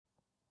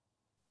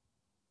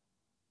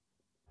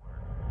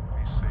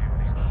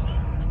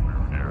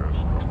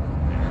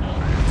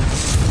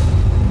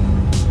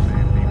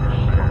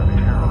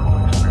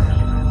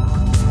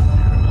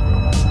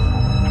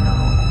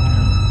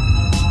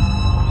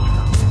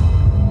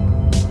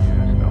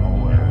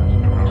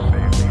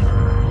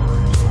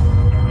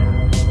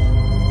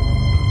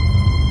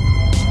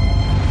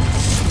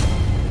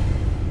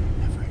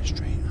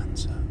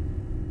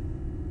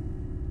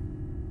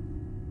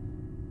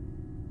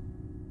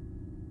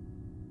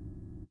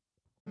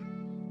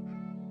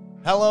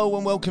Hello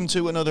and welcome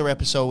to another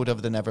episode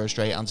of the Never a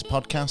Straight Answer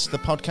podcast, the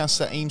podcast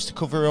that aims to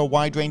cover a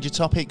wide range of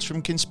topics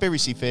from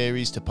conspiracy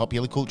theories to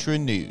popular culture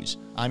and news.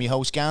 I'm your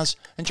host Gaz,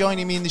 and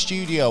joining me in the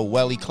studio,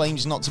 well, he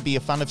claims not to be a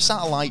fan of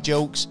satellite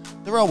jokes,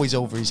 they're always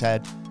over his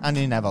head, and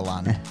in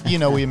Neverland. You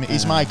know him,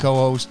 he's my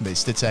co-host,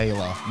 Mr.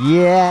 Taylor.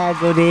 Yeah,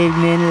 good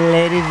evening,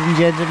 ladies and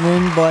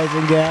gentlemen, boys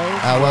and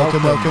girls.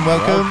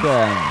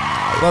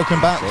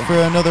 Welcome back for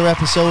another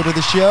episode of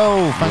the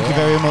show. Thank you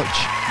very much,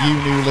 you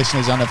new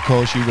listeners, and of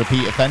course you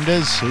repeat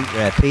offenders. Keep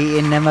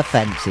repeating them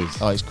offences.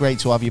 Oh, it's great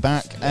to have you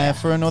back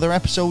for another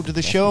episode of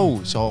the show.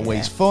 It's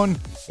always fun.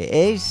 It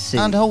is.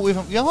 And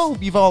hope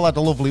you've all had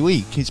a lovely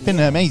week. It's been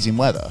amazing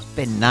weather. It's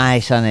been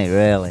nice, hasn't it,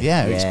 really?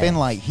 Yeah, it's been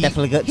like heat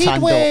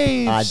tanned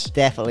waves. up. I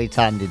definitely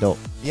tanned it up.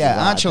 Yeah,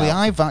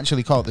 I've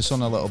actually caught the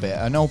sun a little bit.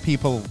 I know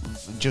people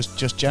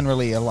just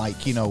generally are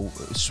like, you know,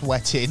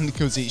 sweating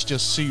because it's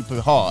just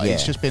super hot. Yeah.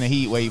 It's just been a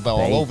heat wave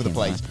all over the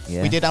place.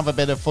 Yeah. We did have a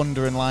bit of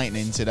thunder and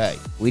lightning today.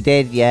 We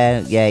did, yeah.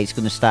 It's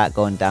going to start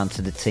going down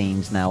to the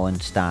teens now and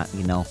start,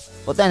 you know.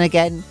 But then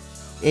again,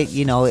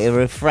 it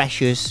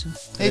refreshes.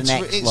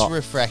 It's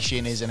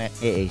refreshing, isn't it?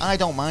 It is. I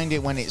don't mind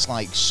it when it's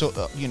like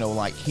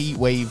like heat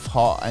wave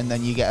hot and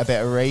then you get a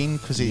bit of rain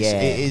because it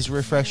is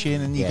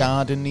refreshing and your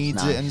garden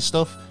needs it and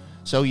stuff.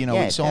 So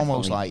it's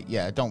almost like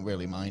I don't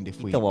really mind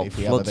if we have a bit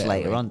later of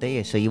rain. on, do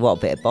you? So you want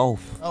a bit of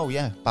both. Oh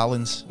yeah,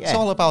 balance. Yeah. It's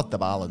all about the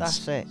balance.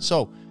 That's it.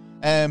 So,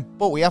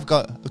 but we have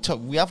got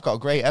a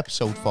great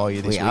episode for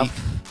you this week.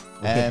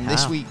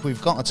 This week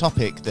we've got a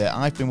topic that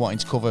I've been wanting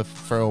to cover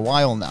for a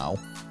while now.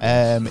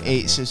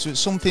 It's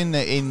something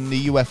that in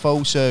the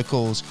UFO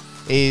circles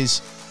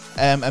is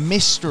a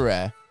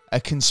mystery, a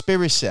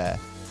conspiracy,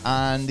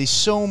 and there's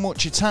so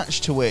much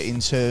attached to it in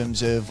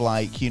terms of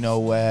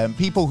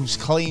people whose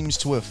claims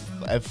to have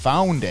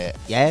found it.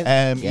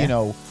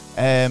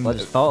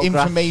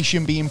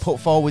 Information being put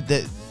forward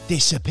that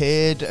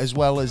disappeared, as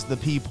well as the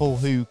people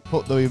who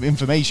put the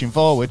information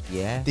forward.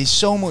 Yeah, there's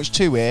so much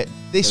to it.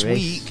 This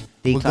week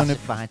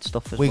declassified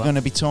stuff as we're going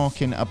to be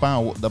talking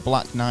about the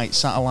Black Knight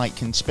satellite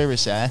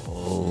conspiracy.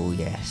 Oh,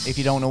 yes. If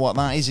you don't know what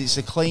that is, it's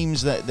the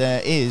claims that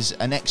there is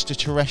an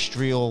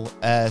extraterrestrial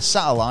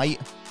satellite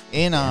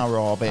in our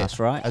orbit. That's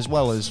right. As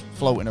well as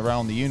floating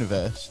around the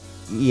universe.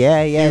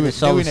 The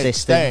solar doing system.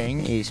 Its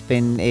thing. It's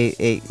been.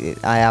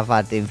 I have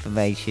had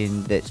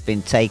information that's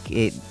been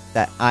taken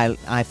that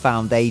I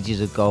found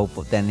ages ago,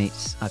 but then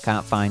I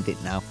can't find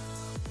it now.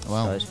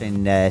 Well, so it's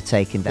been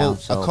taken down.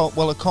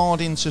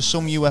 According to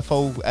some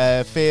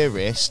UFO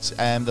theorists,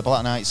 the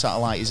Black Knight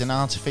satellite is an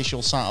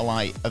artificial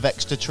satellite of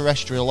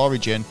extraterrestrial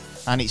origin,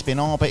 and it's been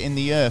orbiting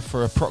the Earth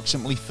for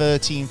approximately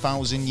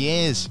 13,000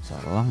 years.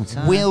 That's a long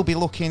time. We'll be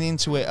looking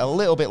into it a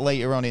little bit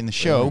later on in the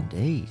show.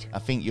 Indeed. I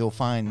think you'll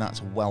find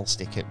that's worth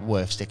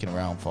sticking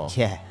around for.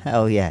 Yeah.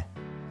 Oh yeah.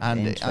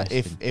 And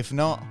if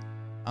not,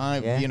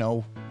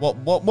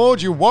 what more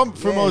do you want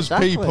from us,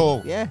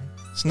 people? Yeah.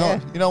 It's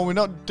not, we're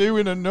not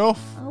doing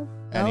enough. Oh,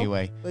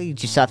 anyway. Well, you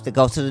just have to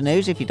go to the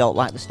news if you don't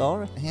like the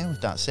story. Yeah,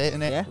 that's it,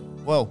 isn't it? Yeah.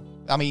 Well,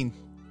 I mean,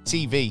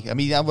 TV. I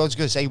mean, I was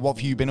going to say, what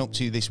have you been up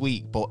to this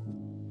week? But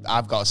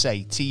I've got to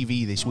say,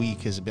 TV this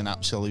week has been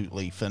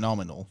absolutely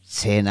phenomenal.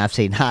 I've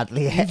seen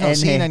hardly anything. You've not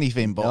seen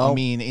anything, but I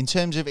mean, in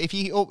terms of, if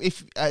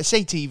I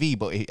say TV,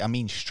 but I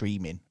mean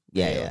streaming.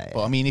 Yeah.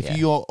 But I mean, if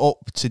you're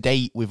up to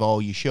date with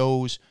all your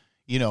shows,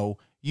 you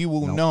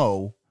will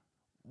know,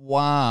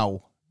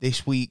 wow,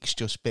 this week's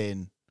just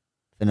been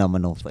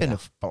phenomenal. It's been a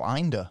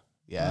blinder.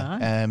 Yeah.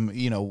 Right.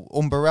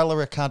 Umbrella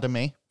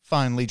Academy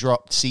finally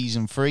dropped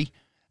season 3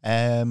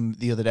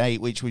 the other day,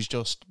 which was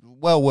just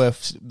well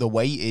worth the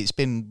wait. It's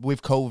been,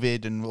 with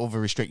COVID and other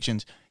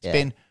restrictions, it's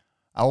been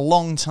a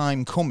long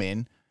time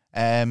coming.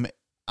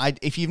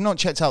 If you've not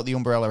checked out the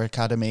Umbrella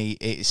Academy,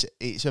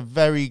 it's a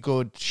very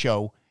good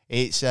show.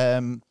 It's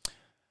I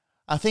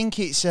think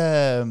it's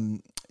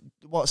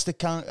what's the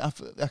guy?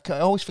 I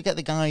always forget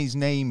the guy's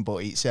name, but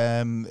it's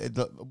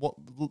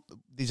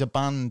there's a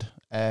band.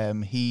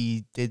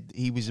 He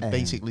was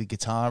basically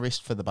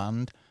guitarist for the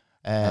band.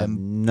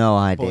 No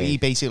idea. But he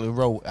basically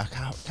wrote. I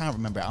can't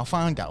remember it. I'll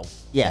find out.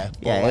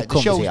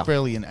 The show's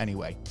brilliant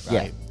anyway.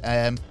 Right.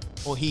 Yeah.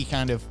 But he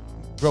kind of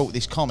wrote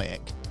this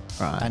comic.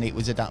 Right. And it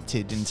was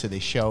adapted into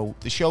this show.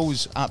 The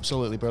show's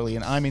absolutely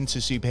brilliant. I'm into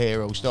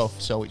superhero stuff,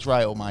 so it's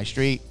right up my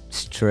street.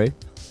 It's true.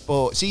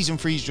 But season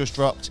 3's just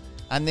dropped,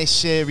 and this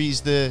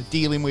series they're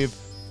dealing with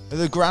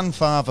the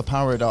grandfather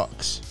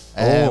paradox.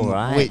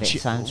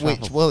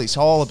 It's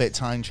all a bit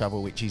time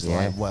travel, which is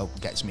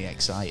gets me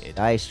excited.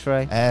 That is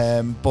true.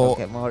 But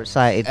get more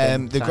excited.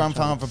 The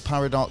grandfather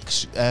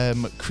paradox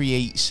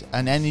creates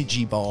an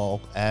energy ball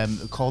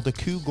called a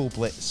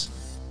Kugelblitz.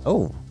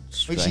 Oh.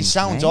 Which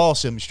sounds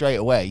awesome straight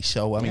away.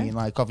 So, I mean,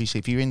 obviously,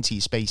 if you're into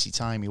your spacey,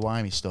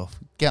 timey-wimey stuff,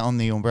 get on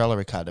the Umbrella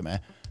Academy.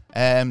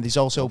 There's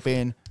also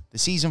been the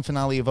season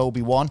finale of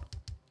Obi-Wan.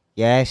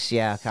 Yes,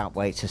 I can't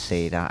wait to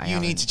see that. You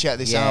need to check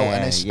this out,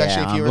 and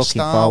especially if you're a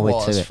Star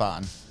Wars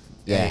fan,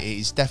 it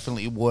is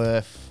definitely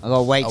worth I've got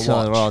to wait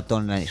till they're all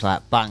done, and it's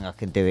like, bang, I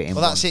can do it in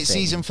Well, that's it,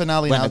 season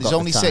finale now. There's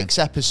only 6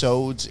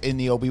 episodes in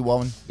the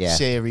Obi-Wan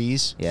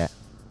series. Yeah.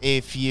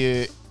 If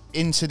you're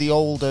into the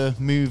older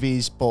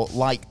movies but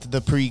liked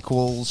the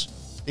prequels,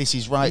 this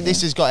is right.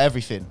 This has got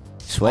everything.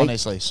 Sweet.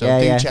 Honestly, so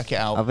do check it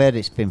out. I've heard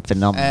it's been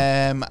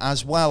phenomenal.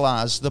 As well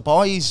as The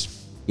Boys.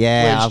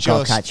 Yeah, I've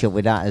got to catch up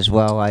with that as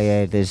well. I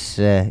heard there's,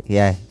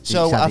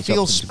 So I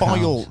feel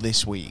spoiled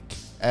this week.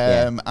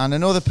 And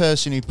another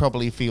person who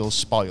probably feels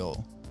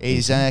spoiled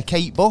is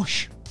Kate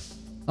Bush.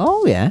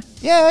 Oh, yeah.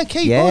 Yeah,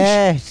 Kate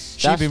Bush.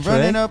 She's been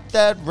running up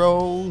that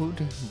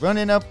road,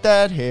 running up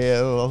that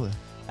hill.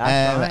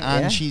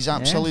 And she's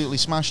absolutely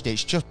smashed it.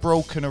 She's just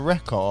broken a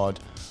record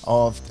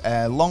of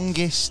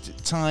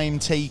longest time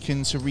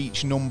taken to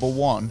reach number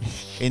 1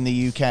 in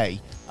the UK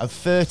of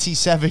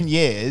 37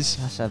 years.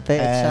 That's a bit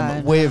of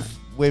time.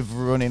 With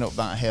running up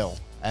that hill.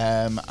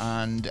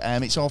 And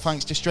it's all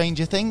thanks to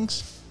Stranger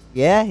Things.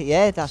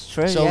 Yeah, that's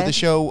true. So the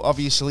show,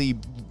 obviously,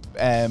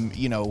 all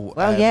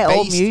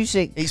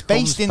music. It's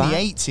based in the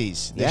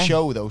 80s. The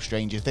show, though,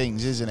 Stranger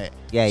Things, isn't it?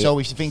 Yeah. So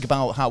if you think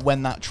about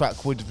when that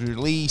track was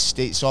released,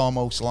 it's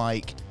almost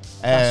like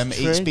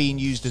it's being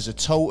used as a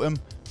totem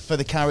for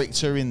the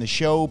character in the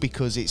show,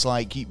 because it's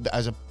like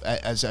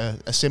as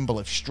a symbol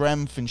of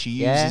strength, and she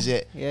uses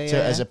it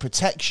as a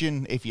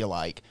protection, if you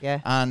like. Yeah.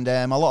 And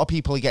a lot of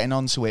people are getting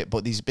onto it,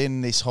 but there's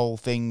been this whole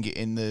thing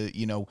in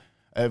the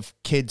of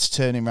kids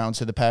turning around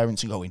to the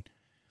parents and going,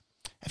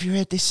 "Have you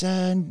heard this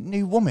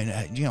new woman,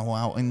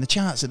 out in the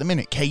charts at the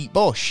minute, Kate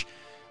Bush?"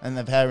 And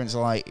the parents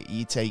are like, "Are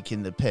you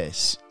taking the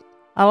piss?"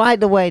 I like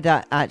the way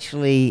that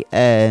actually,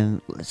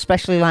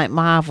 especially like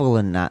Marvel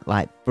and that,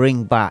 like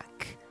bring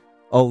back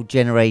old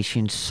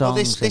generation songs.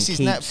 Well, this is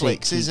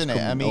Netflix, isn't it?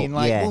 I mean,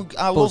 like,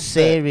 I love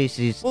series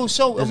is. Well,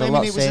 so I mean,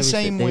 it was the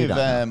same with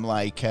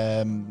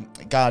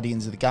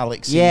Guardians of the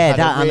Galaxy. Yeah,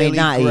 that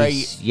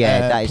is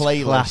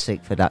playlist.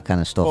 Classic for that kind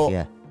of stuff.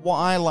 But what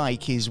I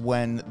like is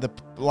when the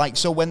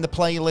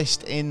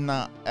playlist in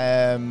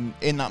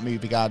that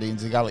movie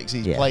Guardians of the Galaxy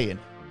is playing,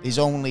 there's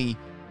only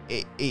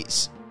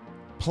it's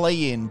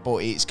playing,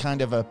 but it's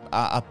kind of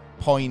a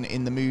point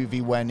in the movie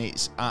when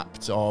it's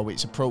apt or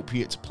it's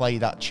appropriate to play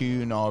that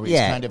tune, or it's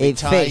kind of it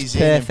ties fits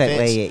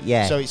perfectly. In and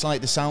fits. So it's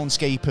like the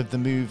soundscape of the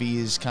movie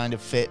is kind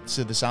of fit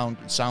to the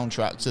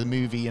soundtrack. So the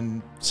movie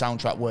and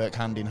soundtrack work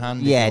hand in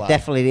hand. Yeah,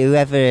 definitely.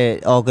 Whoever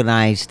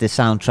organised the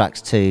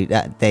soundtracks to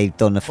that, they've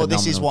done a phenomenal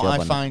job. But this is what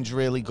I find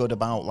really good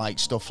about like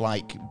stuff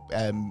like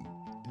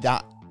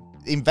that,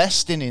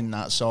 investing in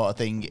that sort of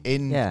thing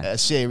in a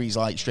series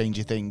like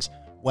Stranger Things.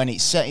 When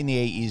it's set in the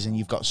 80s and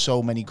you've got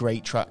so many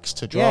great tracks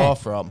to draw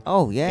from,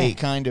 it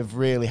kind of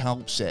really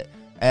helps it.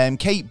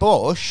 Kate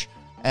Bush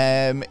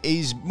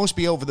must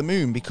be over the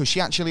moon because she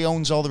actually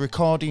owns all the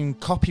recording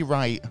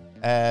copyright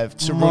to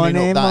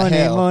running up that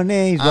hill.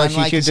 Money, and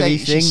like I say,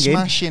 she's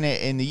smashing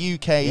it in the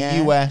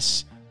UK,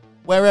 US,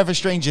 wherever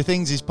Stranger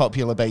Things is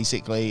popular,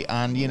 basically.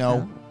 And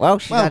well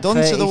had done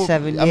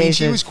 37 I mean, years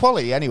she was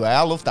quality anyway.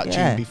 I loved that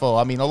tune before.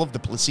 I mean, I love the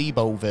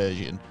Placebo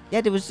version. Yeah,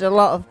 there was a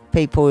lot of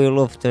people who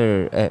loved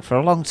her for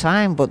a long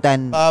time, but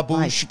then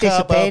she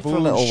disappeared for a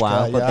little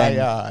while. But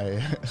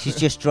then she's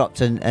just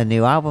dropped a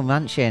new album,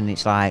 hasn't she? And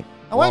it's like,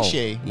 has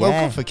she?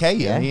 Well, good for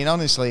Kate. I mean,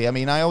 honestly,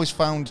 I always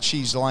found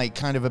she's like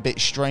kind of a bit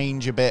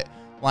strange, a bit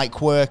like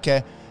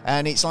quirky.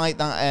 And it's like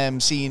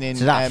that scene in...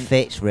 So that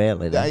fits,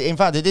 really. In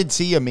fact, I did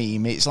see a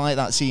meme. It's like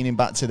that scene in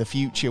Back to the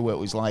Future where it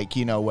was like,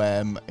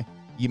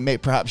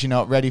 perhaps you're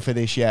not ready for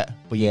this yet,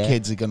 but your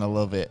kids are going to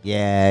love it.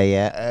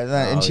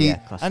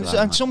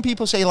 And some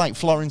people say like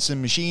Florence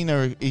and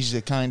Machina is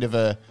a kind of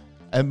a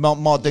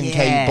modern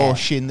Kate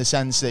Bush in the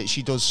sense that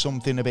she does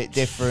something a bit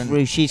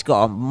different. She's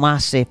got a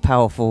massive,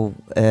 powerful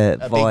voice.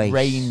 Big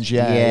range,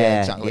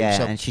 exactly.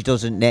 Yeah, and she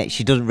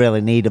doesn't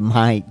really need a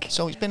mic.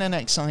 So it's been an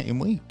exciting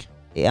week.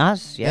 It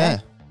has,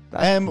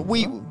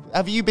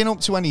 Have you been up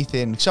to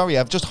anything? Sorry,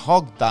 I've just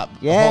hogged that.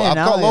 Yeah, I've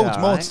got loads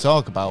more to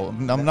talk about.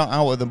 I'm not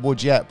out of the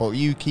woods yet, but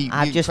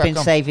I've just been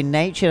saving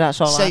nature.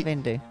 That's all I've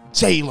been doing.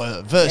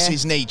 Taylor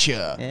versus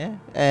nature. Yeah.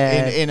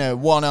 In a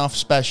one-off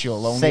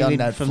special only on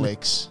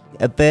Netflix.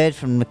 A bird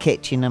from the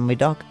kitchen and my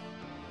dog.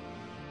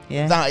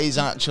 Yeah. That is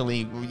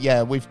actually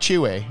with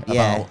Chewy.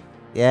 Yeah.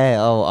 Yeah,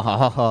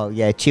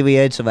 yeah. Chewy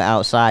heard something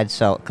outside,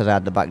 so because I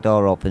had the back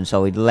door open,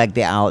 so he legged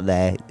it out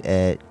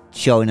there,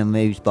 showing him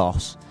who's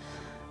boss.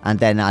 And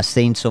then I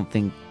seen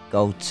something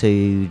go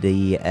to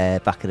the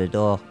back of the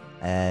door,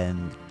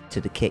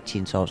 to the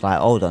kitchen. So I was like,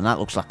 hold on, that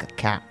looks like a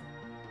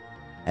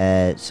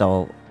cat.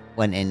 So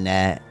went in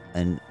there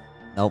and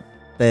nope,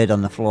 bird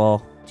on the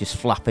floor, just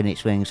flapping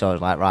its wings. So I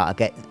was like,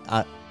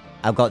 right,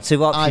 I've got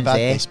two options I've had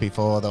here. this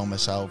before though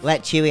myself.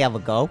 Let Chewy have a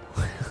go,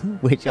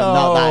 which I'm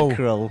not that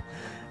cruel,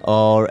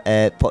 or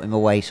put him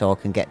away so I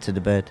can get to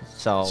the bird.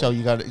 So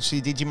you got it.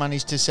 See, did you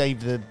manage to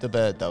save the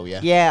bird though?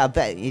 Yeah. Yeah, I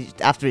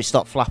bet after it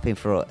stopped flapping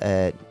for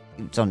it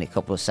was only a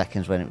couple of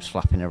seconds when it was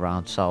flapping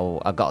around.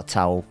 So I got a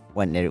towel,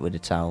 went near it with a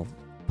towel,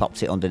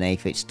 popped it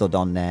underneath. It stood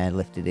on there,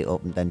 lifted it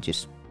up, and then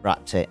just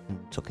wrapped it and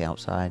took it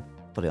outside,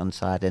 put it on the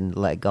side, and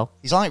let it go.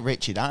 He's like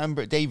Richard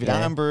Attenborough, David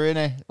Attenborough,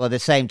 innit? Well, at the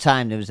same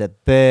time, there was a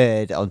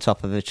bird on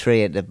top of a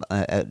tree at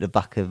the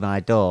back of my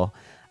door.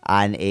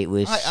 and it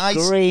was I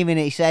screaming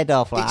its head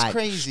off. Like, it's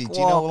crazy. Do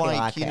you know,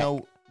 like you a-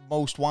 know,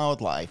 most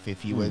wildlife,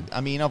 if you were,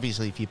 I mean,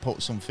 obviously, if you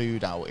put some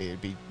food out,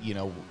 it'd be, you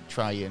know,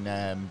 try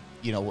and,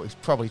 you know,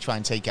 probably try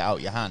and take it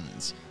out your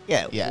hands.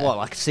 Yeah, what,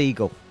 like a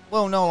seagull?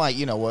 Well, no, like,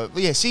 you know,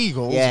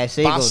 seagulls,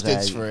 seagulls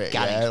bastards for it,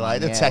 Galley like,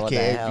 clan, they'll take what the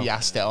it hell. if you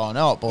asked it or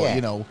not, but, Yeah.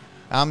 you know,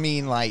 I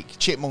mean, like,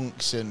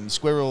 chipmunks and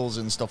squirrels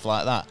and stuff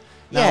like that.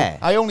 Now, Yeah.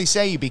 I only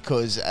say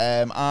because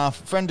our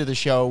friend of the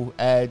show,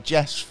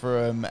 Jess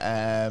from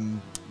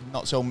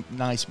Not So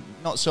Nice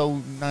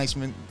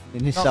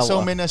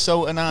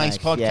Minnesota Nice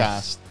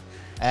podcast,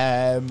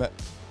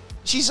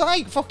 she's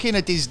like fucking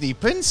a Disney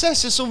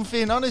princess or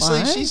something, honestly.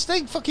 Why? She's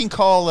like fucking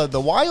call her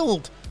the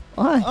Wild.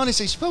 Why?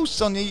 Honestly, she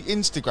posts on the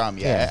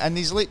Instagram, and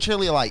there's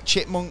literally like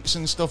chipmunks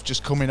and stuff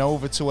just coming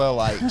over to her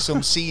like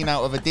some scene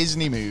out of a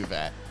Disney movie.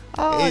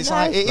 Oh, It's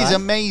nice, like it is man.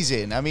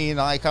 amazing. I mean,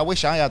 like I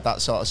wish I had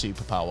that sort of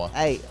superpower.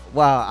 Hey,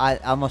 well,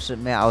 I must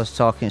admit, I was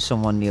talking to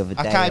someone the other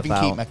day I can't even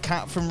about keep my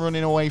cat from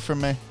running away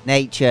from me.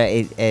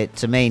 nature.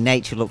 To me,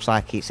 nature looks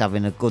like it's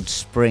having a good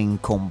spring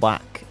come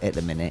back at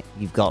the minute.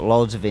 You've got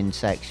loads of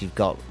insects. You've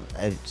got,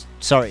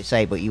 sorry to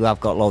say, but you have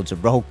got loads of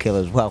roadkill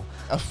as well.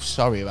 Oh,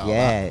 sorry about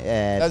that.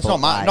 Yeah, That's but,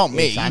 not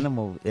me. It's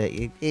animal.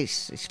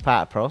 It's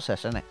part of the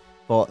process, isn't it?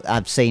 But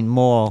I've seen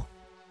more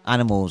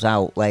animals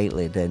out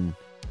lately than,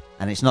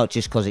 and it's not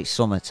just because it's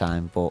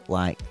summertime, but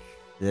like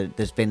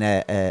there's been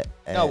a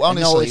No,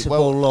 honestly,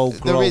 noticeable low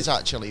growth. there is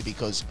actually,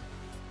 because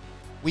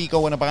we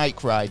go on a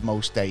bike ride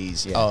most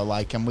days, Yeah. or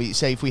like, and we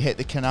say if we hit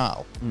the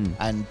canal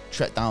and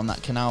trek down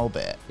that canal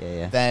bit,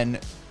 Yeah. then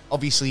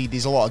obviously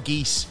there's a lot of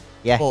geese.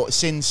 Yeah. But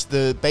since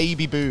the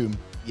baby boom,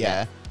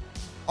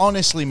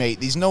 honestly, mate,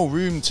 there's no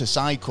room to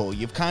cycle.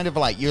 You've kind of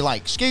like, you're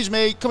like, excuse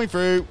me, coming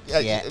through,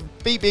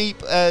 beep beep,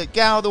 get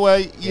out of the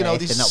way. You Yeah, know, if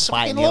they're there's not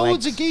fucking biting your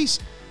loads legs. of geese.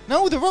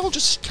 No, they're all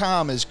just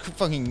calm as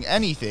fucking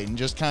anything,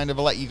 just kind of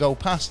let you go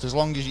past as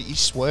long as you're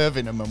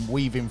swerving them and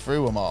weaving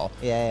through them all.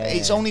 Yeah,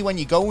 It's only when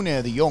you go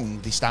near the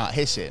young, they start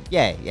hissing.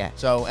 Yeah.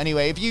 So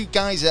anyway, if you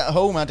guys at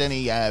home had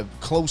any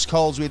close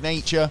calls with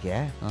nature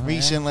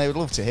recently, I would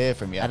love to hear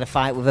from you. Had a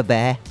fight with a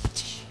bear.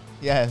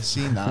 Yeah, I've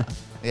seen that.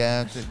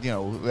 You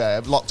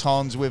know, locked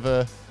horns with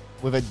a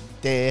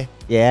deer.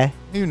 Yeah.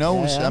 Who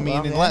knows? Yeah, I mean,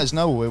 well, and yeah. let us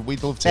know.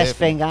 We'd love to hear Best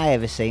from you. thing I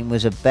ever seen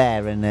was a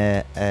bear and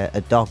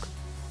a dog.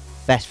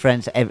 Best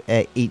friends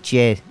each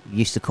year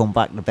used to come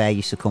back. The bear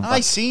used to come back. I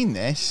seen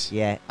this.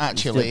 Yeah,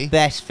 actually. it's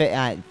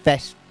the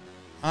best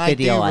I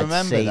video do I'd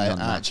remember seen that. on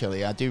that.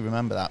 Actually, I do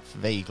remember that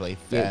vaguely.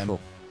 Beautiful.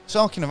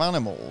 Talking of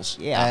animals,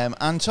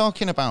 and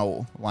talking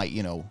about like,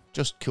 you know,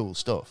 just cool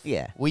stuff.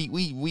 Yeah.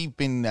 we've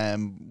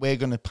been we're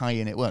gonna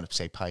pioneer. Well,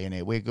 say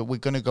pioneer. We're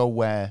gonna go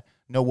where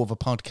no other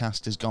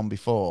podcast has gone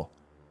before.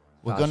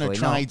 We're Far as gonna we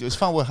try know. as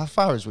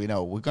far as we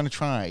know. We're gonna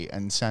try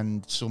and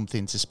send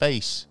something to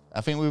space. I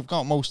think we've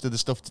got most of the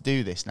stuff to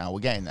do this now. We're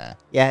getting there.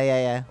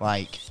 Yeah.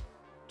 Like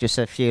Just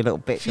a few little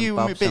bits few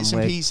and bobs bits and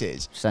we'll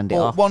pieces. send it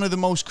But off. one of the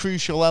most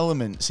crucial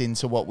elements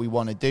into what we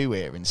want to do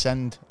here and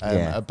send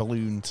Yeah. a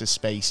balloon to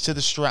space, to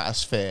the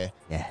stratosphere,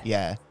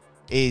 Yeah.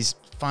 is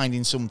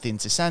finding something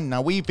to send.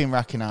 Now, we've been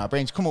racking our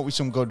brains, come up with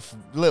some good,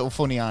 little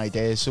funny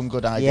ideas, some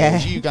good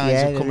ideas. You guys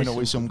yeah, are coming there up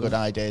with is some good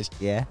ideas.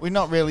 Yeah. We've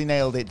not really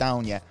nailed it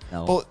down yet.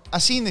 No. But I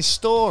seen this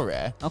story.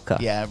 Okay.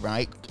 Yeah,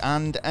 right.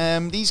 And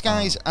these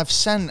guys have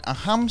sent a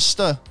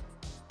hamster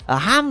A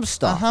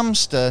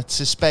hamster.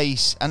 to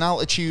space, an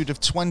altitude of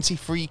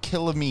 23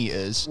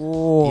 kilometers.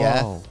 Whoa.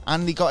 Yeah,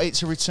 and they got it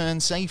to return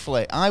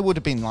safely. I would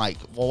have been like,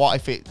 well, what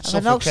if it Have an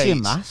suffocates?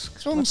 oxygen mask?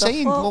 That's what I'm What the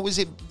saying. fuck? What was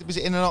it? Was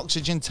it in an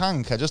oxygen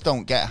tank? I just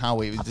don't get how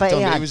it was I bet done.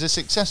 he It had- was a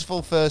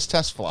successful first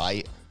test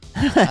flight,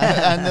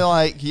 and they're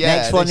like, yeah.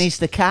 Next one this- is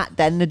the cat,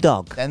 then the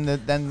dog, then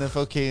the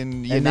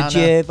fucking your then the nana.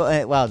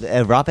 gerbil. Well,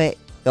 a rabbit.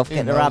 Don't Who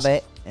forget the knows?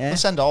 rabbit. Yeah. We'll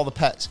send all the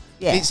pets.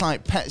 Yeah. It's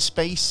like pet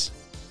space,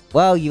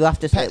 Well, you have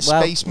to pet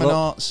well, space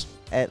monarchs.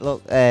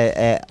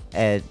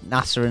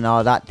 NASA and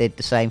all that did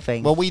the same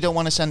thing. Well, we don't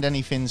want to send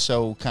anything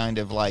so kind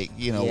of like,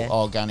 you know, Yeah.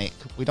 organic.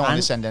 We don't want to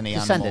Ant- send any you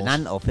animals. send an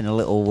ant up in a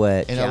little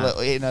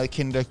in a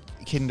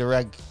kinder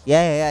egg.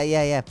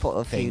 Yeah. Put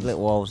a few Thing.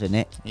 little holes in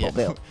it. Yeah. Put a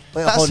bit of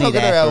That's honey not going to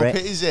there help for it,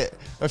 it. is it?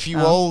 A few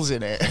No. holes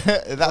in it.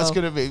 That's Well,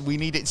 going to be. We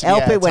need it to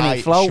help be it when it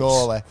airtight, floats.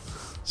 surely.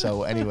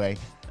 So anyway,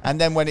 and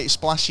then when it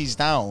splashes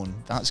down,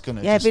 that's going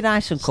to. Yeah, it'd be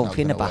nice and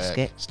comfy in a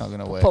basket. It's not going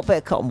to work. Put a bit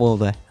of cotton wool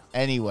there.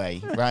 Anyway,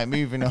 right,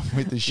 moving on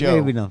with the show.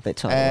 Moving on, bit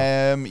taller.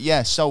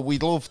 Yeah, so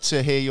we'd love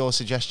to hear your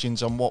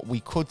suggestions on what we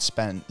could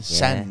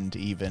send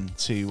even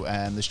to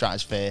the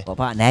stratosphere. What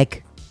about an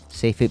egg?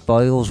 See if it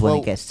boils when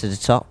Well, it gets to the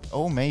top.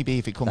 Oh, maybe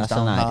if it comes That's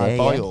down an hard idea.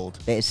 boiled,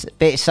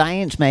 Bit of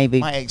science, maybe.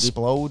 might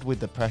explode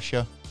with the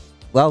pressure.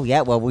 Well,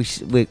 yeah. Well, we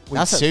We'd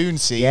that's a- soon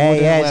see. Yeah,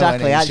 wouldn't yeah, we, when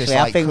exactly. it's just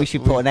Actually, I think we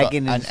should put we've an egg got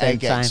in at an the same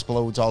egg time.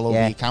 explodes all over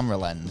Yeah. your camera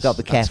lens. You've got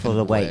to be That's careful of gonna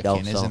the be weight, though.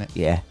 working, isn't it?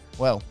 Yeah.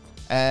 Well,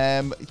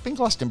 it's been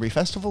Glastonbury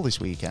Festival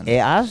this weekend.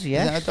 It has,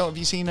 yeah. Have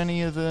you seen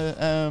any of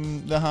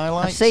the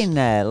highlights? I've seen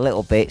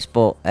little bits,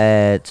 but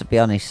to be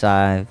honest,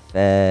 I've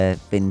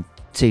been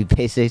too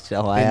busy,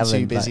 so I Been haven't.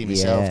 too busy but,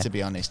 myself, yeah. to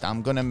be honest.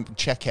 I'm gonna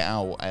check it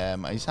out.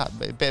 It's a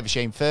bit of a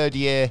shame. Third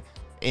year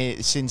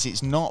since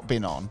it's not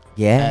been on.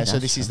 Yeah. So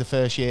this is the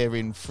first year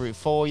in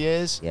 4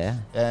 years.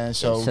 Yeah.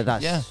 So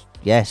that's yeah.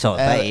 Yeah. So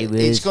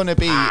it's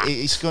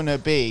gonna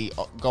be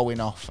going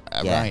off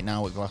right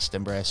now at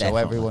Glastonbury. So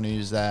Definitely. everyone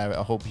who's there,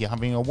 I hope you're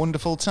having a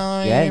wonderful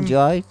time. Yeah.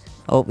 Enjoy.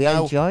 Hope you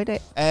Now, enjoyed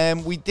it.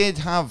 We did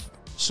have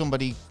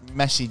somebody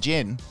message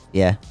in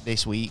Yeah.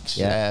 this week's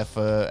Yeah. for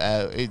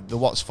the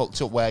What's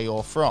Fucked Up Where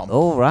You're From.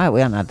 Oh right,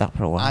 we haven't had that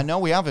for a while. I know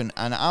we haven't.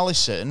 And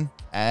Alison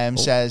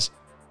says,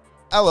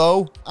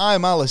 "Hello,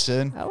 I'm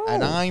Alison, Hello.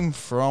 and I'm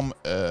from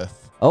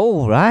Earth."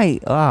 Oh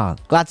right. Oh,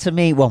 glad to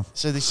meet one.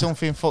 So there's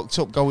something fucked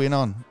up going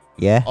on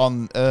Yeah.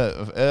 on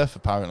Earth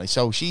apparently.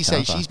 So she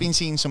says Sounds she's been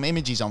seeing some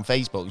images on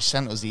Facebook. She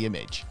sent us the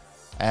image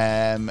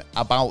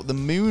about the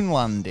moon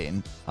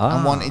landing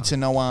and wanted to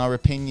know our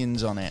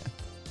opinions on it.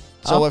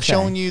 So I've Okay.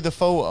 shown you the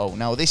photo.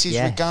 Now this is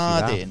Yes, you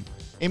regarding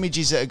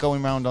images that are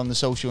going around on the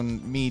social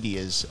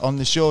medias, like,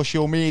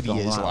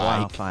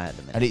 wildfire at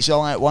the minute. and it's all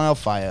like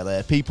wildfire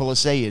there. People are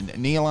saying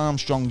Neil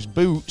Armstrong's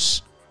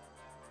boots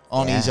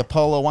on his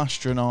Apollo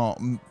astronaut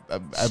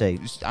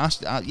Suit.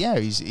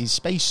 his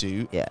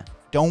spacesuit Yeah.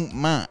 don't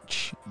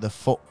match the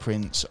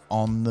footprints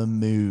on the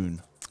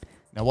moon.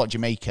 Now, what do you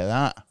make of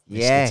that,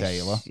 Mr.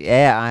 Taylor?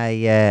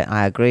 Yeah,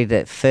 I agree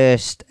that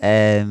first.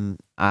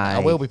 I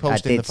will be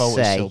posting the did photos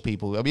say, so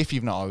people, if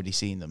you've not already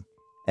seen them.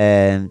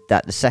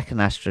 that the second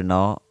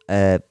astronaut,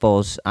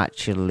 Buzz,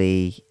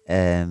 actually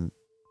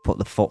put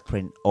the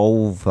footprint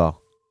over.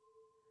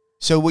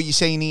 So, what you're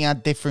saying, he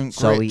had different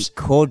So grips? he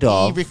could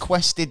have. He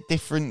requested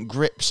different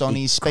grips on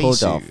his Could have,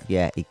 spacesuit.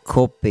 yeah. It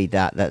could be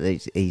that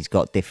he's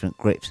got different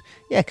grips.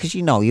 Yeah, because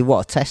you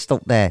want to test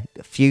up there.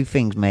 A few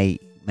things may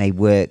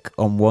work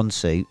on one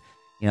suit.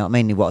 You know what I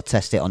mean? You want to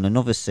test it on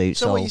another suit.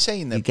 So, what you're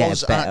saying that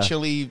Buzz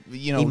actually,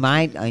 he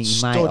might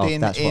stood have,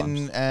 that's what I'm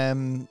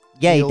in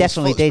yeah, he Neil's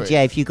definitely did. footprint?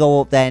 Yeah, if you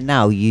go up there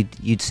now,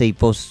 you'd see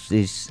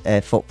Buzz's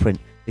footprint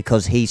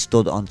because he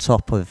stood on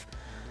top of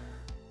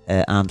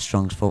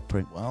Armstrong's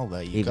footprint. Well,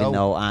 there you Even go.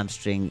 though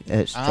Armstrong put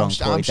it down.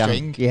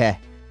 Armstrong. Yeah, They're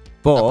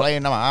but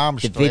playing them the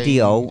Armstrong.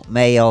 video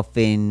may have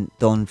been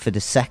done for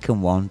the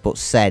second one, but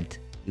said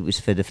it was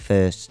for the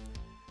first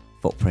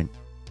footprint.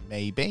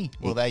 Maybe.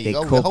 Well, there It you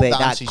go. could Hope be, that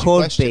that answers your could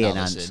question, be an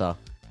Alison. answer.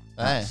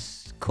 Eh,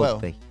 Could well,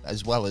 be.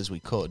 as well as we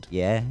could.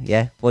 Yeah.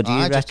 What do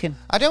you reckon?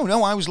 I don't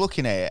know. I was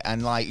looking at it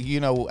and like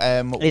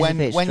a when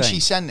bit she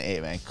strange. sent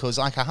it me, because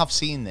like I have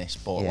seen this,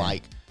 but Yeah.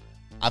 like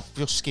I've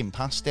just skimmed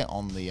past it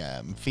on the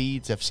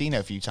feeds. I've seen it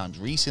a few times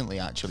recently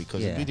actually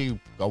because Yeah. we do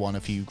go on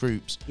a few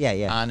groups. Yeah.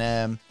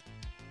 And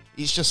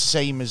it's just the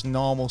same as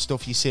normal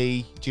stuff you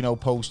see.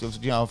 Post of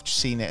I've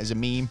seen it as a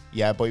meme.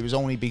 Yeah, but it was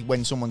only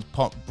when someone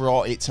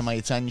brought it to my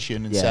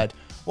attention and said,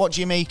 "What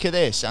do you make of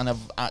this?" And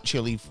I've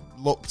actually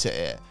looked at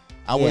it.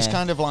 I was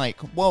kind of like,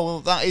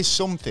 well, that is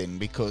something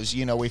because,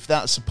 if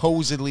that's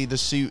supposedly the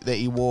suit that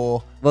he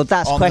wore. Well,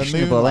 that's on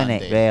questionable, the moon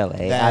isn't it, landing,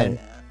 really? then,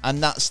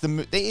 and that's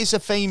it is a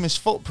famous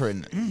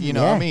footprint. You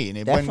know what I mean?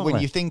 When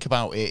definitely. you think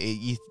about it,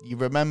 you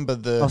remember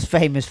the Most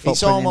famous it's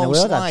footprint in the almost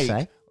world, I'd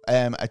like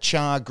say. a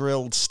char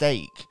grilled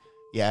steak,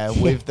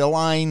 with the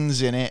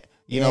lines in it.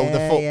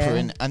 The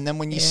footprint, and then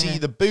when you see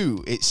the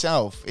boot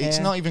itself, it's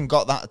not even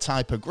got that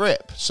type of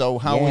grip. So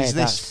how is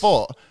this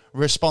foot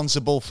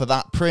responsible for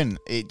that print?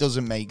 It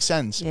doesn't make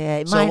sense. Yeah,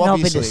 it So might not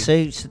be the obviously,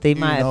 suits. They who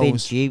might have been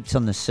knows? duped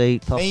on the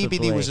suit, possibly. Maybe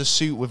there was a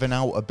suit with an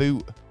outer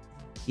boot.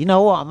 You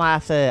know what? I might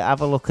have to have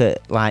a look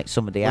at like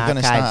some of the We're going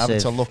archives to start having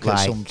of, to look like,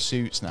 at some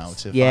suits now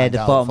to Yeah, find the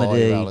out bottom for of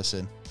you, the-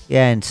 Alison.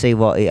 Yeah, and see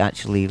what it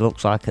actually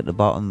looks like at the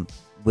bottom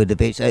with the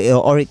bits.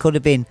 Or it could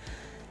have been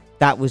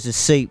that was a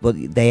suit, but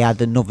they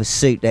had another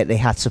suit that they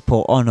had to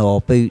put on,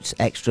 or boots,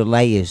 extra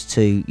layers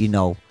to,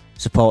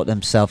 support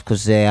themselves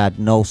because they had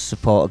no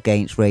support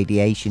against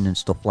radiation and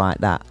stuff like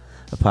that,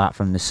 apart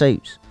from the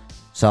suits.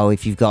 So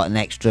if you've got an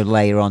extra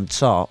layer on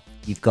top,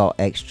 you've got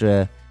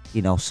extra,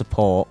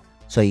 support,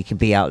 so you can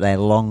be out there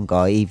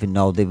longer, even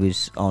though they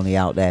was only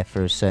out there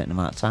for a certain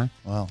amount of time.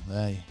 Well,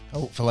 there you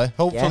Hopefully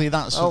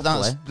that's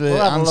hopefully. the We'll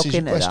have a answers look your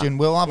into question. that.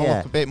 We'll have a Yeah.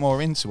 look a bit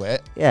more into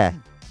it. Yeah.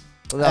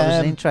 Well, that was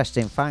Um,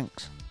 interesting.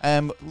 Thanks.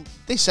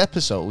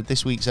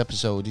 This week's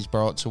episode is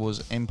brought to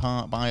us in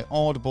part by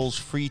Audible's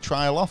free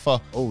trial offer.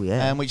 Oh,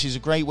 yeah. Which is a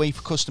great way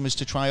for customers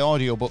to try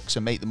audiobooks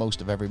and make the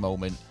most of every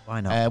moment.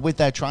 Why not? With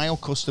their trial,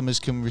 customers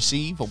can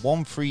receive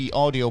one free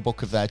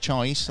audiobook of their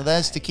choice. So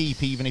there's to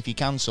keep even if you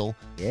cancel.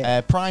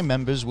 Yeah. Prime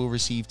members will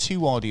receive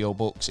 2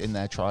 audiobooks in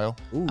their trial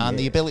and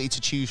the ability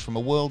to choose from a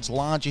world's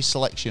largest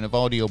selection of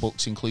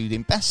audiobooks,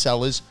 including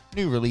bestsellers,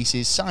 new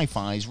releases,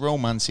 sci-fis,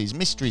 romances,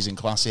 mysteries and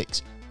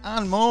classics,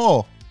 and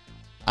more.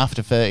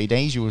 After 30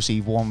 days, you'll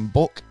receive 1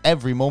 book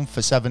every month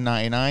for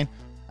 $7.99,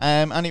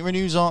 and it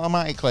renews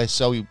automatically.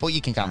 But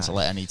you can cancel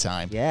at any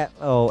time. Yeah.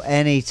 Oh,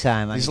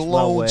 anytime. There's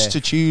loads to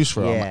choose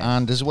from,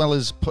 and as well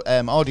as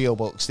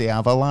audiobooks, they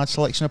have a large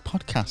selection of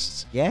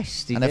podcasts.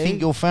 Yes, they And do. I think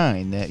you'll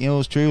find that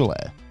yours truly,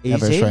 Is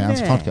Never a in Straight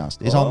Answer there.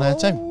 podcast, is on there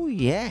too. Oh,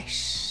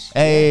 yes.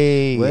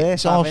 Hey, Worth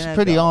it's having a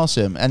pretty go.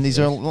 awesome. And there's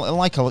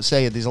like I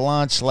say, there's a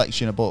large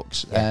selection of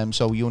books,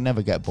 so you'll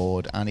never get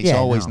bored. And it's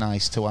always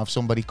nice to have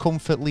somebody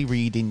comfortably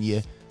reading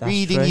you, True.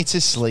 you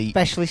to sleep.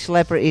 Especially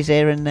celebrities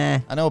here and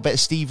there. I know a bit of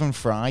Stephen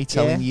Fry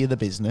telling you the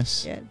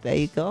business. Yeah, there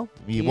you go.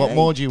 What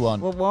more do you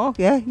want? What more?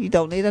 Yeah, you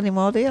don't need any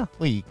more, do you?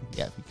 Well, you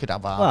could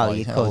have our Well, boy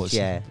you could, Howard's,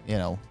 yeah. You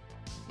know.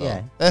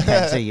 Yeah,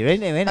 depends who you're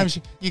into,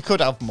 innit? You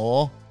could have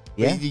more.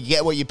 Yeah. You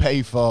get what you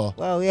pay for.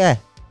 Well, yeah.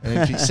 And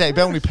if you say if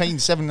you're only paying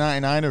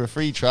 $7.99 or a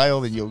free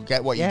trial, then you'll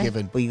get what you're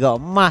given. But you got a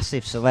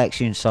massive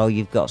selection, so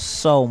you've got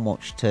so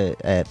much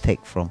to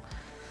pick from.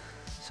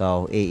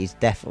 So it is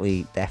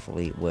definitely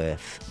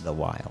worth the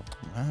while.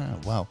 Ah,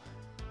 well.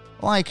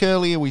 Like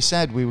earlier we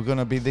said, we were going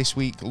to be this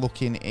week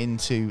looking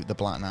into the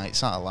Black Knight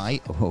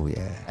satellite. Oh,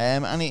 yeah.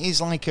 And it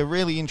is like a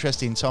really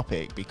interesting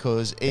topic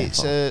because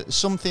it's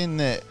something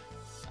that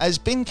has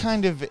been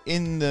kind of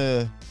in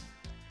the,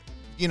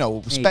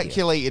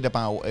 speculated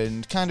about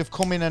and kind of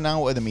come in and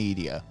out of the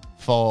media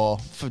for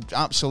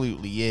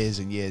absolutely years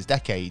and years,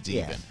 decades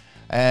even.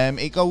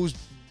 It goes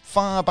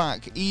far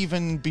back,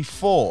 even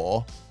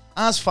before,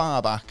 as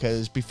far back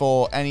as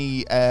before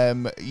any,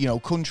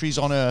 countries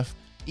on Earth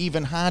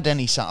even had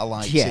any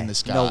satellites in the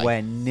sky.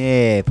 Nowhere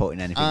near putting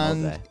anything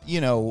up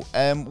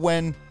there.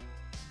 When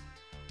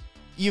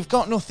you've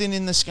got nothing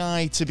in the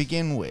sky to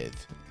begin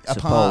with,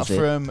 apart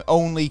from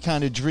only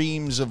kind of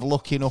dreams of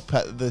looking up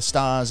at the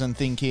stars and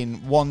thinking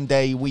one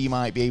day we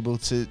might be able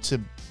to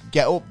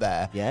get up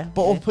there.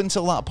 But up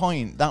until that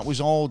point, that was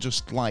all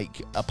just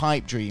like a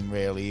pipe dream,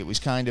 really. It was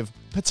kind of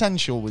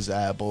potential was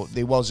there, but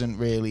there wasn't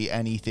really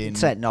anything.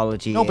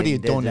 Technology. Nobody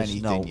had done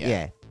anything yet.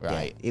 Yeah.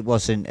 Right. Yeah. It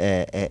wasn't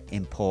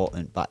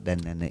important back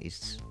then, and it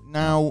is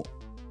now.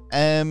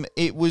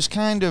 It was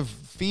kind of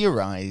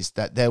theorized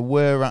that there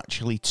were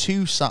actually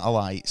 2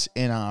 satellites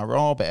in our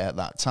orbit at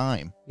that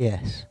time.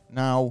 Yes.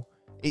 Now,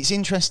 it's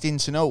interesting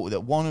to note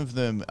that one of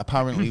them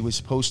apparently was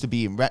supposed to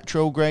be in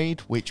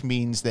retrograde, which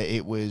means that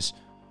it was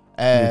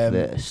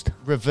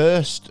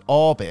reversed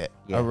orbit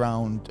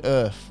around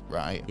Earth,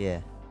 right? Yeah.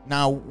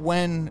 Now,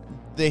 when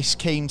this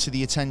came to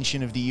the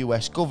attention of the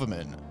US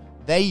government,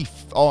 they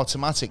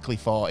automatically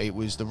thought it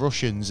was the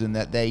Russians and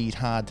that they'd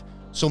had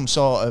some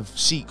sort of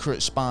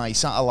secret spy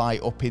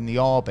satellite up in the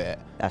orbit.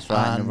 That's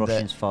right, and the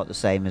Russians thought the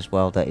same as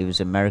well, that it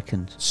was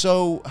Americans.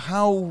 So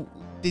how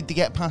did they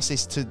get past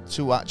this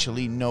to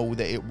actually know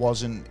that it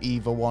wasn't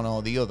either one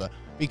or the other?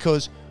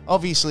 Because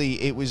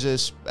obviously it was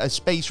a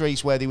space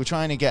race where they were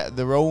trying to get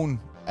their own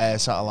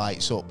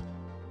satellites up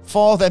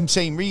for them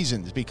same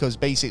reasons, because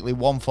basically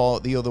one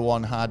thought the other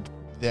one had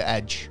the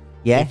edge,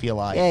 if you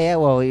like. Yeah,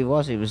 well, it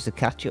was the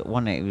catch-up,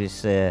 wasn't it? It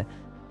was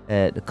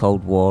the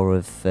Cold War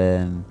of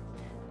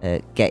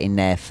getting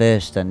there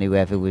first, and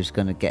whoever was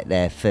going to get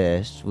there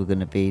first were going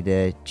to be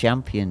the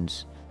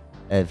champions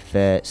of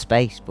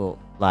space. But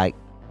like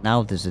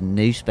now, there's a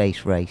new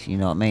space race. You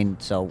know what I mean?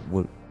 So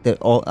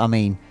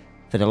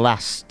for the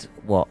last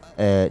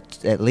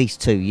at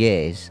least 2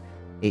 years,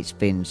 it's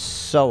been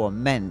so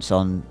immense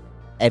on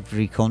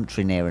every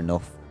country near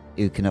enough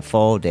who can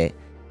afford it,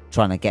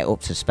 trying to get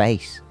up to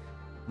space.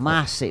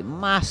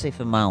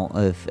 Massive amount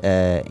of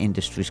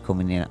industries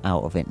coming in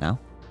out of it now.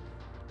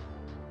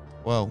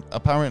 Well,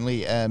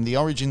 apparently, the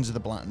origins of the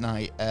Black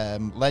Knight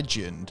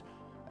legend,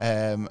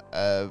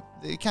 they're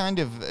kind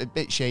of a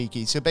bit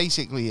shaky. So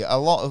basically, a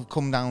lot have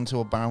come down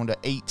to around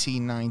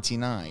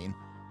 1899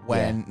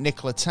 when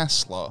Nikola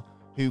Tesla,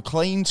 who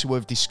claimed to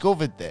have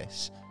discovered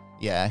this,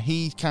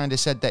 he kind of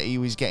said that he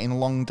was getting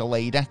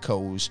long-delayed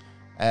echoes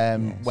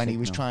when he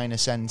was trying to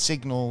send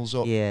signals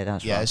up. Yeah,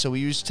 that's right. So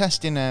he was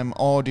testing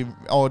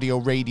audio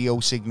radio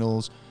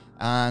signals,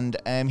 and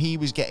he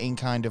was getting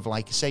kind of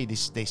like, say,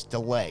 this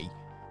delay.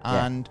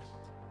 And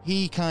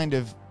he kind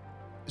of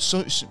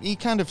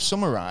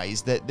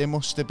summarized that there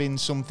must have been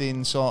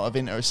something sort of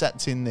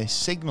intercepting this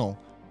signal,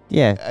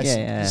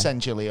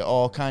 essentially,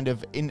 or kind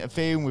of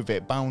interfering with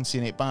it,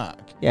 bouncing it back.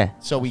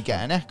 So we get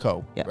an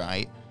echo,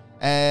 right?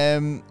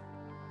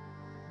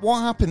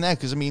 What happened there?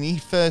 Because I mean, he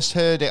first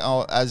heard it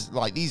as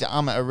like these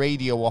amateur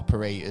radio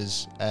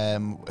operators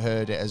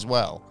heard it as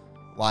well,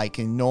 like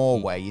in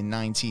Norway in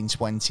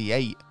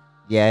 1928.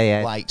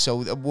 Like,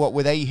 so what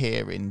were they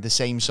hearing? The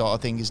same sort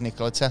of thing as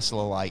Nikola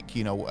Tesla, like,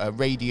 a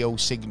radio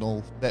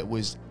signal that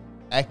was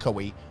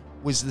echoey.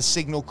 Was the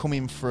signal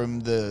coming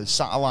from the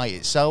satellite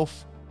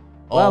itself?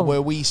 Or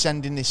were we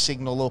sending this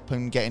signal up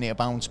and getting it a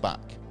bounce back?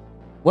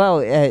 Well,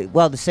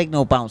 the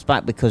signal bounced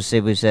back because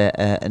there was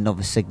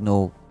another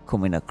signal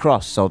coming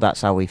across. So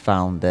that's how we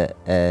found that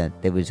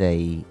there was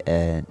a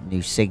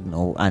new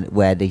signal, and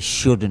where there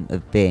shouldn't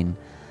have been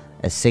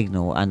a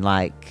signal. And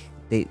like,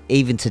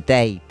 even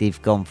today, they've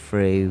gone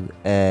through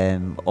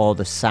all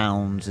the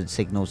sounds and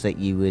signals that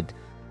you would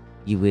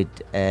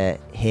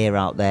hear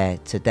out there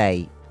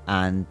today,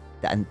 and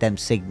them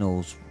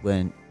signals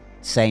weren't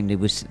same. They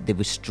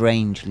were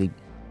strangely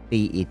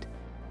beated.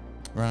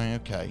 Right.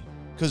 Okay.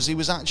 Because it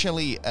was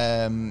actually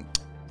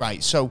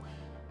right. So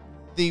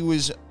there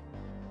was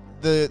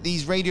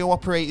these radio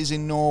operators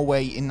in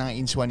Norway in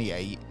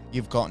 1928.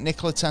 You've got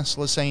Nikola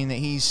Tesla saying that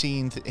he's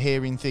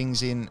hearing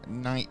things in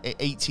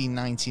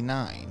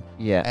 1899.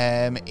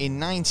 Yeah. In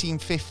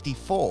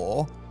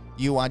 1954,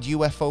 you had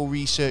UFO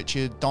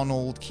researcher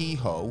Donald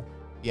Keyhoe,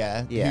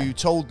 who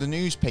told the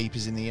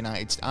newspapers in the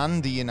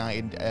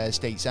United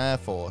States Air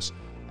Force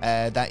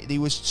that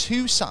there was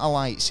 2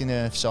 satellites in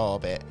Earth's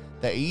orbit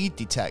that he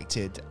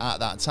detected at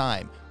that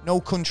time. No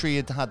country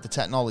had had the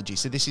technology,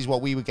 so this is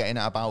what we were getting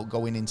at about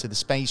going into the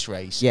space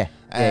race. Yeah.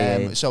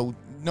 So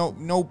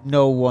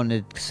no one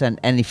had sent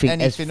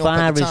anything as up far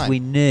at the as time. we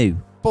knew.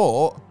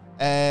 But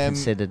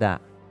Consider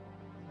that.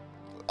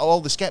 all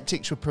the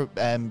skeptics were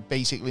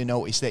basically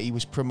noticed that he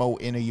was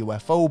promoting a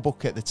UFO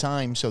book at the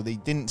time, so they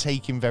didn't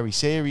take him very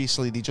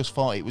seriously. They just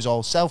thought it was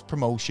all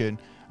self-promotion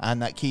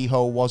and that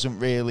Keyhoe wasn't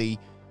really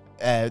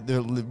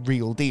the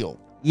real deal.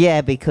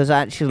 Yeah, because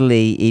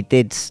actually he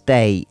did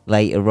state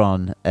later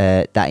on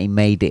that he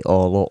made it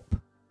all up.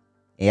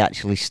 He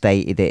actually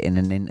stated it in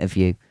an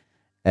interview,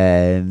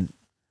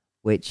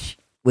 which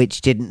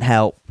didn't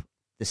help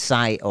the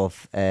sight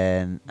of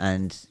and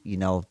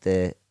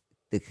the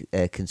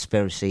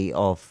conspiracy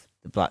of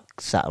the black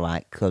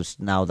satellite, because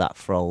now that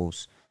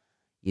throws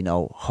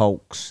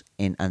hoax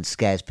in and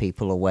scares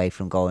people away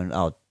from going,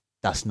 oh,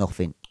 that's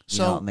nothing. You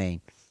know what I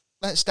mean?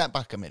 Let's step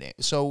back a minute.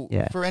 So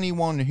for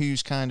anyone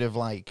who's kind of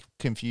like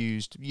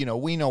confused,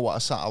 we know what a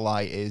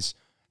satellite is.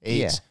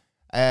 It's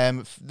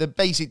the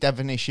basic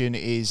definition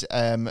is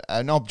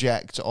an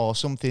object or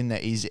something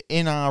that is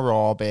in our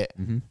orbit,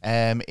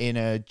 in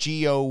a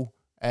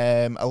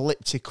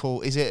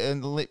elliptical. Is it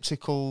an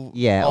elliptical?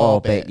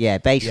 Orbit. Yeah,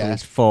 basically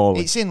it's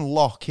falling. It's in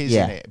lock,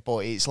 isn't it? But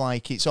it's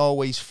like it's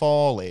always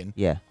falling.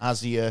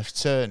 As the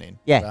Earth's turning.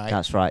 Yeah, right?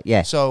 that's right.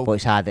 Yeah. So, but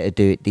it's harder to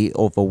do it the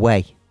other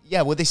way.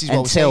 Yeah, well, this is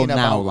what we're saying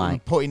now,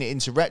 about putting it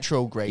into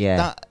retrograde.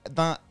 Yeah.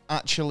 That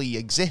actually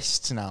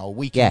exists now.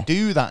 We can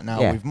do that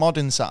now with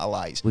modern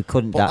satellites. We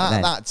couldn't But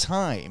at that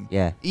time,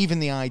 even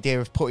the idea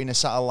of putting a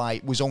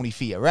satellite was only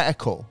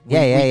theoretical.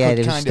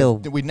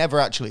 We'd never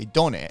actually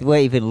done it. We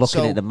weren't even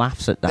looking at the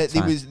maths at that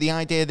time. There was the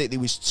idea that there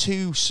was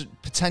 2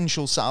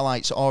 potential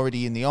satellites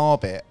already in the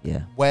orbit.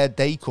 Where'd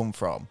they come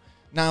from?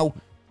 Now,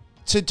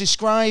 to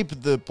describe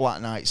the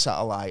Black Knight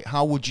satellite,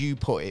 how would you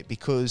put it?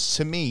 Because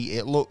to me,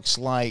 it looks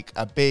like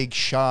a big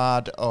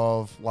shard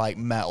of like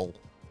metal.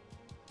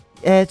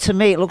 To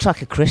me, it looks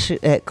like a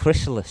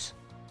chrysalis.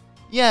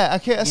 Yeah,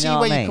 I see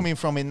where you're coming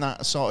from in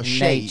that sort of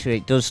shape. Nature,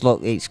 it does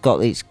look. It's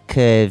got its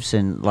curves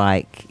and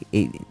like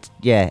it.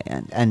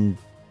 A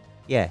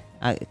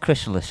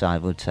chrysalis. I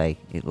would say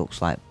it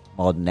looks like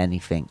more than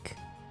anything,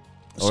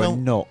 or a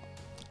nut.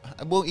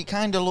 Well, it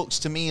kind of looks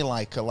to me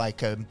like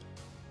a.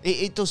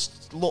 It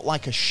does look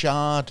like a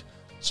shard.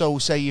 So,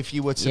 say if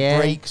you were to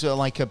break, so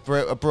like a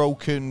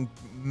broken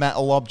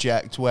metal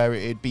object, where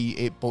it'd be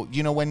it, but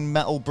when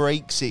metal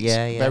breaks, it's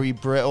very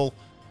brittle,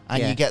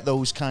 and you get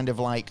those kind of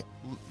like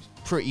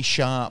pretty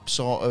sharp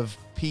sort of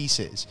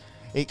pieces.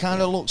 It kind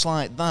of looks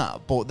like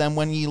that, but then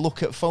when you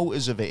look at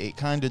photos of it, it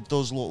kind of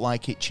does look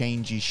like it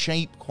changes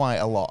shape quite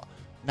a lot.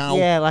 Now,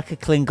 like a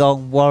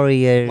Klingon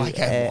warrior, like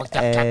I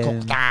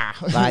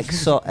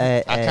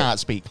can't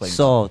speak Klingon.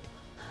 Sword.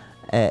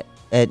 A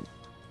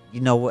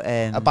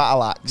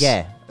battle axe,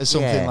 or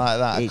something like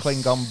that. A it's...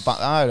 Klingon,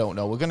 I don't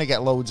know. We're going to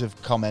get loads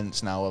of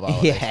comments now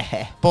about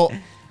this. But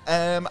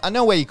I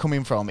know where you're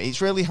coming from.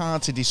 It's really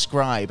hard to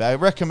describe. I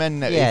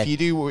recommend that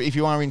if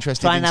you are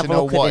interested in to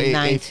know what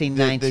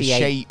the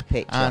shape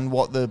picture and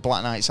what the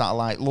Black Knight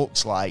satellite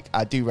looks like,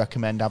 I do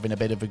recommend having a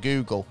bit of a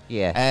Google.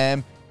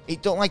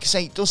 It don't, like I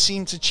say, it does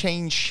seem to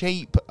change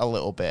shape a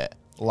little bit.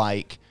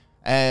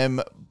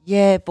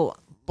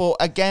 But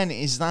again,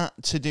 is that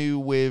to do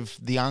with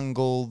the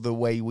angle, the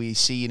way we're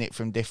seeing it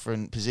from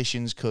different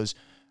positions? Because,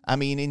 I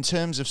mean, in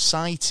terms of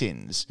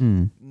sightings,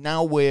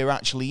 now we're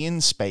actually in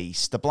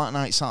space. The Black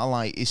Knight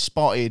satellite is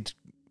spotted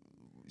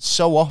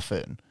so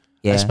often,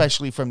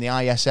 especially from the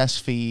ISS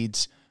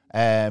feeds.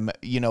 There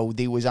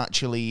was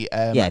actually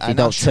if you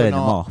don't turn them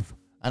off.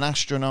 An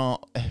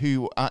astronaut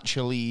who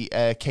actually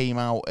came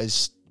out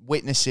as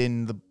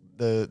witnessing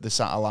the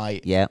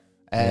satellite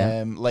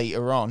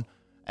later on.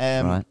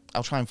 Right.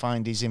 I'll try and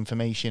find his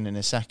information in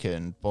a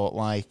second, but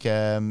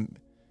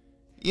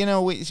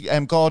it's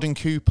Gordon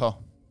Cooper.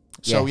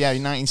 So in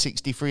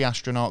 1963,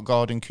 astronaut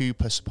Gordon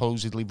Cooper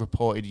supposedly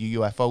reported a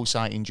UFO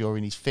sighting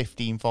during his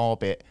 15th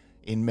orbit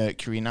in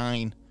Mercury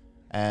 9.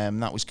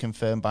 That was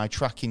confirmed by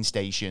tracking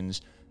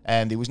stations.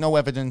 There was no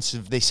evidence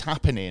of this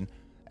happening,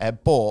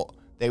 but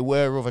there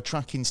were other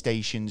tracking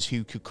stations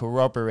who could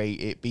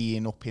corroborate it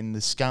being up in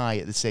the sky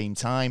at the same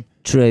time.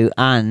 True,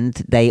 and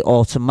they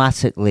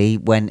automatically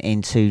went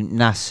into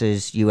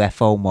NASA's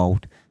UFO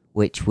mode,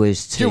 which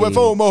was to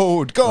UFO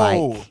mode,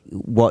 go!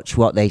 Watch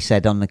what they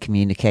said on the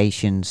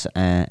communications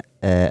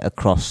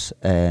across,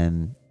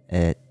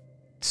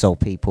 so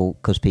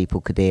because people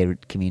could hear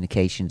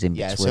communications in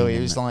between. Yeah, so it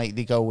was like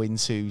they go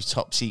into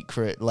top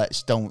secret.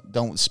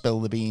 Don't spill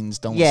the beans.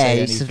 Don't say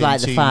anything. It's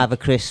like the Father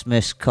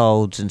Christmas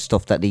codes and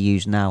stuff that they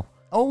use now.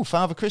 Oh,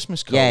 Father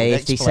Christmas code. Yeah,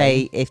 if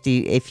Explain. they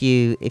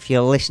say if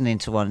you're listening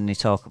to one and they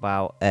talk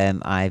about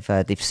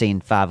they've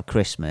seen Father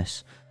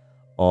Christmas,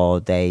 or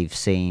they've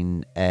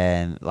seen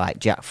like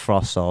Jack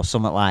Frost or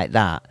something like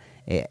that,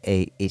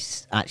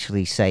 it's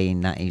actually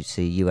saying that it's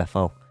a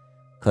UFO.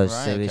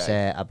 Because there is,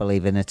 I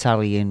believe, an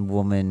Italian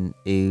woman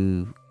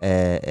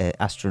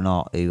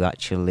astronaut who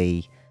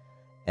actually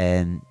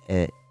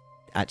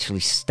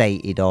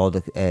stated all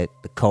the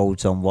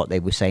codes on what they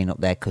were saying up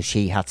there, because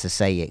she had to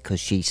say it because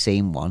she's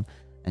seen one,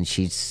 and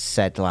she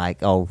said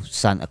like, "Oh,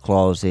 Santa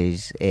Claus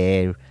is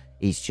here.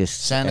 He's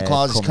just Santa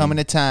Claus is coming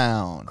to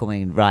town,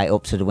 coming right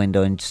up to the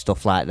window and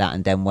stuff like that."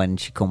 And then when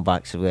she come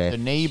back to Earth, the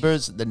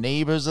neighbors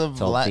have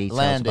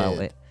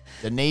landed.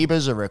 The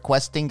neighbors are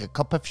requesting a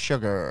cup of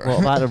sugar. What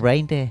about the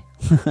reindeer?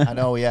 I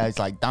know, yeah. It's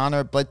like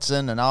Donner,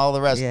 Blitzen, and all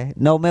the rest. Yeah,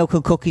 no milk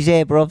and cookies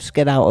here, bruvs.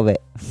 Get out of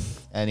it.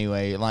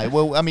 Anyway,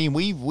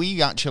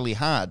 we actually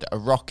had a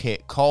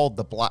rocket called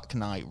the Black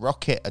Knight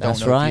rocket. I don't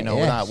know if you know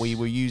that. We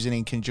were using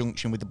in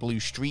conjunction with the Blue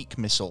Streak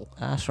missile.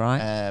 That's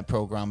right.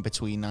 Program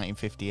between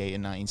 1958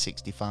 and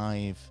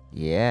 1965.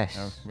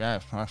 Yes. Yeah,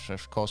 of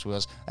course it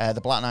was. The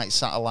Black Knight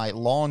satellite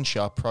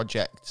launcher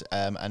project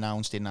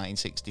announced in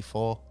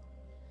 1964.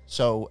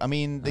 So, I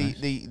mean,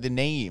 the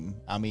name,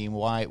 I mean,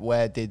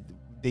 where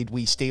did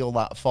we steal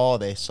that for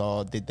this,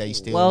 or did they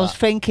steal that? Well, I was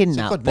thinking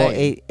that, but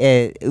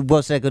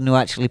was they going to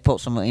actually put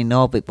something in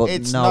orbit? But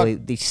they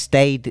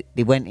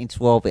went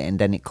into orbit and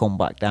then it come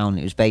back down.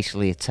 It was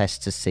basically a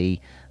test to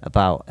see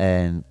about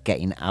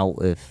getting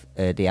out of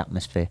the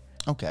atmosphere.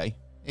 Okay.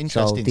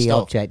 Interesting stuff. So the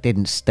object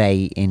didn't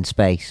stay in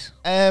space.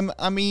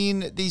 I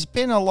mean, there's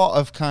been a lot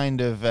of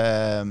kind of,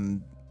 a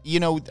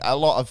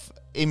lot of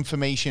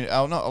information,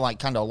 not like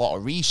kind of a lot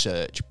of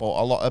research,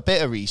 but a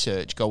bit of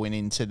research going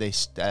into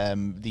this,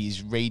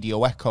 these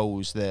radio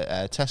echoes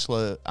that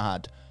Tesla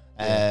had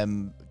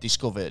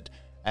discovered.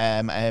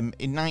 In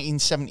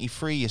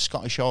 1973, a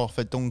Scottish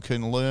author,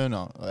 Duncan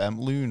Lunan,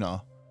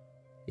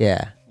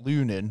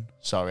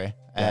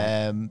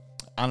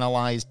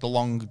 analysed the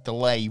long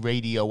delay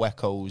radio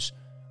echoes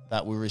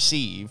that were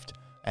received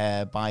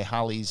by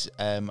Halley's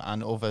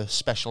and other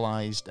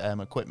specialised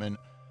equipment.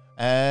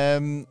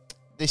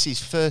 This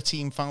is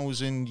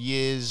 13,000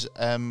 years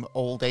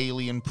old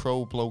alien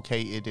probe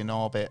located in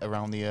orbit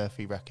around the Earth,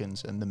 he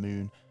reckons, and the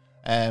Moon.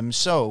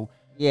 There's no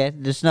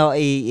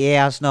he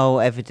has no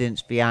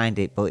evidence behind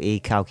it, but he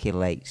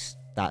calculates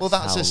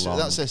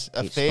that's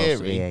a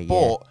theory.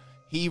 But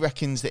he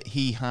reckons that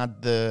he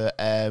had there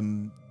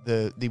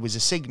was a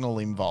signal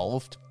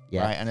involved,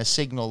 right, and a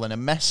signal and a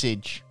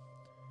message.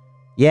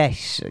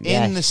 Yes,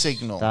 in the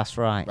signal. That's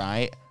right.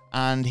 Right,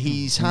 and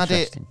he's had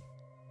it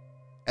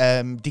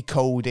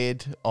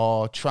decoded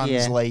or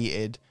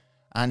translated,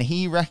 and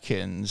he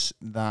reckons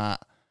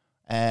that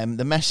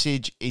the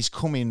message is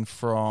coming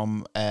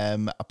from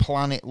a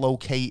planet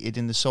located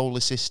in the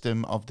solar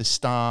system of the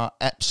star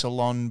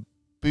Epsilon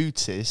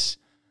Bootis.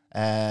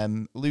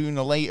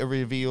 Lunan later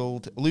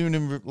revealed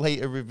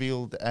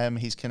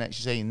his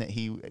connection, saying that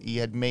he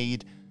had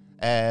made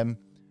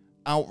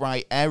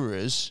outright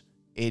errors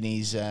in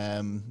his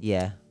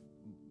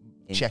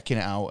checking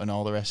it out and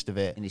all the rest of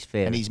it, in his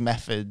theory and his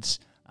methods.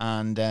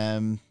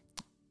 And,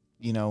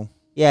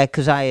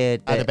 because I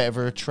heard had a bit of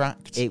a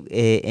retract.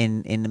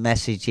 In the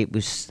message, it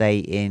was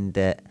stating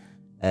that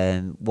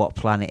what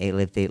planet it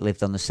lived. It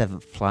lived on the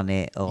 7th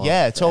planet. Or,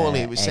 totally.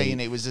 It was saying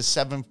it was the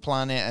 7th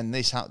planet, and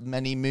this had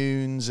many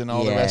moons and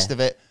all the rest of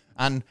it.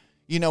 And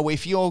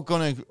if you're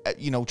gonna,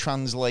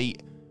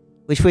 translate,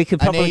 which we could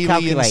probably an alien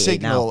calculate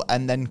signal, it now,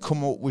 and then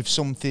come up with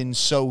something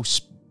so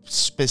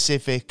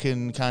specific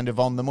and kind of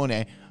on the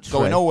money.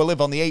 Going, we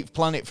live on the 8th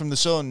planet from the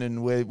sun,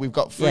 and we've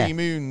got 3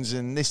 moons,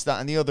 and this, that,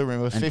 and the other,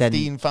 and we're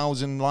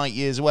 15,000 light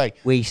years away.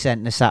 We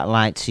sent the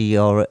satellite to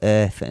your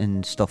Earth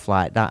and stuff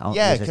like that.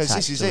 Yeah, because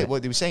this is it.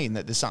 What they were saying,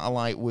 that the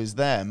satellite was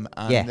them,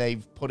 and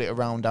they've put it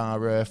around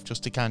our Earth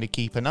just to kind of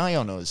keep an eye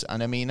on us.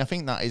 And I mean, I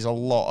think that is a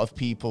lot of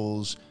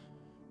people's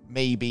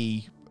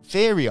maybe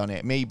theory on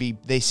it. Maybe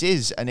this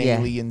is an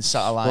alien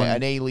satellite,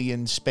 an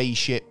alien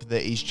spaceship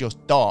that is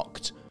just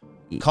docked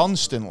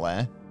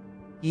constantly.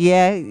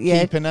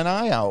 Keeping an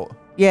eye out.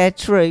 Yeah,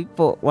 true,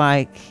 but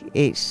like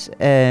it's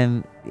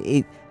I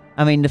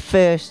mean, the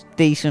first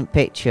decent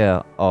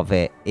picture of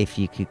it, if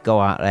you could go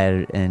out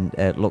there and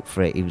look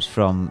for it, it was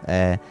from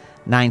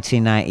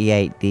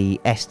 1998, the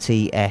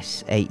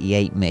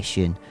STS-88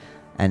 mission,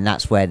 and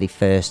that's where they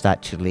first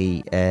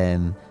actually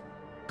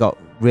got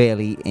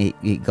really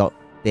it got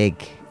big.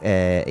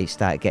 It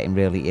started getting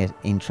really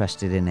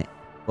interested in it,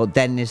 but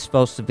then there's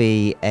supposed to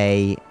be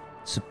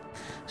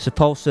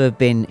supposed to have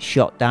been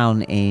shot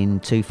down in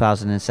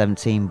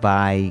 2017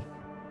 by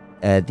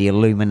the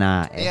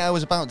Illuminati. Yeah, I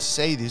was about to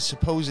say there's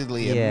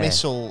supposedly a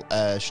missile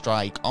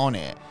strike on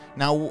it.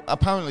 Now,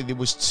 apparently there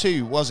was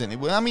 2, wasn't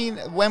it? I mean,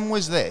 when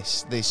was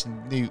this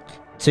nuke?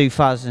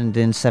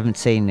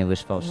 2017 they were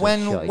supposed to have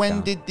shot it When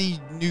down. did they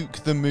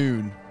nuke the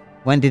moon?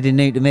 When did they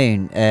nuke the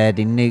moon? They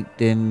nuked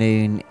the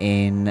moon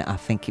in, I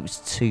think it was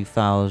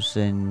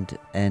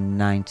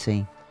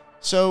 2019.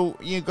 So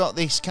you've got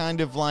this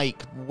kind of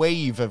like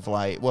wave of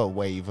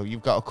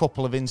you've got a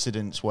couple of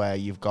incidents where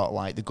you've got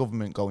like the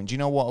government going, do you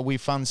know what we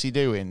fancy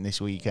doing this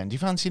weekend? Do you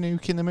fancy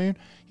nuking the moon?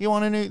 You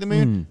want to nuke the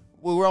moon?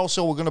 We're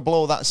going to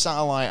blow that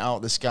satellite out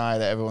of the sky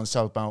that everyone's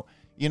talking about.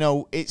 You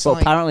know, it's But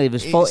like, apparently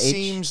there's footage. it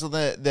seems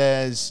that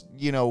there's,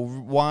 you know,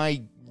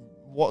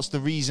 what's the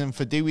reason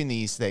for doing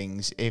these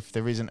things if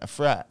there isn't a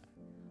threat?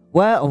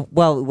 Well.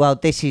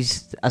 This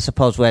is, I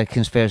suppose, where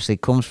conspiracy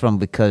comes from,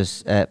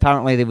 because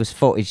apparently there was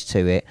footage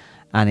to it,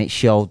 and it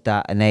showed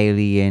that an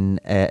alien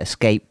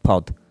escape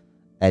pod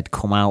had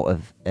come out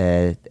of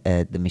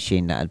the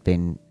machine that had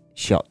been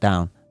shot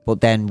down. But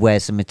then,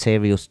 where's the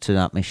materials to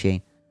that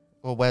machine?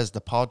 Well, where's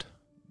the pod?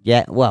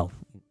 Yeah, well,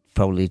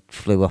 probably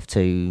flew off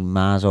to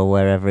Mars or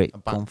wherever it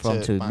come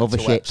from to back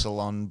mothership. to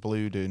Epsilon,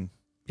 Blue Dune,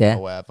 Yeah,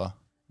 or whatever.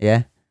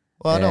 yeah.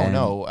 Well, I don't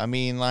know. I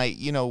mean, like,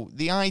 you know,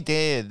 the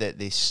idea that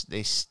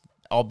this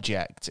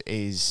object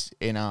is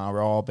in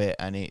our orbit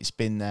and it's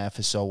been there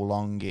for so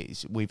long,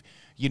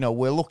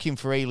 we're looking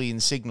for alien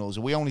signals.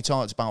 We only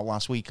talked about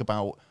last week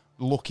about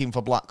looking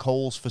for black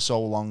holes for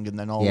so long, and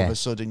then all of a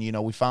sudden, you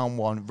know, we found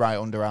one right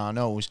under our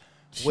nose.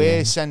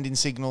 We're sending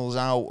signals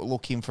out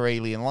looking for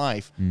alien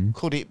life.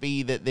 Could it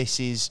be that this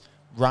is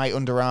right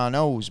under our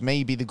nose?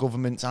 Maybe the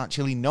governments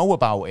actually know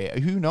about it.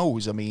 Who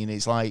knows? I mean,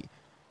 it's like,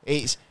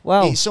 it's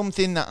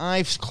something that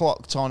I've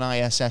clocked on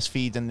ISS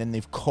feed, and then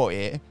they've cut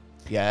it.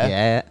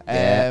 Yeah.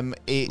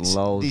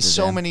 There's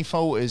so many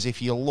photos.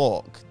 If you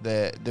look,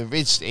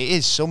 it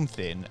is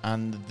something,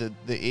 and it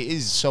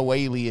is so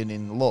alien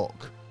in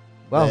look.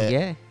 Well,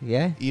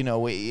 yeah. You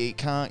know, you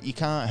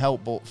can't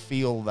help but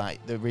feel that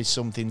there is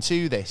something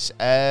to this.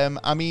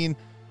 I mean,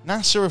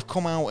 NASA have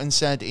come out and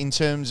said, in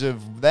terms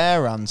of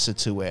their answer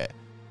to it,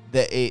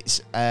 that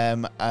it's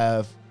a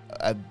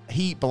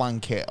heat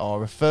blanket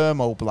or a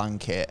thermo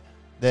blanket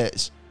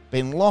that's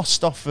been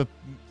lost off a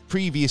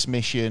previous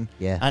mission,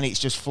 and it's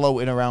just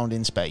floating around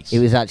in space. It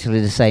was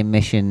actually the same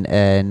mission,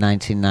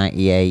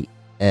 1998.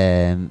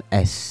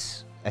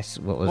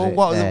 What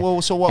was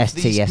it? So what have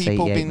these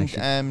people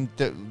mission.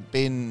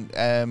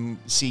 been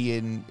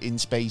seeing in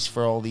space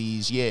for all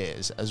these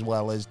years, as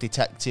well as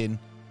detecting?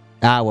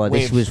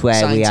 This was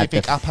where we had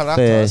the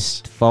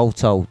first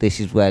photo. This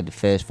is where the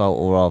first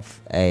photo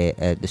of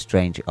the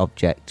strange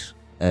object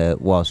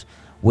was,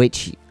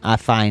 which I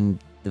find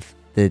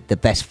the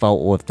best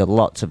photo of the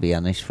lot, to be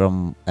honest,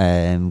 from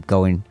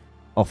going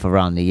off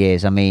around the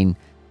years. I mean,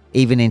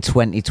 even in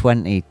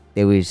 2020,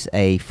 there was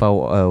a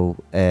photo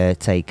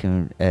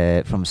taken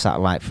from a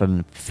satellite from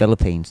the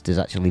Philippines. There's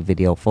actually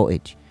video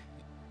footage.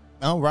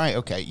 Oh, right,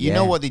 okay. You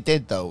know what they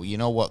did, though? You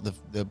know what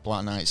the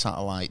Black Knight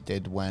satellite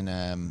did when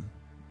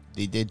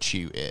they did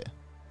shoot it?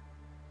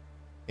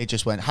 It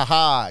just went,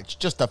 ha-ha, it's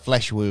just a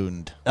flesh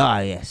wound. Ah,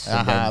 yes.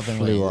 And then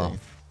flew off.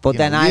 But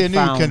then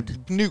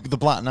nuke the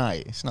Black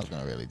Knight. It's not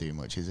going to really do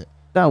much, is it?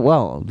 No,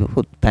 well,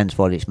 it depends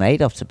what it's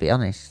made of, to be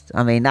honest.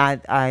 I mean,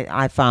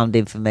 I found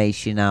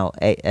information out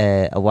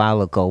a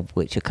while ago,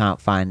 which I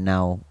can't find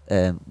now,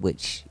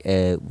 which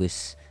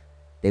was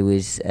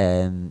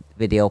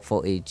video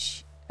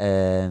footage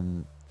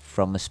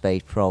from a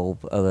space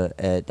probe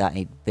that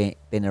had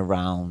been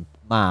around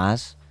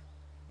Mars,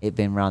 it'd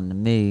been around the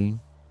Moon,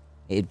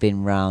 it'd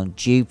been around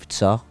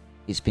Jupiter,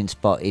 it's been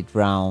spotted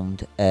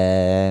around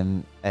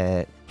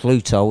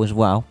Pluto as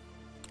well.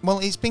 Well,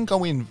 it's been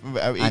going,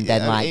 and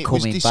then it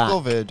was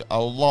discovered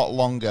a lot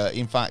longer.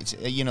 In fact,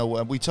 you know,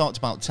 we talked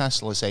about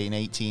Tesla, say, in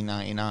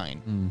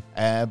 1899,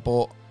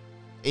 but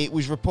it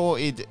was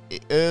reported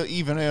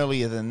even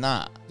earlier than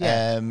that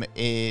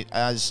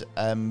as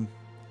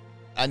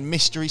a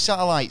mystery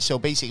satellite. So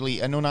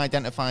basically, an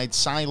unidentified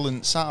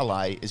silent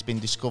satellite has been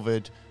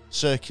discovered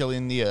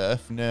circling the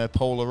Earth near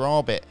polar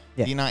orbit.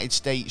 The United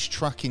States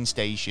tracking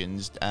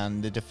stations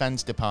and the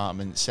Defense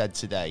Department said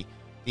today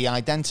the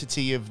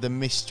identity of the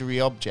mystery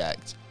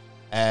object,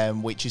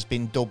 which has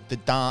been dubbed the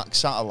Dark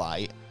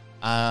Satellite,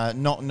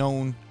 not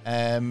known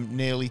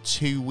nearly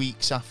 2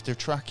 weeks after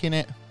tracking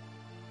it.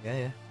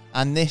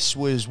 And this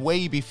was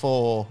way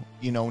before,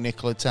 you know,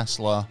 Nikola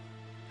Tesla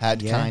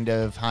had kind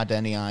of had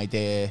any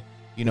idea,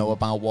 you know,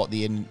 about what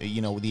the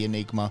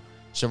enigma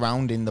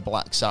surrounding the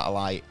black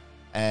satellite,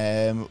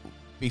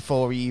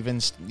 before he even,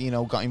 you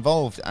know, got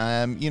involved.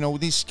 You know,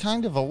 there's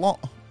kind of a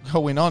lot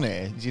going on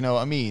here. Do you know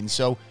what I mean?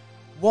 So,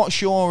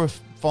 what's your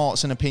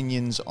thoughts and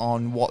opinions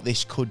on what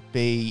this could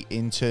be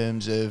in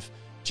terms of?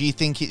 Do you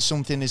think it's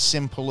something as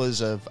simple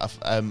as a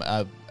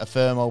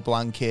thermo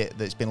blanket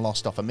that's been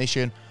lost off a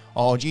mission?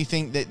 Or do you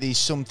think that there's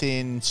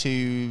something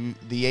to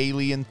the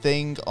alien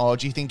thing? Or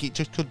do you think it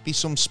just could be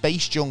some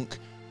space junk,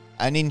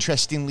 an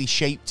interestingly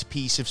shaped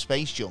piece of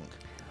space junk?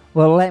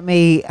 Well, let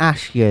me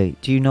ask you,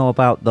 do you know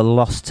about the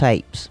lost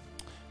tapes?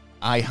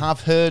 I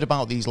have heard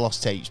about these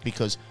lost tapes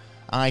because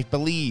I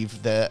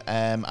believe that,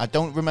 I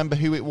don't remember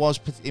who it was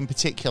in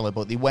particular,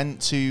 but they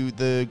went to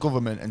the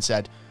government and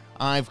said,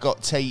 I've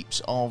got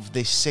tapes of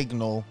this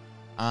signal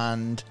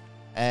and,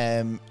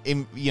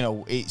 you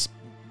know, it's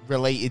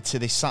related to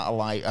this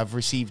satellite. I've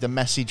received a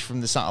message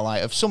from the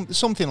satellite of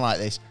something like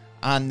this.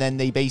 and then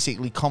they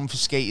basically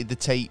confiscated the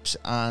tapes,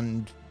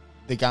 and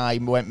the guy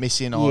went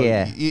missing. Or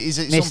is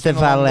it Mr. something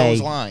Valet, along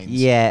those lines?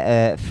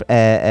 Yeah,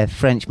 a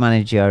French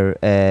manager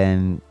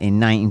in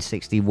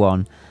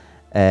 1961,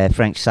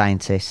 French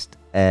scientist.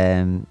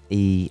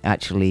 He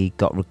actually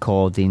got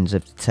recordings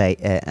of the tape,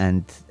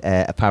 and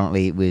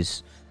apparently it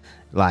was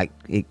like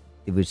it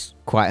was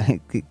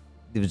quite.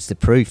 It was the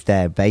proof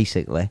there,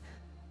 basically.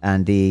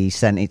 And he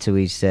sent it to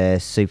his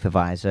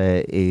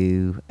supervisor,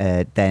 who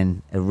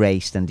then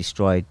erased and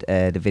destroyed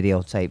the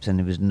videotapes, and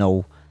there was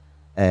no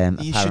apparent reason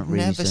why. You should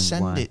never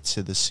send it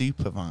to the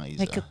supervisor.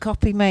 Make a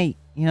copy, mate.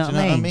 You know, Do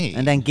what, I mean?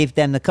 And then give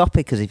them the copy,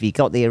 because if you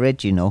got the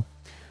original,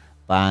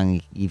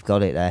 bang, you've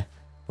got it there.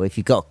 But if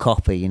you've got a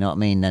copy, you know what I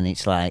mean, then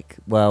it's like,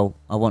 well,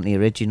 I want the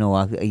original.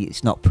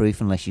 It's not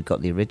proof unless you've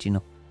got the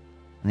original.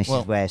 And this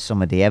is where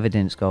some of the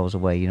evidence goes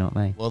away, you know what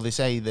I mean? Well, they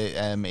say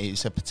that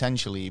it's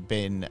potentially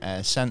been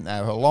sent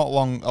there a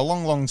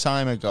long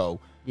time ago.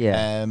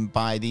 Yeah.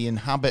 By the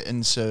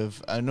inhabitants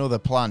of another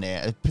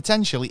planet,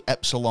 potentially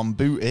Epsilon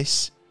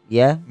Bootis.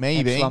 Yeah.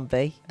 Maybe. Epsilon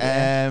B.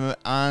 Yeah.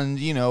 And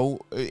you know,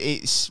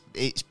 it's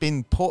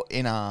been put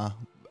in our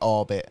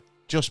orbit,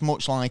 just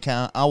much like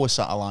our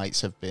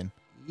satellites have been.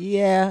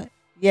 Yeah.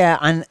 Yeah,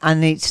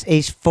 and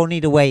it's funny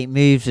the way it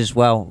moves as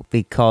well,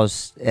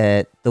 because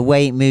the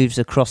way it moves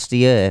across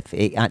the Earth,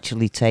 it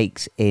actually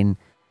takes in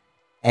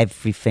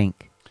everything.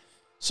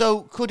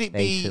 So could it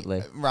basically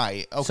be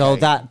right? Okay. So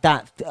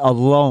that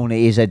alone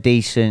is a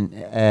decent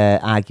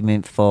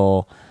argument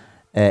for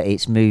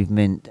its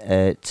movement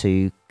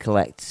to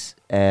collect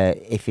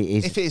if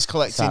it is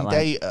collecting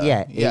satellite. data.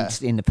 Yeah,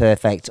 it's in the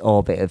perfect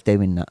orbit of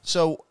doing that.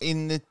 So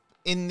in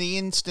the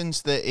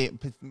instance that it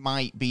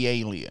might be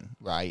alien,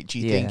 right? Do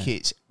you think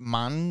it's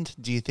manned?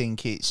 Do you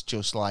think it's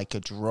just like a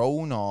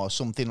drone or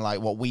something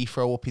like what we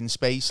throw up in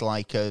space,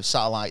 like a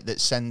satellite that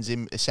sends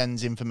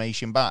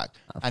information back?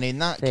 And in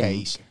that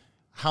case,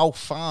 how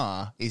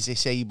far is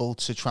this able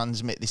to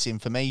transmit this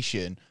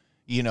information?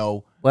 You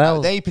know,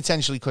 well, they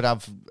potentially could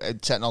have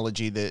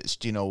technology that's,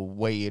 you know,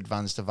 way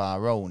advanced of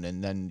our own,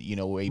 and then, you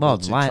know, able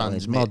to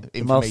transmit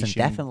information most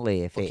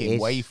definitely if it is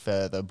way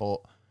further, But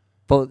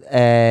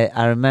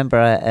I remember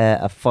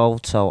a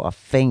photo, I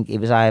think it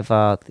was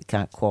either,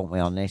 can't quote me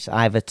on this,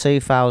 either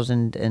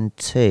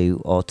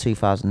 2002 or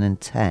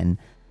 2010,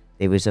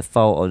 there was a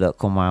photo that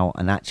come out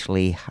and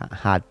actually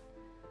had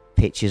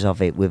pictures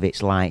of it with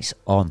its lights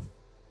on.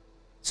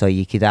 So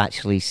you could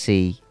actually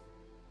see,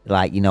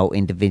 like, you know,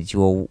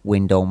 individual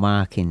window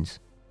markings,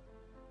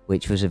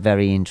 which was a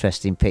very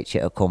interesting picture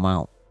to come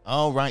out.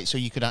 Oh, right, so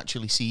you could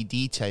actually see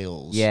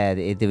details. Yeah,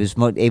 there was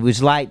it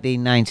was like the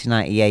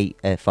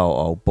 1998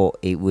 photo, but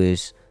it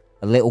was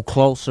a little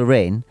closer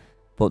in,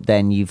 but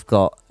then you've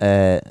got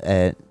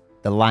the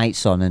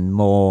lights on and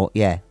more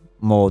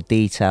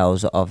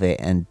details of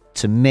it. And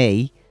to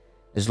me,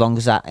 as long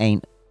as that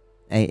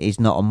is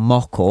not a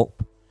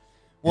mock-up,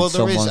 well,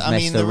 there is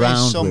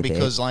some,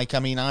 because it. Like, I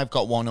mean, I've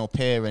got one up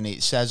here and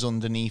it says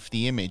underneath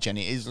the image, and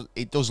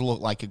it does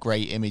look like a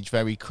great image,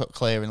 very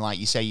clear, and like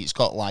you say, it's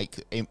got like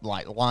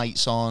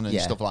lights on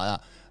and stuff like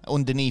that.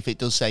 Underneath it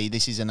does say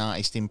this is an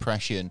artist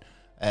impression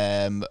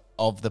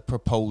of the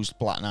proposed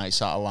Black Knight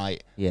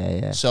satellite.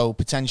 Yeah. So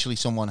potentially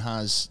someone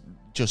has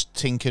just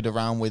tinkered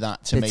around with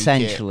that to make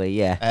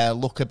it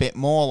look a bit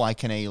more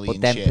like an alien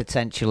But then ship.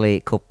 Potentially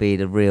it could be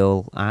the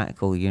real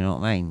article, you know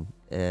what I mean?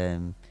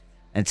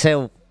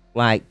 Until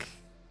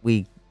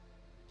we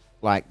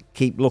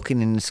keep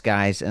looking in the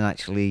skies and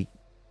actually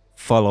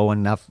follow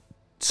and have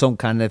some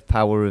kind of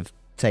power of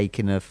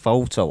taking a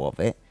photo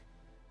of it,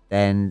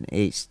 then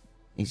it's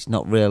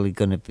not really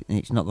gonna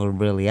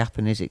really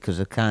happen, is it? Because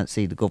I can't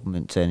see the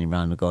government turning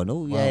around and going,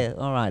 "Oh yeah,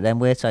 all right, then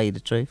we'll tell you the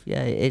truth."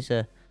 Yeah, it is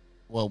a.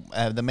 Well,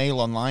 the Mail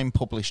Online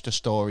published a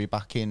story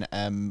back in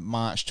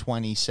March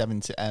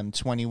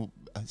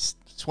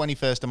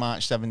 21st of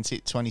March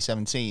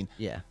 2017.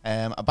 Yeah.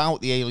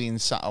 About the alien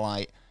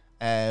satellite.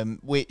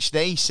 Which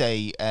they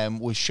say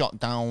was shot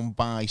down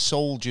by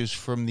soldiers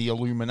from the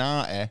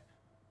Illuminati.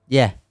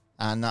 Yeah.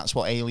 And that's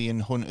what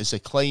alien hunters are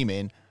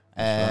claiming.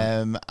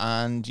 Right.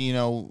 And, you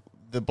know,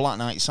 the Black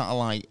Knight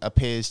satellite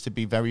appears to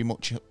be very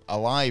much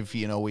alive,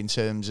 you know, in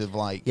terms of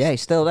like... Yeah,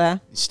 it's still there.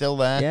 It's still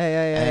there.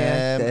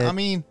 Yeah. I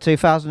mean...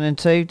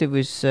 2002, there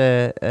was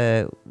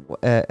a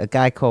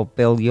guy called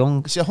Bill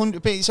Young. It's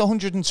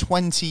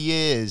 120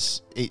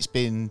 years it's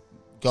been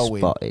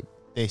going. Spotted.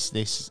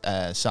 This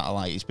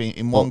satellite, it's been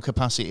in one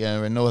capacity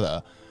or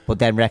another, but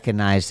then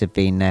recognised they've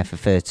been there for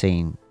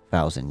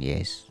 13,000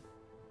 years.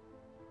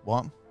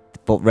 What?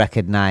 But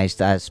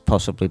recognised as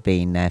possibly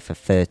being there for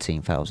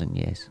 13,000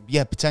 years.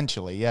 Yeah,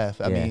 potentially. Yeah,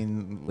 I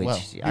mean,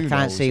 I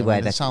can't see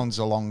where that sounds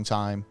a long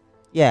time.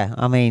 Yeah,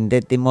 I mean,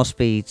 there must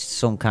be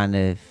some kind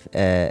of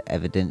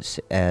evidence,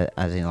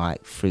 as in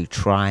like through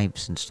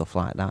tribes and stuff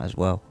like that as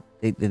well.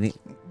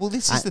 Well,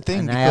 this is the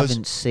thing, because I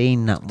haven't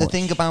seen that much. The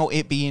thing about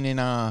it being in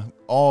our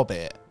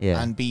orbit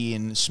and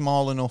being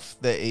small enough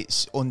that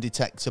it's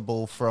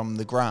undetectable from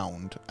the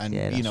ground, and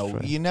you know,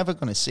 you're never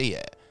going to see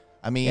it.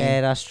 I mean, yeah,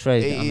 that's true.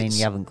 I mean,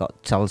 you haven't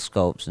got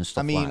telescopes and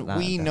stuff like that. I mean,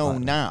 we know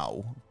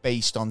now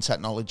based on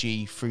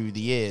technology through the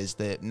years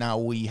that now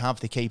we have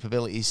the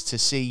capabilities to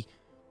see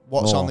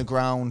what's on the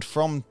ground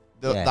from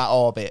that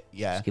orbit.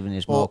 Yeah, it's giving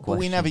us more but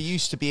we never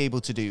used to be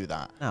able to do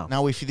that. No.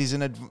 Now, if there's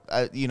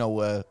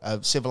a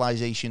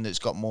civilization that's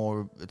got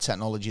more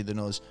technology than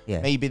us,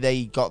 maybe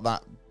they got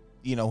that.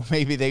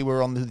 Maybe they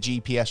were on the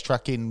GPS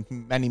tracking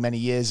many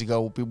years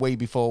ago, way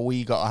before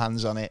we got our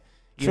hands on it.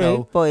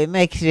 True, but it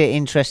makes it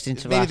interesting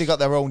to maybe they got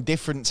their own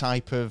different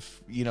type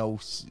of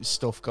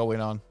stuff going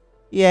on.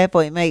 Yeah,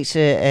 but it makes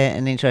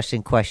an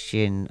interesting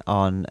question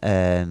on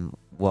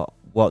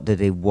what do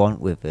they want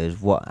with us?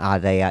 What are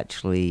they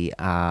actually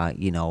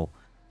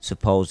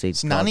supposed?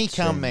 It's nanny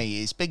cam,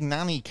 mate. It's big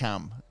nanny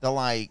cam. They're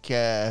like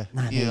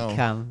nanny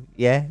cam,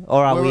 yeah.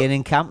 Or are we an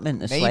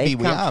encampment? Maybe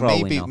we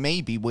are.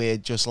 Maybe we're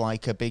just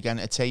like a big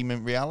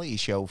entertainment reality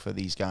show for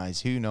these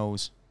guys. Who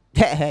knows?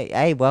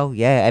 Hey, well,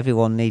 yeah,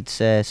 everyone needs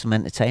some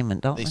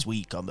entertainment, don't they? This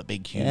week on the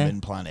Big Human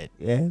Planet.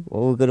 Yeah,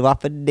 what's going to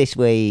happen this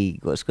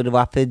week? What's going to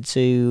happen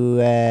to...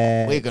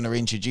 We're going to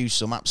introduce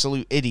some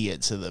absolute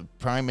idiot to the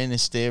Prime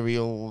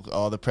Ministerial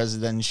or the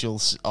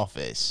Presidential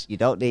office. You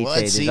don't need to.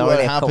 Let's see There's what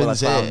already a couple of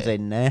happens pounds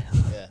in there.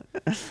 Yeah.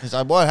 It's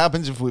like, what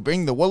happens if we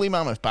bring the woolly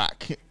mammoth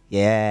back?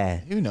 Yeah.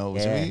 Who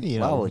knows? Yeah.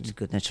 Well, we're just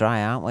going to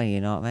try, aren't we?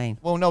 You know what I mean?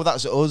 Well, no,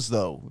 that's us,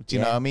 though. Do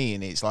you know what I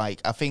mean? It's like,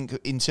 I think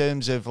in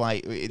terms of,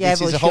 like, this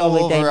is a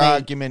whole other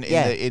argument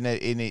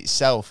in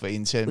itself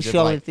in terms of,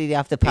 surely like... they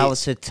have the power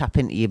to tap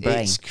into your brain.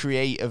 It's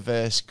creator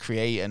versus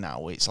creator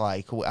now. It's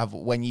like,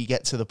 when you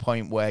get to the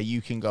point where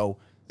you can go,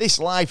 this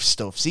life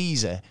stuff's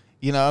easy.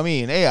 You know what I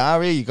mean? Hey,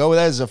 here you go.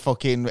 There's a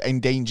fucking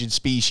endangered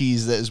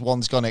species that has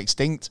once gone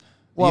extinct.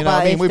 You know what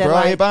I mean? We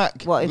brought it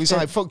back. It's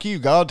like, fuck you,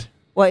 God.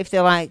 What if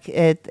they're like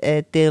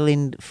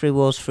dealing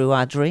through us through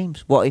our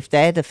dreams? What if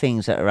they're the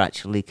things that are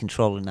actually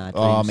controlling our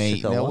dreams? Oh,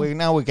 mate,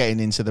 now we're getting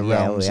into the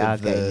realms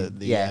of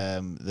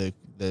the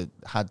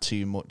had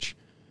too much,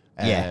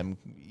 late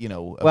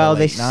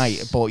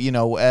night. But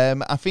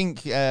I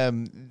think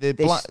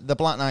the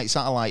Black Knight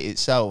satellite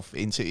itself,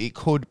 it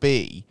could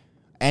be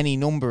any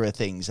number of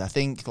things. I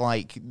think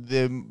like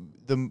when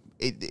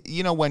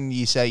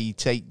you say you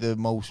take the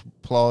most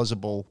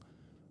plausible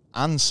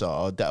answer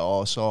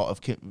or sort of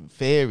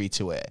theory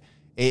to it.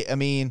 I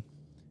mean,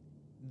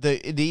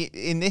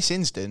 in this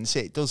instance,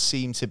 it does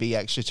seem to be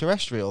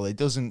extraterrestrial. It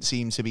doesn't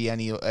seem to be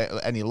any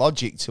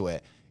logic to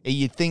it.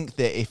 You'd think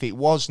that if it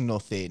was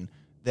nothing,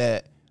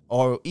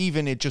 or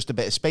even just a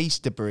bit of space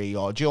debris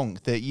or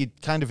junk, that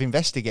you'd kind of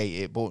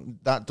investigate it, but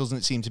that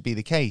doesn't seem to be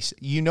the case.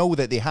 You know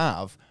that they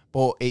have,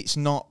 but it's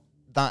not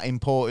that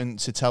important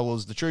to tell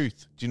us the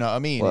truth. Do you know what I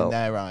mean? In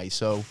their eyes.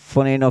 So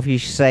funny enough you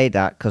should say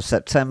that, because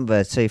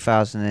September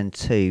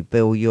 2002,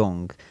 Bill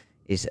Young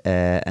is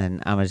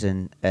an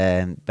Amazon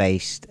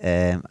based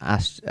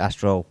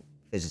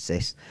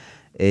astrophysicist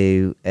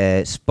who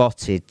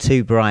spotted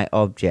two bright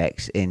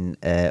objects in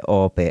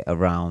orbit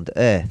around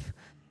Earth,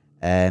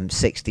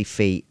 60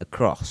 feet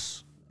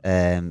across.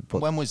 But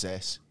when was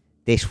this?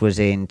 This was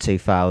in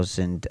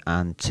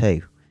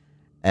 2002.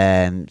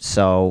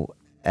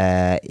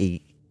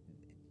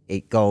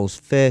 It goes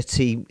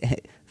 30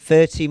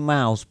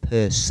 miles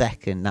per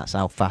second. That's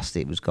how fast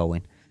it was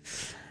going.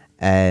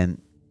 And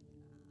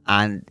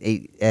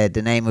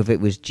the name of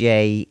it was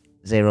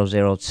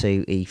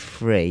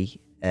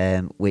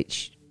J002E3,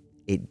 which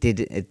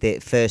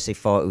it first they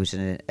thought it was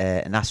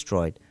an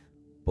asteroid,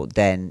 but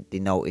then they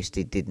noticed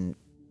it didn't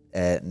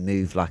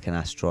move like an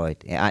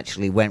asteroid. It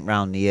actually went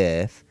round the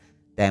Earth,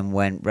 then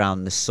went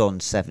round the sun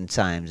 7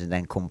 times, and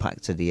then come back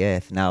to the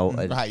Earth. Now,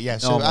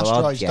 so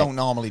asteroids don't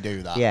normally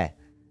do that. Yeah.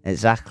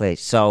 Exactly.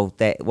 So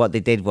what they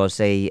did was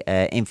they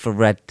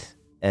infrared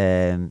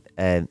camera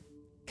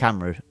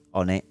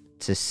on it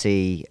to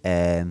see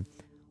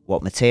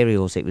what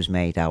materials it was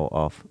made out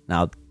of.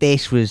 Now,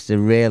 this was the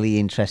really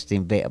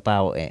interesting bit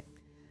about it,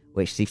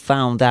 which they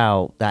found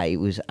out that it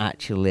was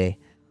actually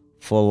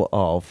full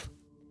of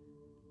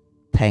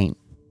paint.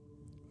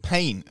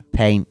 Paint?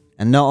 Paint.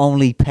 And not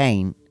only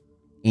paint,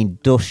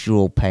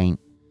 industrial paint.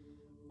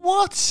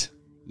 What?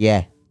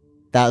 Yeah.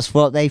 That's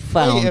what they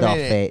found off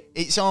it.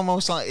 It's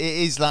almost like it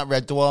is that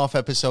Red Dwarf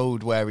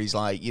episode where he's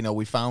like,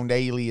 we found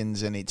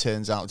aliens and it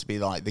turns out to be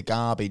like the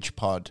garbage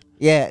pod.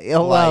 Yeah.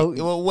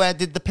 Well, where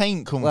did the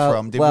paint come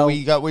from?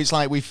 It's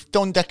like we've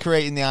done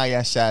decorating the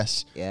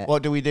ISS. Yeah.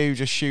 What do we do?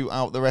 Just shoot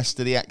out the rest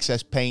of the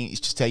excess paint?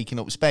 It's just taking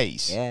up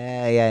space.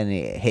 Yeah, and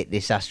it hit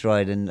this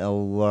asteroid and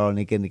we're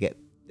only going to get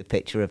the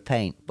picture of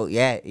paint. But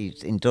yeah,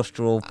 it's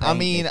industrial paint. I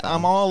mean,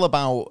 I'm all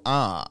about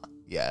art.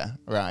 Yeah,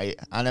 right.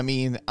 And I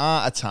mean,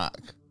 Art Attack.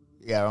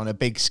 Yeah, on a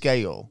big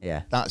scale.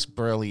 Yeah. That's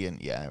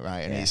brilliant, yeah,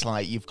 right? And it's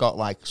like you've got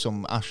like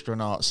some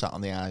astronauts sat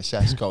on the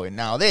ISS going,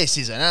 now this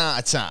is an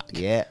art attack.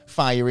 Yeah.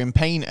 Firing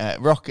paint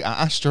at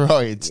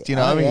asteroids. Do you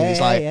know what I mean?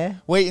 It's like,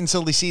 wait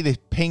until they see the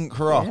pink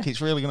rock. Yeah.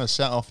 It's really going to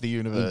set off the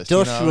universe.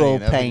 Industrial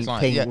paint,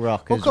 pink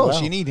rock as well. Of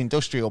course, you need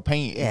industrial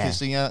paint because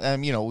the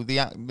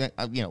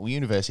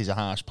universe is a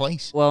harsh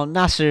place. Well,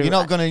 NASA...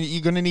 You're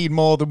going to need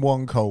more than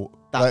one coat.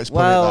 Let's put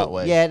it that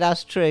way. Yeah,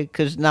 that's true,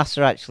 because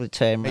NASA actually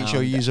turned around. Make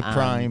sure you use a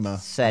primer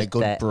and a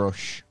good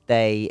brush.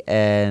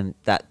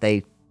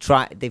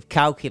 they've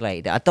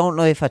calculated it. I don't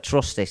know if I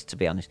trust this, to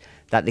be honest,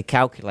 that they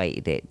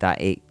calculated it, that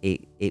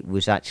it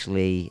was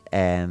actually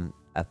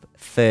a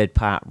third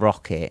part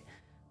rocket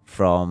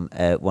from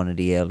one of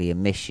the earlier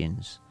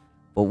missions.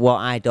 But what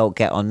I don't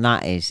get on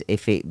that is,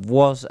 if it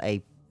was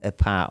a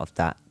part of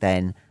that,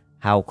 then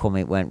how come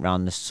it went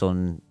round the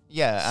sun?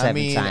 Yeah, I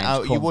mean,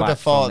 you would have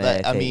thought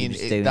that. I mean,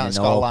 that's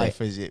got a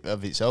life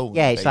of its own.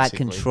 Yeah, it's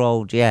basically. like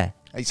controlled. Yeah,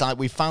 it's like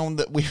we found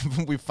the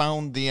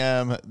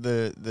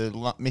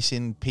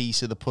missing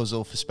piece of the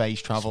puzzle for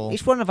space travel.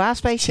 It's one of our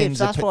spaceships.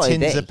 That's what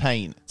it is.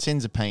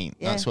 Tins of paint.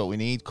 Yeah. That's what we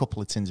need.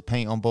 Couple of tins of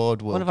paint on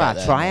board. One of our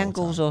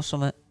triangles or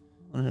something.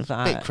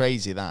 A bit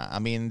crazy that. I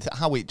mean,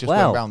 how it just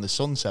went around the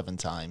sun 7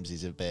 times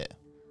is a bit.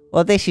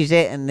 Well, this is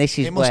it, and this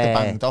is it must have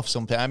banged off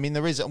something. I mean,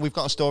 we've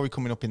got a story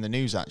coming up in the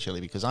news actually,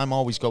 because I'm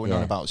always going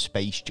on about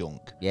space junk.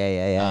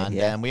 Yeah.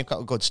 And we've got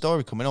a good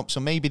story coming up,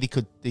 so maybe they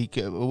could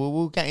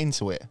we'll get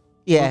into it.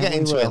 Yeah, we'll get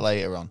into it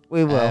later on.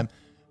 We will.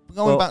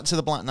 Going back to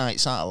the Black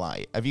Knight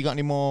satellite, have you got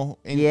any more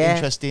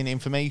interesting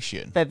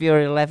information?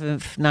 February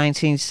 11th,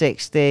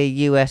 1960,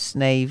 U.S.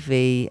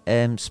 Navy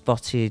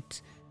spotted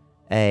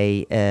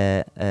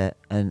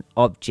an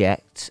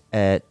object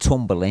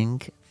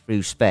tumbling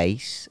through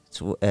space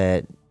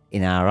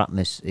in our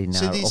atmosphere,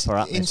 upper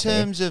atmosphere. In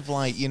terms of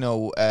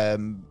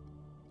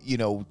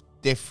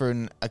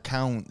different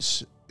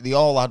accounts, they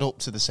all add up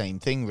to the same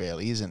thing,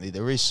 really, isn't it?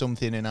 There is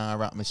something in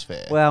our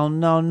atmosphere. Well,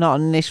 no, not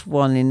in this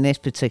one, in this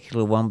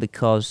particular one,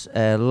 because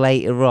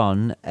later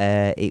on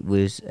it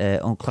was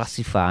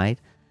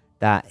unclassified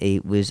that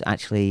it was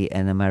actually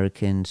an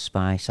American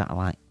spy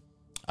satellite.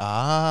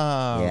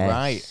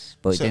 Right.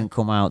 But it didn't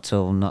come out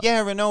till not.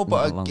 Yeah, I know,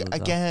 but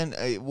again,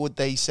 would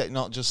they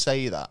not just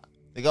say that?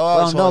 They go,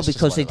 well, no,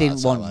 because they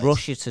didn't want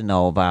Russia to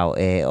know about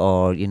it,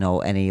 or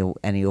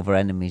any other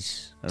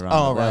enemies around the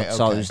world. Right, okay.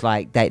 So it was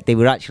like they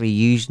were actually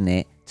using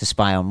it to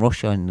spy on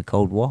Russia in the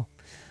Cold War.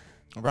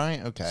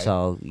 Right. Okay.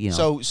 So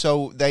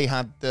So they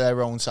had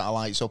their own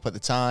satellites up at the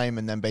time,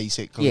 and then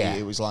basically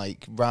it was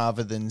like,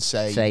 rather than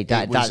say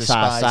that it was that's a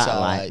our spy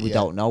satellite, we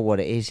don't know what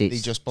it is. They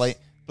just blame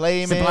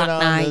it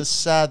on the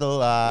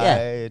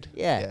satellite.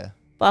 Yeah.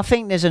 But I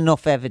think there's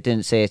enough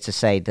evidence here to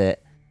say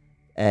that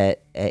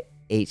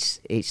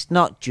it's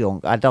not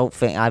junk. I don't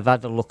think I've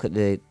had a look at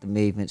the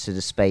movements of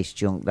the space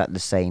junk that they're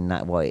saying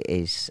that what it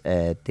is.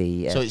 So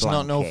it's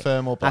not no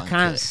thermal blanket. I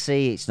can't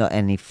see it's not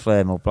any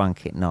thermal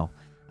blanket. No.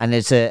 And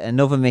there's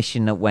another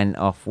mission that went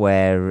off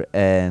where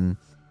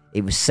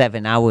it was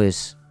 7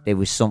 hours. There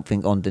was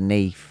something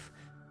underneath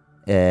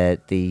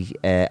the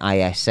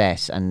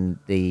ISS, and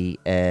they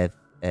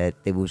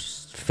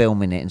was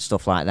filming it and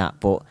stuff like that.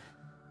 But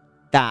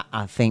that,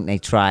 I think they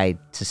tried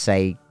to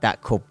say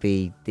that could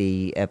be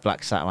the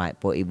black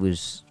satellite, but it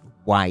was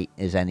white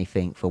as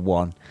anything for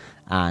one,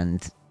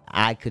 and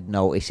I could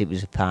notice it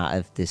was a part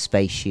of the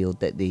space shield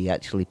that they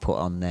actually put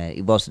on there.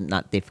 It wasn't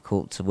that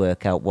difficult to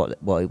work out what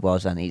it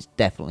was, and it's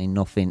definitely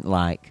nothing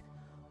like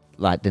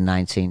the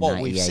 1998.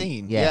 What we've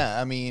seen, yeah.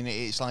 I mean,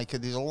 it's like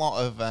there's a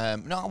lot of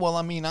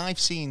I've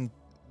seen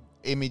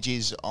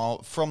images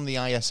from the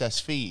ISS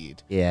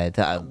feed. Yeah,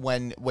 that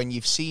when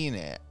you've seen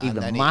it, even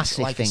and then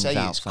massive it's, things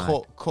outside.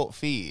 It's cut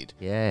feed.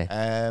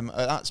 Yeah.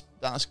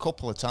 That's a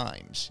couple of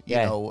times, you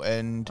know,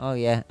 and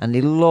and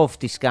they love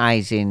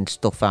disguising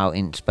stuff out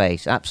in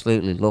space.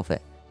 Absolutely love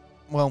it.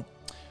 Well,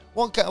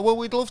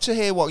 we'd love to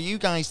hear what you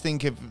guys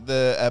think of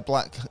the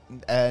Black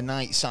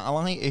Knight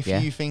satellite. If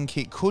you think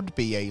it could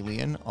be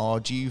alien, or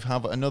do you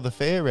have another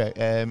theory?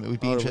 It would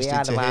be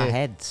interesting to hear. Our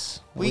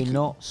heads. We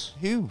nuts.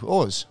 Who?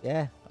 Us?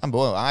 Yeah.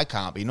 Well, I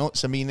can't be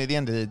nuts. I mean, at the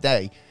end of the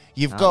day,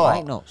 you've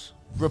got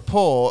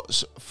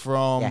reports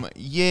from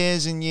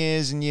years and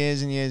years and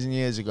years and years and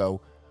years ago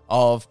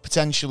of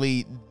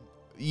potentially,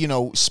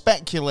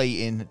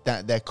 speculating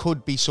that there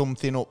could be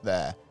something up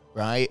there,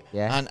 right?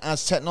 Yeah. And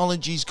as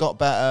technology's got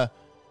better,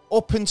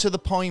 up until the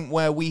point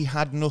where we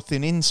had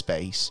nothing in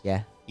space,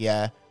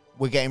 we're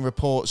getting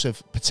reports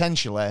of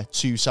potentially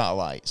 2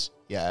 satellites.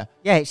 Yeah,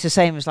 it's the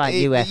same as like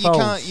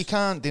UFOs. You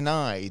can't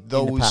deny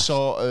those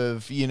sort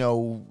of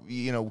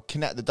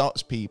connect the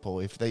dots people.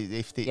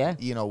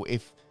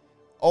 If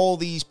all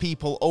these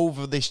people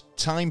over this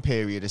time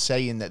period are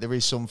saying that there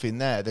is something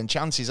there, then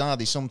chances are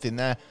there's something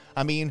there.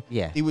 I mean,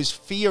 it was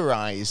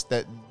theorized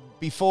that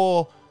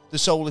before the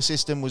solar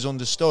system was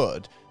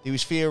understood, it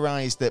was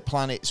theorized that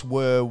planets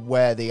were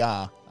where they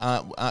are.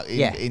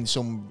 In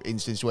some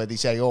instance where they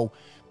say,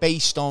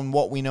 based on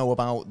what we know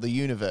about the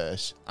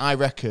universe, I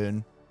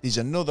reckon there's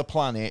another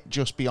planet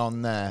just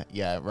beyond there.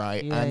 Yeah,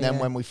 right. And then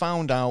when we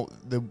found out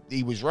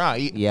he was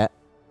right. Yeah.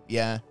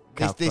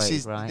 This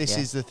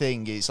is the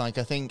thing. It's like,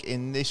 I think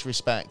in this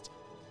respect,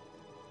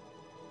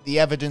 the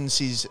evidence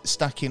is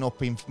stacking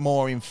up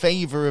more in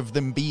favour of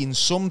them being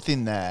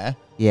something there.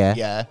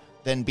 Yeah.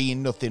 Than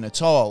being nothing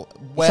at all.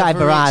 It's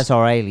either ours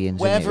or aliens.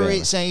 Whether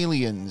it's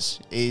aliens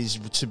is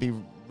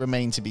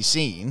remain to be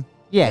seen.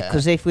 Yeah,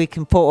 because if we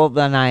can put up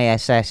an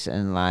ISS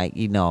and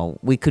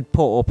we could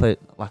put up a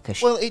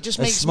it just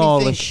makes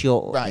smaller me think,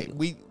 shuttle. Right,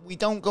 we we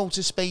don't go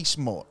to space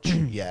much,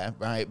 yeah,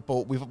 right.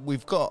 But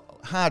we've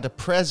had a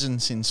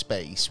presence in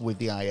space with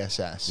the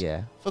ISS,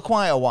 for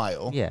quite a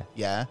while,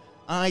 yeah.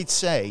 I'd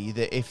say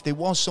that if there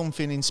was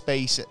something in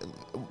space,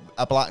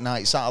 a Black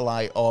Knight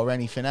satellite or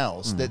anything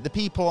else, that the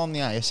people on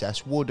the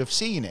ISS would have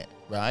seen it,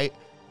 right?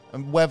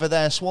 And whether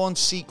they're sworn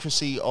to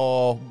secrecy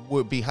or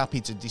would be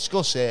happy to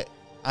discuss it,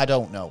 I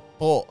don't know.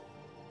 But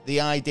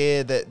the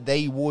idea that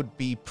they would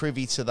be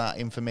privy to that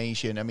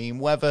information,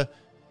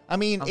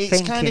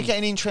 it's kind of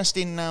getting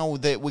interesting now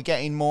that we're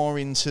getting more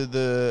into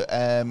the,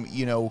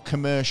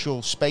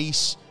 commercial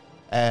space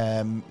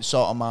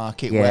sort of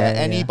market where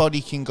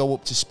anybody can go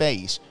up to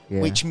space,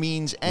 which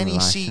means any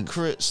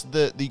secrets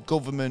that the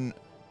government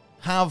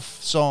have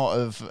sort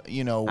of,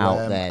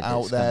 out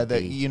there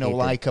that,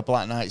 like a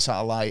Black Knight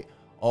satellite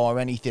or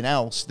anything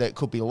else that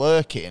could be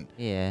lurking,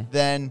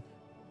 then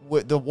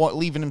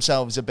leaving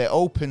themselves a bit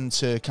open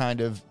to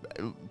kind of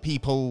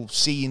people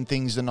seeing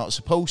things they're not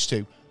supposed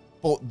to.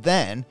 But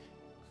then,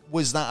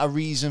 was that a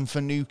reason for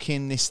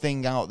nuking this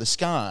thing out of the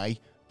sky?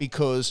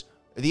 Because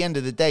at the end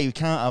of the day, we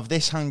can't have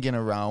this hanging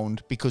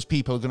around because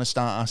people are going to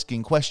start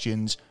asking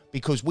questions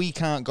because we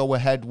can't go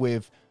ahead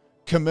with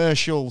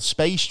commercial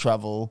space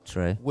travel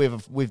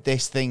with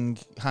this thing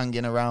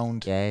hanging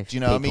around. Yeah, do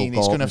you know what I mean?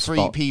 It's going to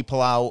freak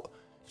people out.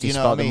 Do you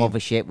know what I mean? The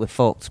mothership with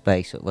fucked,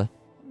 basically.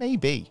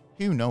 Maybe.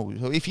 Who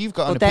knows? If you've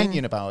got an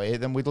opinion about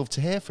it, then we'd love to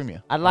hear from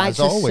you. I'd like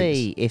to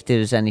see if there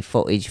was any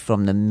footage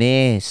from the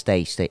Mir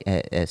space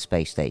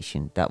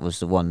station. That was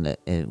the one that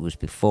was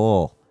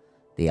before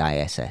the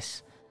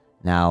ISS.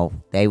 Now,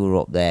 they were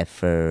up there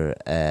for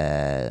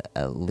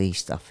at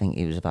least, I think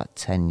it was about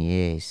 10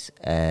 years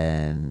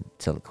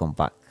till it come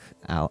back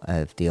out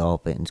of the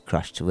orbit and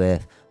crashed to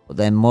Earth. But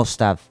they must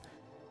have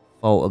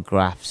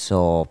photographs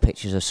or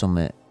pictures of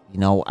something,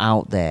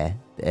 out there.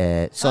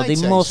 So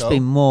there must be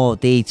more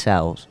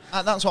details.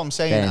 That's what I'm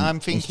saying. I'm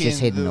thinking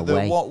just hidden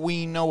away. What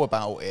we know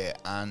about it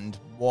and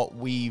what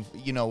we've,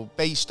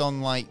 based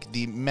on like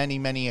the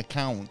many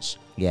accounts.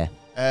 Yeah.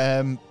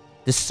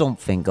 There's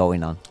something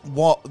going on.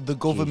 What the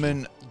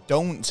government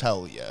don't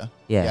tell you,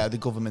 the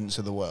governments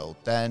of the world,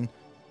 then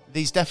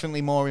there's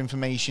definitely more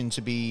information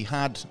to be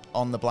had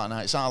on the Black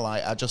Knight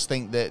satellite. I just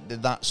think that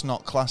that's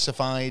not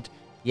classified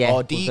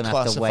or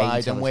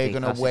declassified, and we're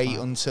going to wait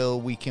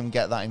until we can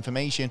get that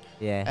information.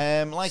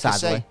 Yeah. Like I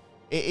say,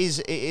 it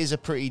is a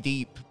pretty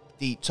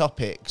deep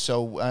topic.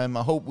 So I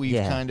hope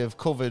we've kind of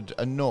covered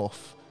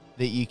enough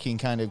that you can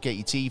kind of get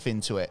your teeth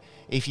into it.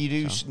 If you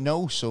do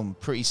know some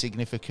pretty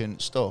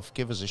significant stuff,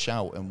 give us a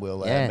shout and we'll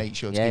make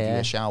sure to give you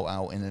a shout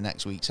out in the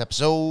next week's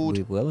episode.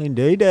 We will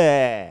indeed.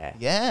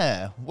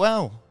 Yeah.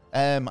 Well,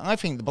 I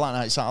think the Black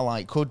Knight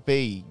satellite could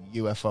be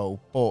UFO,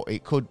 but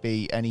it could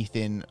be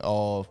anything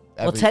or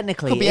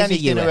technically, could be it is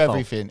anything a UFO. or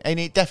everything, and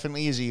it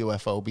definitely is a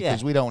UFO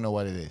because we don't know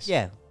what it is.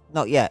 Yeah,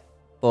 not yet,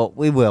 but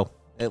we will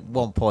at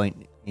one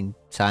point in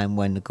time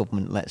when the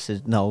government lets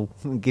us know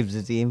and gives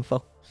us the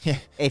info. Yeah,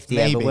 if they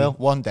ever will,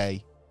 one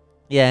day.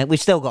 Yeah, we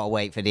still got to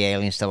wait for the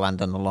aliens to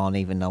land on the lawn,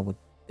 even though.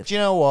 Do you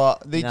know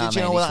what?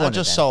 That'd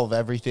just solve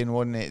everything,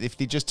 wouldn't it? If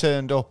they just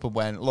turned up and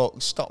went,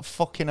 look, stop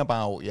fucking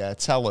about,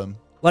 tell them.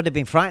 Well, they've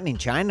been frightening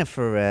China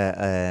for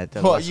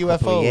the last UFOs?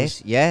 couple of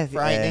years. Yeah,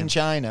 frightening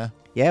China.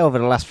 Yeah, over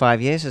the last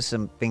 5 years, there's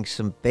been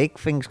some big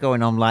things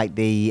going on, like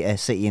the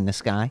City in the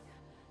Sky,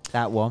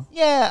 that one.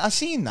 Yeah, I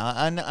seen that,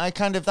 and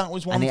that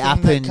was one thing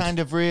that kind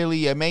of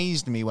really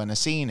amazed me when I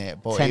seen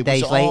it. But 10 it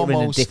days was later in a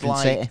almost different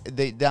like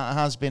that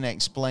has been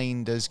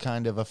explained as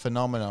kind of a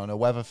phenomenon, a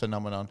weather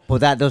phenomenon. But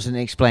that doesn't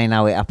explain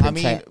how it happened.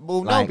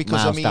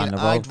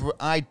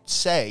 I'd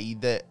say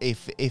that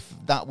if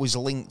that was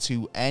linked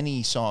to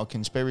any sort of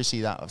conspiracy,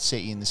 that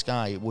City in the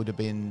Sky, it would have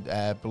been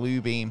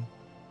Bluebeam.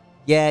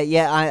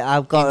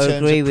 I've got to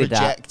agree with that.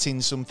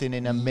 Projecting something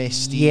in a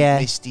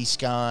misty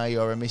sky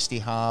or a misty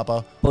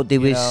harbour. But there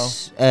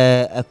was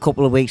a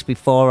couple of weeks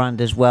beforehand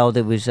as well,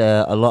 there was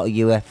a lot of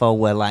UFO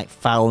where like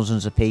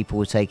thousands of people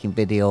were taking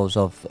videos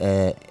of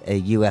a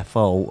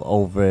UFO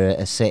over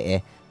a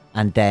city,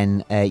 and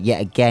then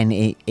yet again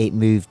it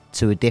moved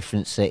to a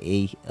different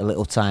city a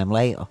little time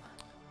later.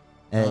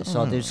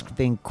 So there's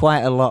been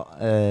quite a lot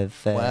of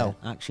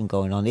action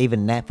going on.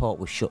 Even the airport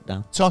was shut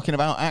down. Talking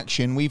about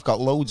action, we've got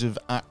loads of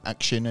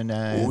action and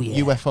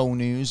UFO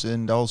news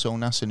and also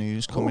NASA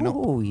news coming up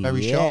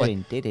very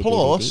shortly.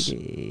 Plus,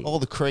 all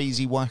the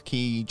crazy,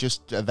 wacky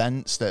just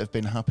events that have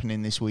been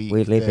happening this week.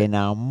 We live in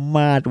a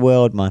mad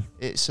world, man.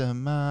 It's a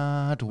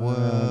mad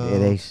world.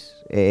 It is.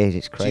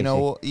 It's crazy. Do you know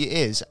what it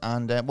is?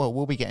 And,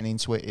 we'll be getting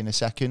into it in a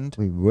second.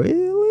 We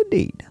will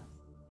indeed.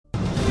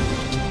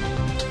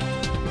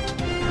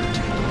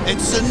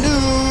 It's the news!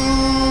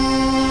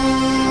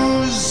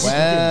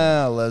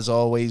 Well, as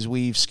always,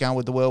 we've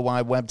scoured the World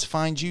Wide Web to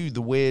find you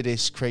the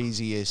weirdest,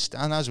 craziest,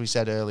 and as we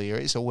said earlier,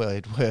 it's a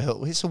weird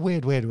world. It's a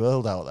weird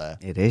world out there.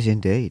 It is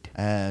indeed.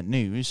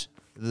 News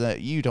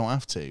that you don't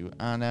have to,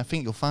 and I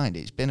think you'll find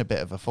it's been a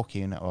bit of a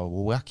fucking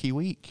wacky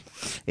week.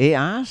 It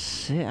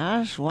has.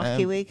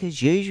 Wacky week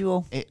as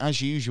usual.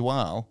 As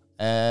usual.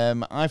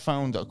 I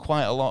found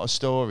quite a lot of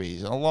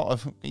stories, a lot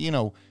of,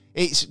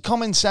 it's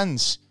common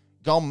sense.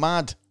 gone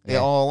mad.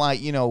 Yeah. Or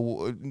like, you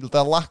know,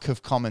 the lack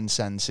of common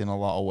sense in a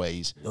lot of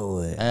ways.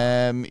 Oh,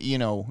 yeah. You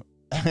know,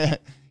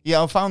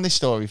 yeah, I found this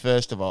story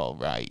first of all,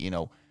 right? You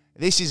know,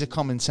 this is a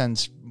common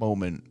sense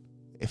moment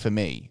for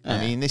me. I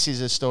mean, this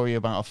is a story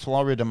about a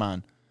Florida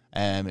man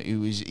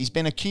he's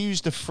been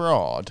accused of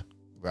fraud,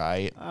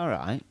 right? All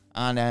right.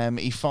 And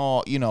he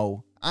thought, you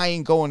know, I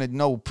ain't going to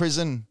no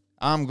prison.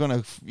 I'm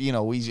gonna, you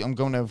know, I'm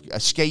gonna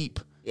escape.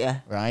 Yeah.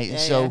 Right. Yeah,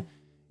 so,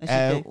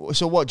 yeah.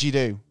 So what do you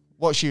do?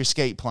 What's your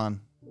escape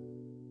plan?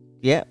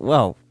 Yeah.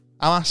 Well,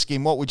 I'm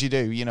asking, what would you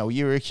do? You know,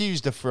 you're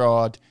accused of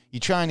fraud. You're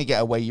trying to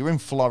get away. You're in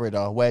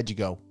Florida. Where'd you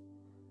go?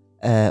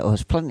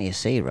 there's plenty of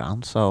sea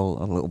around, so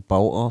a little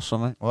boat or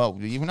something. Well,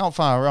 you're not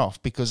far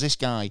off because this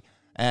guy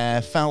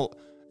felt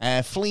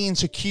fleeing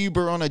to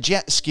Cuba on a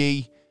jet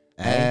ski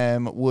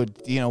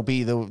would, you know,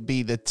 be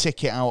the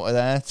ticket out of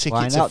there. Ticket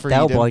Why to not?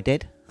 freedom. Del Boy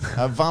did.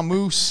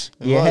 Vamos.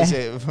 Yeah.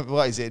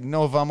 What is it?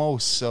 No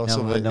vamos or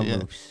something. No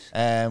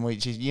Yeah.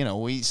 Which is, you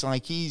know, it's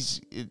like he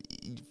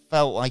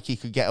felt like he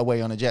could get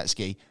away on a jet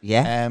ski.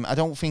 Yeah. I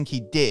don't think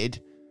he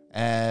did.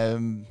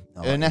 No,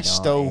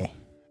 Ernesto no,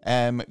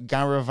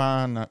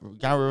 Gravanan.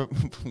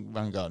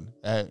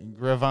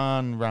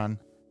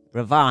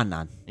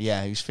 Ravanan.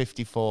 Yeah, he's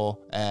 54.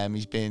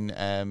 He's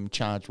been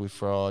charged with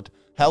fraud,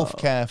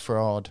 healthcare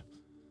fraud.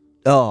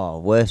 Oh,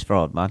 worst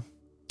fraud, man.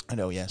 I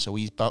know, yeah. So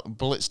he's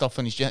blitzed off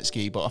on his jet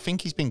ski, but I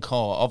think he's been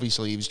caught.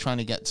 Obviously, he was trying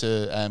to get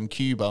to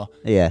Cuba.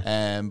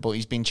 Yeah. But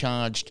he's been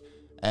charged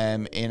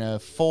in a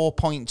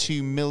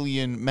 4.2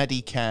 million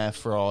Medicare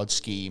fraud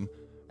scheme.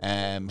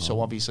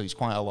 So obviously, it's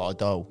quite a lot of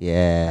dough.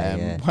 Yeah,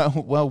 yeah.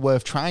 Well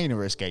worth trying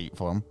to escape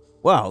from.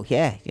 Well,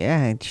 yeah.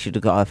 He should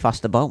have got a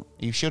faster boat.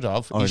 You should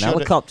have. Or You an should have.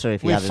 helicopter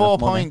if you With had enough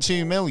money.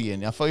 4.2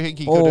 million, I think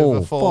he could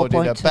have afforded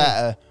a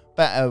 4.2.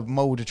 better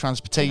mode of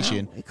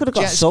transportation. He could have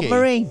got a Jet ski.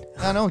 submarine.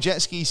 I know,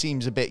 jet ski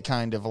seems a bit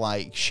kind of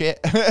like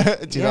shit. Do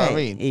you know what I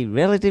mean? He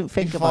really didn't He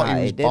think thought about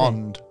he was it, did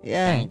Bond. he?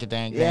 Yeah. Ding,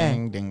 ding, Yeah.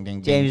 ding, ding,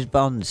 ding, James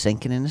Bond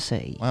sinking in the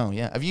sea. Well,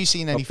 yeah. Have you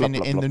seen anything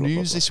in the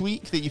news this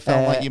week that you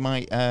felt like you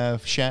might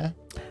share?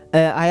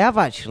 I have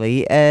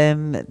actually.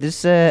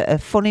 There's a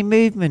funny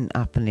movement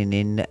happening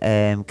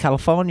in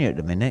California at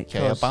the minute.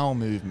 Okay, a 'cause, bowel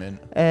movement.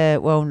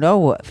 well,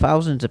 no,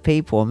 thousands of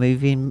people are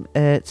moving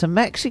to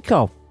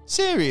Mexico.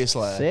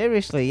 Seriously?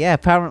 Seriously, yeah.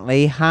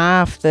 Apparently,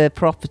 half the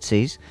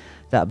properties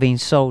that are being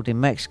sold in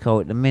Mexico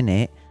at the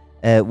minute,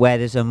 where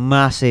there's a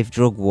massive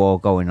drug war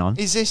going on.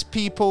 Is this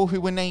people who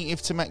were native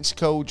to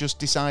Mexico just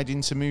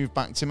deciding to move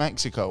back to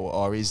Mexico,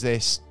 or is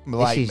this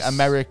like is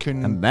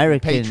American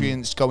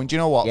patriots going, do you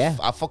know what? Yeah.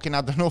 I fucking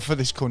had enough of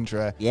this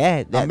country.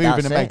 Yeah, I'm moving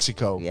that's to it.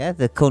 Mexico. Yeah,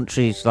 the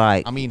country's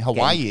like. I mean,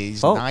 Hawaii getting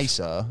is fucked.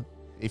 nicer.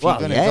 If Well,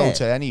 you're going to yeah. go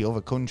to any other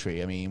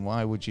country, I mean,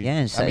 why would you?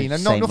 Yeah, I mean,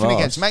 same nothing laws.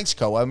 against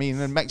Mexico. I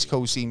mean,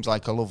 Mexico seems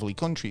like a lovely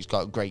country. It's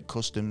got great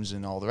customs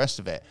and all the rest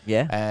of it.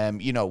 Yeah.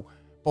 You know,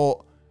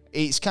 but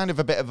it's kind of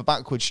a bit of a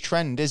backwards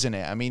trend, isn't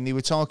it? I mean, they were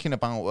talking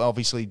about,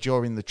 obviously,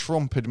 during the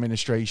Trump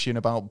administration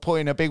about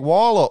putting a big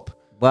wall up.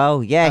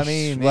 Well, yes. I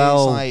mean,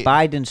 well, it's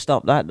like- Biden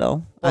stopped that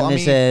though, Well, and I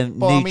there's mean, a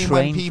but new I mean,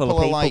 train when full people of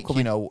are people like,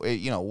 coming.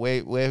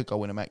 we're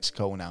going to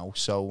Mexico now,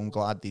 so I'm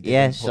glad they didn't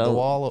Yeah, put so the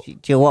wall up. do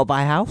you want to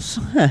buy a house?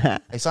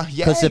 It's like,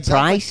 yeah, Because the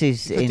exactly.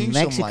 prices You could in do some,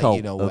 Mexico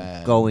like,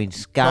 are going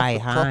sky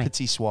high.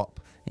 Property swap.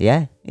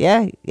 Yeah,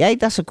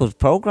 that's a good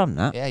program.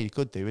 That. Yeah, you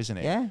could do, isn't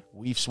it? Yeah.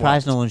 We've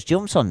Surprised swapped no one's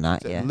jumped on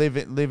that. Yeah.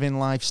 living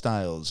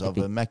lifestyles of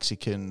a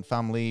Mexican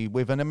family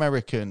with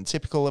an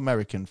typical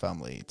American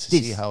family to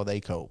see how they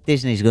cope.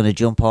 Disney's going to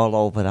jump all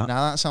over that.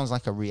 Now that sounds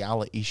like a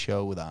reality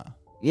show. That.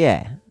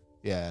 Yeah.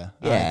 Yeah.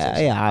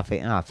 I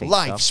think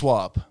Life so.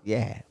 swap.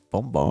 Yeah.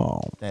 Boom.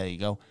 There you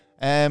go.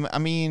 I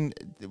mean,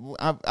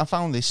 I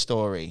found this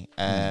story.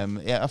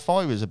 Yeah, I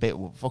thought it was a bit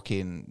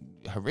fucking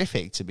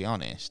horrific, to be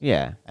honest.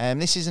 Yeah.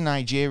 This is a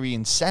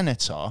Nigerian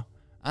senator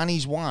and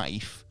his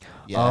wife,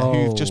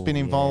 who've just been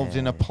involved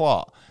in a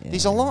plot. Yeah.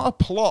 There's a lot of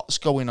plots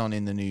going on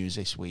in the news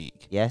this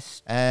week.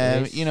 Yes.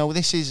 there is. You know,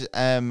 this is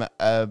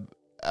a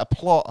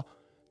plot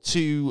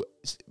to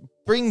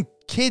bring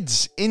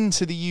kids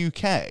into the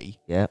UK,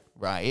 Yeah.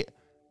 right,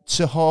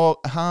 to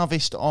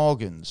harvest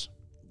organs.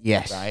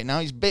 Yes. Right, now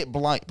it's a bit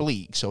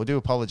bleak, so I do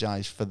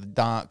apologise for the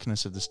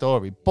darkness of the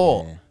story.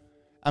 But, Yeah.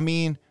 I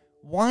mean,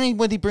 why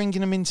were they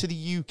bringing them into the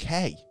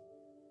UK?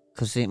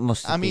 Because it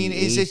must. I mean,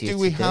 is it? easier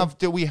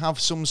Do we have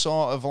some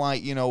sort of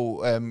like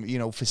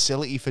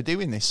facility for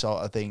doing this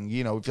sort of thing?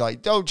 You know, if you're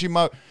like, don't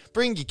you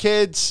bring your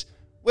kids,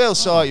 we'll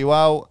sort you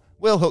out,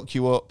 we'll hook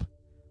you up.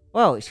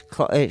 Well, it's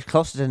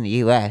closer than the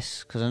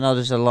US because I know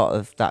there's a lot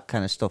of that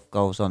kind of stuff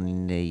goes on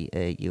in the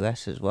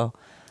US as well.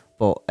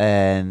 But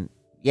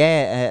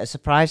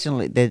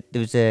surprisingly, there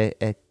was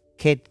a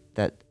kid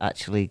that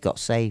actually got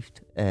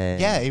saved.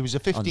 Yeah, he was a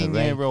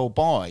 15-year-old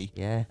boy.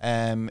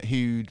 Yeah.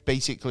 Who'd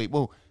basically,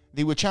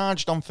 they were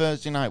charged on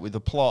Thursday night with a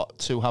plot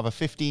to have a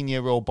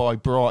 15-year-old boy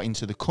brought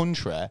into the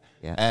country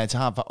to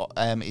have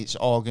its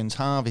organs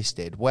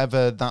harvested.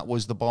 Whether that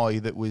was the boy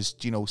that was,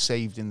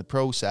 saved in the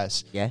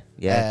process. Yeah.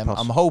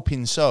 I'm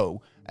hoping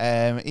so.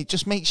 It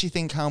just makes you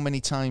think how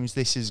many times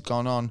this has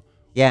gone on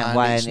Yeah, and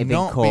why it's hadn't they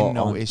been not caught been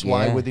on- noticed.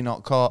 Why yeah. were they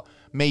not caught?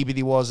 Maybe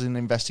there was an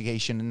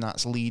investigation and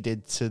that's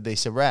leaded to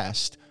this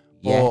arrest.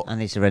 Yeah, But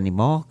and is there any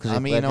more? I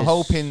mean, I'm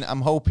hoping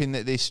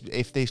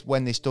that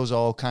when this does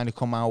all kind of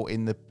come out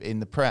in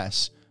the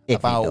press If it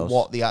about does.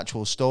 what the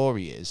actual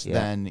story is, Yeah.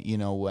 then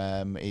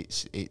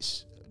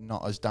it's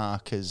not as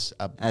dark as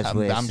As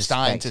we're I'm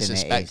starting to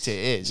suspecting suspect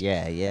it is.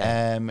 Yeah,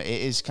 yeah. It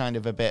is kind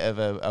of a bit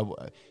of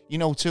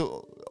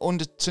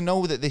to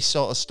know that this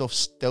sort of stuff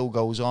still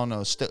goes on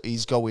or still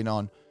is going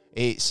on.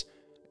 It's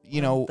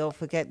Don't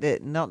forget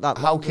that not that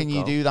how long can you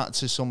ago, do that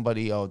to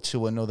somebody or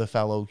to another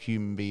fellow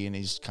human being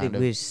is kind it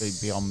of was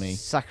beyond me.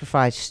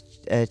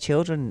 sacrificed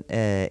children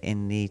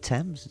in the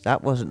Thames.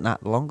 That wasn't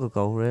that long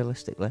ago,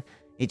 realistically.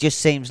 It just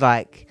seems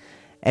like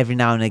every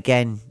now and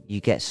again you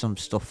get some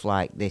stuff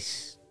like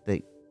this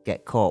that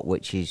get caught,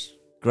 which is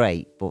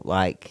great, but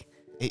like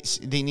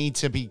They need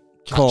to be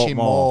caught catching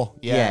more.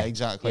 Yeah,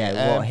 exactly. Yeah,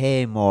 we want to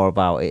hear more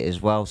about it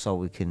as well,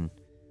 so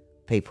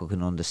people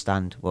can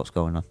understand what's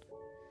going on.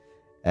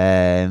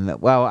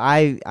 Well,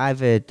 I've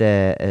heard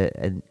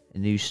a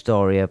news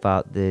story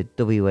about the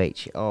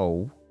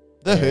WHO.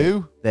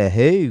 The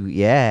WHO,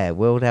 yeah,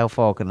 World Health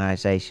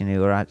Organization,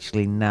 who are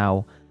actually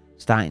now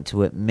starting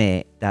to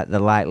admit that the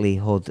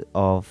likelihood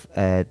of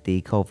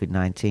the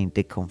COVID-19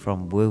 did come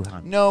from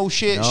Wuhan. No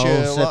shit, No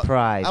Sherlock.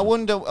 surprise. I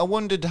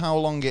wondered how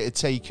long it had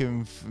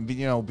taken,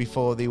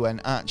 before they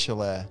went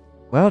actually.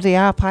 Well, they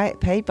are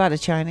paid by the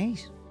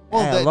Chinese.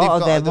 Well, a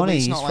lot of their money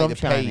it's is not from like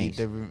they're Chinese.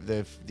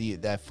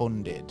 paid; they're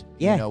funded.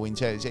 Yeah. In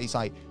terms, it's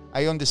like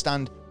I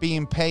understand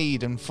being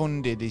paid and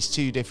funded is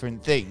two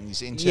different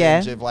things. In terms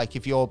Yeah. of like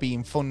if you're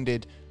being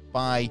funded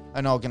by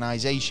an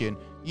organisation,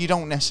 you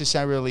don't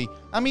necessarily.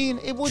 I mean,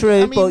 it would.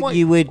 True, I mean, but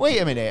you would Wait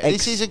a minute.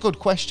 This is a good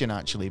question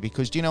actually,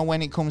 because do you know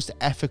when it comes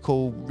to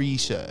ethical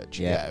research?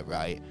 Yeah.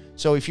 Right.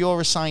 So if you're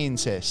a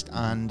scientist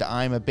and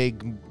I'm a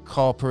big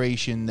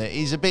corporation that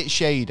is a bit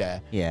shady,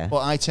 Yeah. but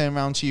I turn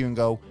around to you and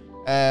go,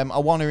 I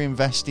want to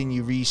invest in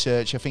your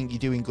research. I think you're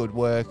doing good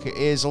work.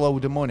 Here's a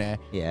load of money.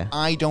 Yeah.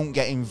 I don't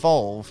get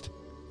involved.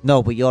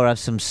 No, but you'll have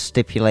some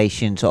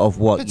stipulations of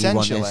what you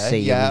want Potentially, to see a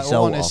yeah, I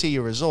result want to of. see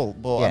a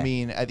result. But Yeah. I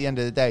mean, at the end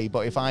of the day,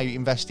 but if I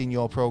invest in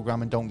your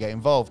program and don't get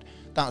involved,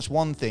 that's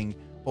one thing.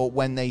 But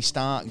when they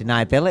start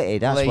Deniability,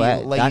 that's where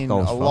that laying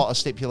goes a from. lot of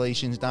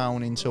stipulations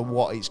down into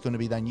what it's going to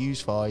be then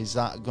used for, is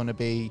that going to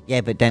be Yeah,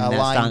 but then a that's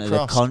line down to the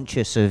crossed?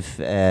 conscience of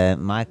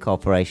my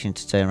corporation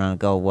to turn around and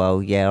go,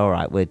 well, yeah, all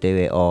right, we'll do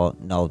it, or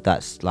no,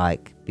 that's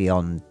like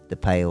beyond the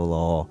pale,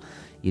 or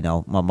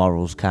my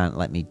morals can't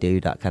let me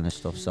do that kind of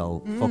stuff.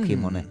 So fuck your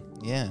money,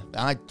 Yeah,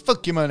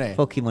 fuck your money.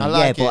 fuck your money. I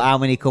like yeah, but it. how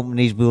many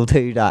companies will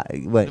do that?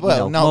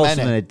 Well, not most of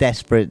many. them are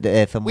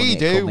desperate for money. We to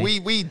do. come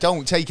in. We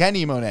don't take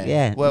any money.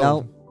 Yeah,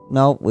 Well,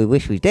 no, we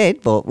wish we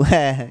did, but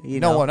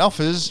no one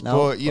offers.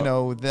 No,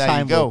 but there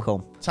time you go. will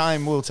come.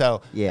 Time will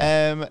tell.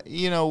 Yeah.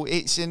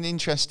 It's an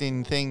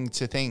interesting thing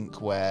to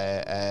think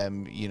where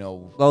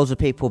loads of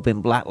people have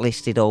been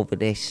blacklisted over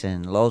this,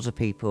 and loads of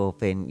people have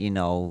been,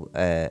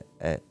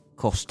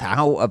 cussed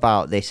out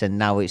about this, and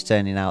now it's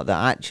turning out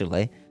that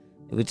actually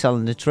they were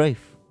telling the truth.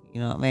 You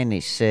know what I mean?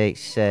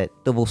 It's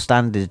double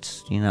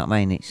standards. You know what I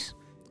mean? It's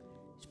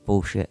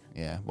bullshit.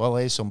 Yeah. Well,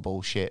 here's some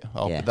bullshit.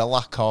 Or Yeah. the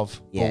lack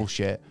of Yeah.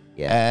 bullshit.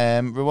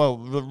 Yeah. Well,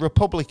 the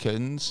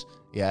Republicans.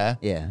 Yeah.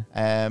 Yeah.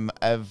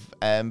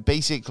 Have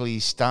basically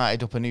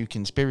started up a new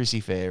conspiracy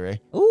theory.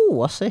 Ooh,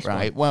 what's this?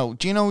 Right. Well,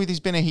 do you know there's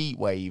been a heat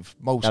wave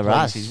most There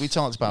places? has. We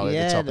talked about it at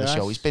Yeah, the top of the there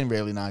show. has. It's been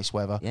really nice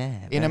weather. Yeah.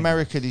 In very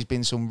America, there's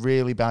been some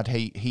really bad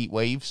heat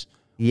waves.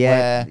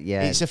 Yeah, where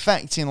yeah. It's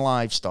affecting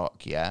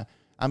livestock. Yeah.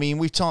 I mean,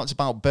 we've talked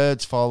about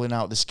birds falling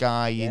out of the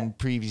sky in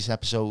previous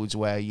episodes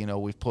where,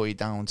 we've put it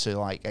down to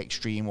like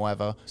extreme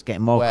weather. It's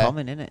getting more where-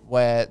 common, isn't it?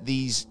 Where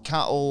these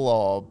cattle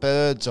or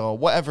birds or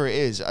whatever it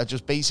is are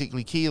just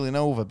basically keeling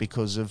over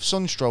because of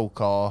sunstroke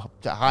or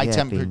high Yeah,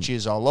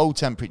 temperatures or low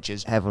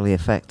temperatures. Heavily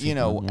affected.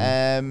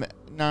 yeah.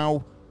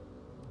 Now,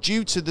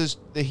 due to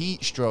the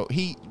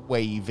heat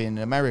wave in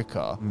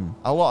America, Hmm.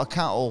 a lot of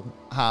cattle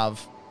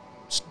have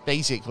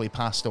basically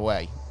passed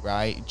away,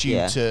 right? Due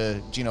Yeah.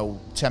 to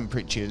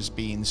temperatures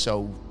being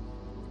so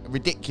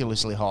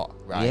ridiculously hot,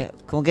 right? Yeah,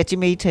 come on, get your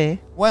meat here.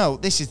 Well,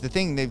 this is the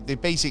thing. They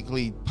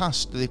basically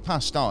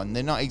passed on.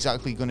 They're not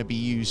exactly going to be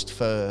used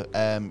for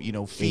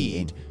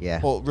feed. yeah.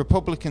 But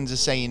Republicans are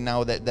saying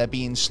now that they're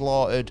being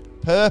slaughtered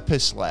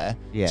purposely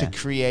Yeah. to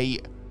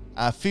create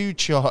a food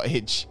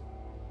shortage.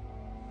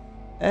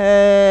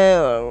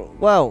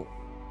 Well,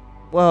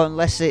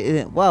 unless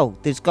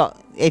there's got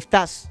if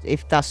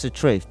that's the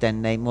truth,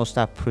 then they must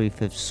have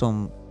proof of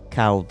some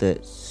cows that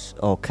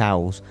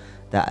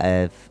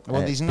have.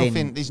 Well, there's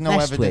been there's no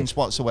messed evidence with.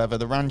 whatsoever.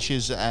 The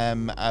ranchers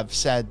have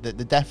said that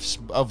the deaths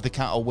of the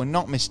cattle were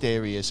not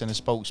mysterious, and a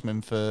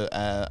spokesman for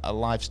a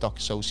livestock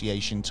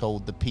association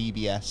told the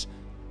PBS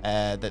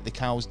that the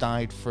cows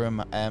died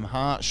from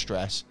heart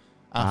stress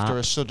after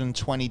a sudden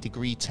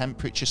 20-degree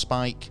temperature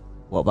spike.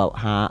 What about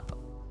HARP?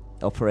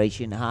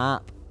 Operation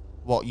HARP?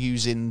 What,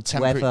 using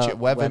temperature,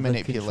 weather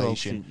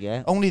manipulation? control,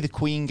 yeah. Only the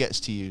Queen gets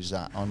to use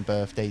that on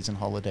birthdays and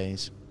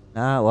holidays.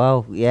 Ah,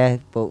 well, yeah,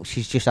 but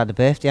she's just had a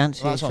birthday, hasn't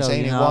she? Well, that's what I'm So,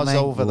 saying. you It know what was I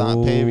mean? over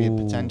that period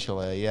Ooh.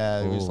 potentially. Yeah,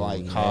 it was Oh,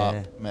 like yeah.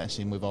 Harp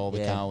messing with all the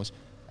Yeah. cows.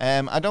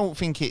 I don't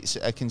think it's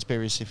a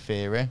conspiracy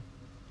theory.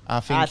 I I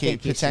think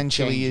think it it's a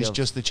potentially change is of-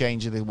 just the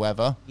change of the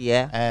weather.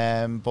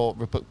 Yeah. But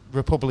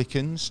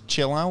Republicans,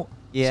 chill out.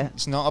 Yeah.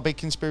 It's not a big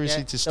conspiracy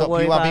Yeah, to don't stop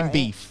worry you having about it.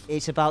 beef.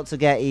 It's about to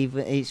get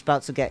It's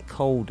about to get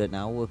colder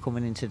now. We're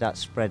coming into that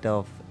spread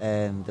of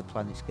the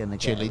planet's gonna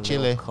get a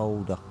Chilly. little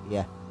colder.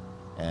 Yeah.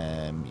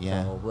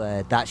 Yeah.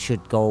 So that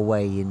should go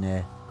away in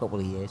a couple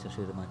of years, I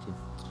should imagine.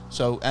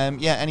 So,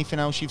 yeah, anything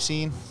else you've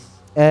seen?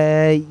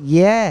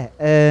 Yeah.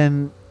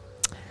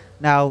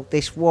 Now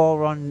this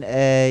war on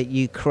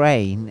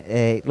Ukraine,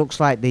 it looks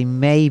like there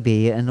may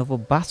be another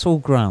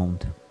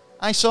battleground.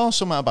 I saw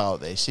something about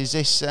this. Is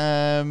this,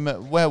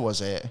 where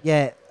was it?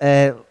 Yeah.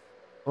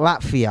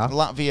 Latvia.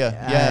 Latvia.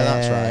 Yeah,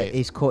 that's right.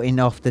 Is cutting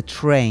off the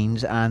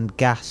trains and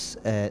gas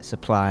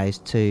supplies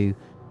to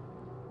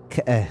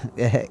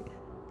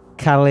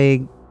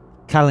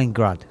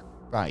Kaliningrad.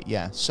 Right,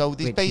 yeah. So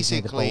there's Which is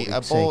near the basically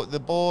Baltic Sea. the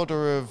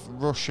border of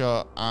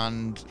Russia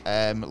and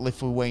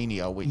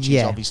Lithuania, which is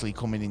Yeah. obviously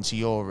coming into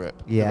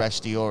Europe, Yeah. the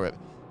rest of Europe.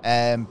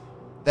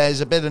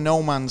 There's a bit of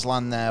no man's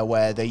land there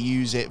where they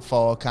use it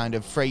for kind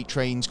of freight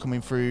trains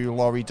coming through,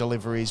 lorry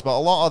deliveries, but a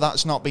lot of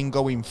that's not been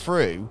going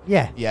through.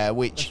 Yeah. Yeah,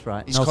 which That's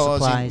right. is No causing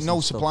supplies no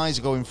and stuff. supplies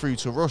are going through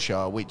to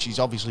Russia, which is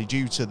obviously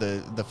due to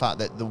the fact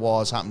that the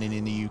war's happening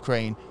in the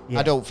Ukraine. Yeah.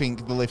 I don't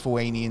think the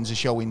Lithuanians are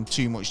showing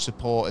too much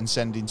support and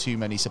sending too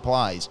many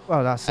supplies.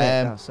 Well, that's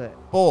it. That's it.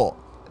 But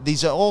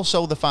there's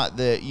also the fact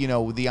that, you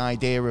know, the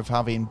idea of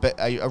having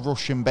a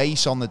Russian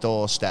base on the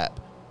doorstep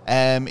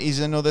is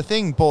another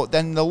thing. But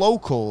then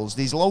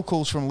these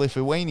locals from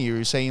Lithuania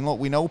are saying, look,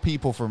 we know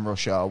people from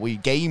Russia. We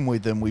game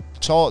with them. We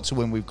talk to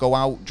them. We go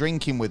out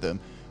drinking with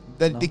them.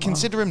 They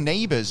consider them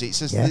neighbours. It's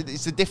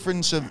the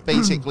difference of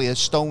basically a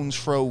stone's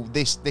throw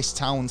this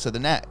town to the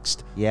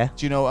next. Yeah.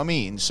 Do you know what I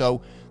mean?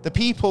 So the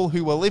people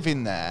who are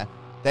living there,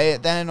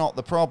 they're not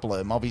the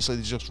problem. Obviously,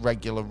 there's just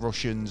regular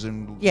Russians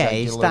and Yeah,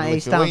 regular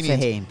it's down to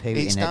Lithuanians. him, Putin,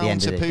 It's at the down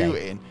end to of the day.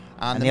 Putin.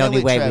 And the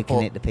only way we military, can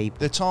but hit the people.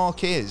 The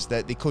talk is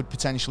that they could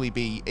potentially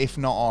be, if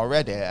not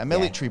already, a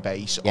military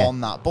base Yeah.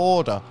 on that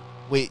border,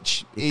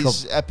 which It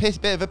is a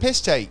bit of a piss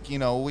take, you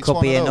know. It's Could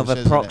one be of those, another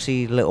isn't it?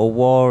 proxy little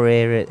war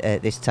here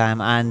at this time,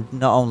 and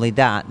not only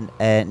that,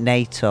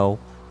 NATO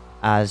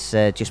has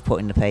just put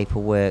in the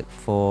paperwork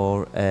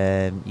for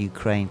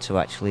Ukraine to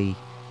actually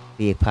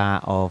be a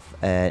part of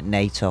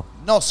NATO.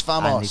 Nos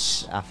And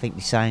vamos. I think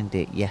they signed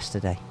it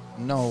yesterday.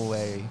 No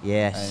way.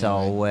 Yeah,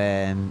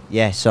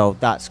 Anyway. so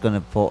that's going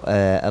to put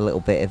a little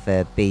bit of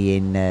a bee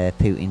in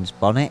Putin's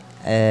bonnet,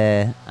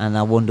 and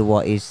I wonder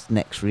what his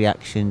next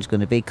reaction's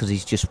going to be, because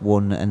he's just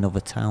won another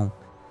town.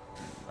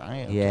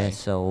 Right, okay. Yeah,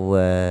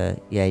 so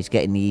he's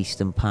getting the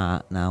eastern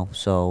part now.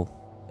 So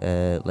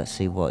let's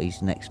see what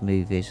his next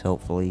move is.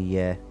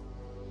 Hopefully,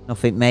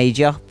 nothing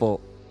major, but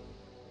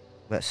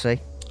let's see.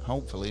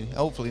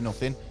 Hopefully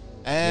nothing.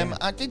 Yeah.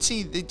 I did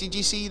see. Did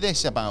you see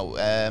this about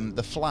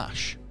the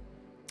Flash?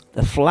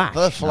 The Flash.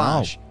 The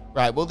Flash. No.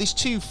 Right. Well, there's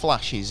two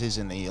Flashes,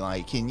 isn't there?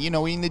 Like in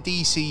in the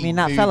DC. I mean,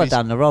 that fella movies,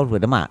 down the road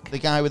with a Mac. the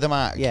guy with the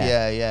Mac.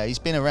 Yeah. Yeah. He's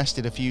been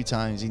arrested a few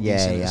times in Yeah,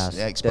 decent he has.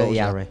 exposure. Dirty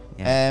Harry,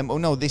 yeah. Oh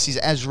no, this is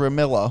Ezra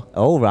Miller.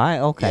 Oh right,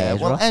 okay. Yeah,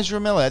 Ezra. well, Ezra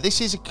Miller.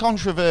 This is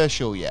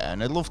controversial, yeah,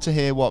 and I'd love to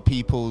hear what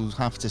people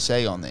have to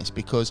say on this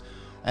because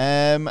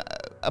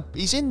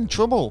he's in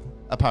trouble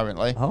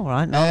apparently. All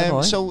right, no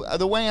boy. So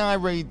the way I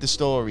read the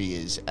story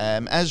is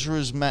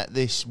Ezra's met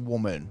this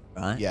woman,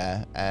 Right.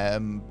 yeah,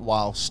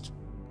 whilst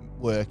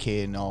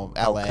working or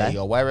LA Okay.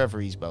 or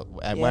wherever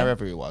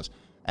wherever he was.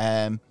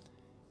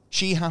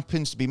 She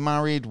happens to be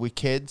married with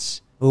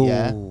kids. Ooh,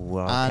 yeah,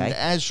 okay. and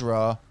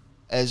Ezra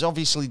has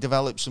obviously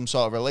developed some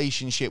sort of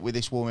relationship with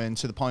this woman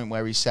to the point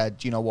where he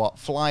said, you know what,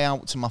 fly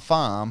out to my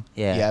farm,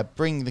 Yeah.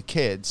 bring the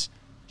kids.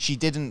 She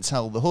didn't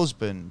tell the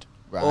husband,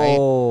 right?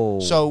 Oh.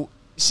 So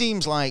it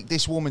seems like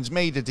this woman's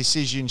made a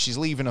decision. She's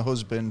leaving her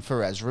husband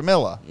for Ezra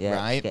Miller, Yeah,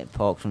 right? getting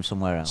porked from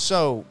somewhere else.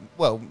 So,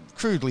 well,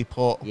 crudely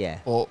put, Yeah.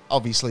 but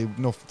obviously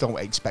don't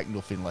expect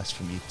nothing less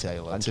from you,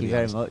 Taylor. Thank to you be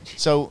very honest. much.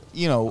 So, I'm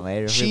here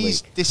every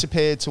she's week.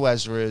 disappeared to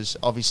Ezra's.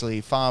 Obviously,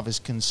 father's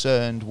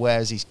concerned.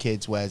 Where's his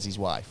kids? Where's his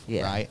wife?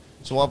 Yeah. Right?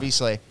 So,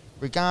 obviously,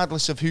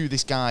 regardless of who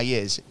this guy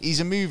is, he's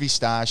a movie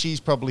star. She's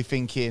probably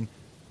thinking,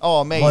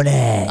 oh, mate, Money.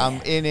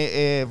 I'm in it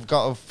here. I've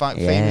got a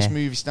famous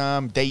movie star.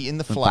 I'm dating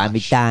the Flash. Buy me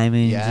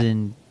diamonds Yeah.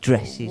 and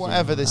dresses.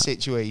 Whatever and the all that.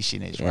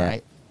 situation is, Yeah.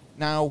 right?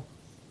 Now,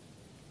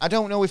 I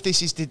don't know if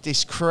this is to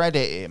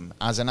discredit him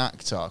as an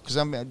actor, because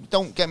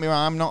don't get me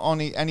wrong, I'm not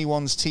on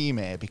anyone's team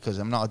here because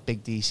I'm not a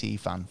big DC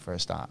fan for a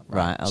start.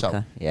 Right, okay,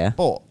 So, yeah.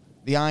 But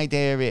the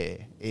idea here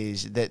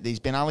is that there's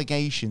been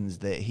allegations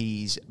that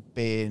he's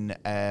been,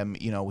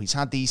 he's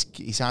had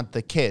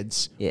the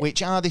kids, Yeah.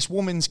 which are this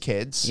woman's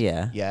kids.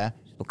 Yeah. Yeah.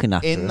 Looking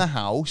after In her. the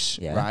house,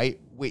 Yeah. right?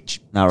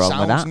 Which No wrong with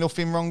sounds that.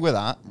 nothing wrong with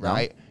that, No.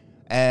 right?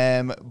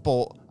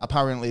 But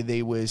apparently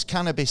there was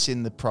cannabis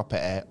in the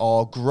property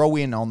or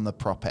growing on the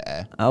property.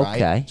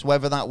 Okay. Right? So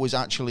whether that was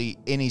actually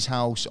in his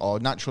house or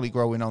naturally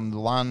growing on the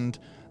land,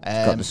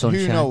 got the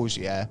sunshine. Who knows?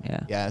 Yeah.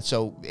 Yeah.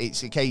 So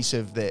it's a case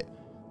of that.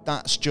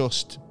 That's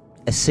just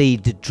a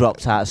seed that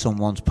dropped out of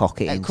someone's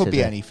pocket. It could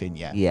be anything.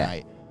 Yeah.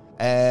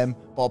 Right.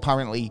 But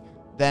apparently,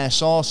 their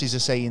sources are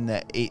saying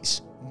that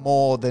it's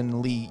more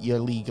than you're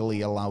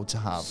legally allowed to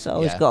have.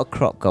 So he's got a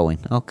crop going.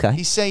 Okay.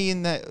 He's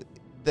saying that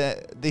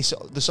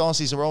the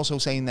sources are also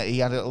saying that he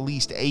had at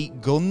least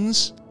 8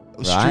 guns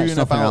strewn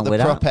about the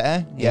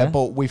property. Yeah,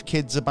 but with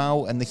kids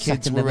about, and the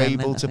kids were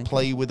able to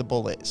play with the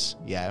bullets.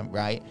 Yeah,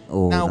 right.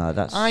 Oh, now, no,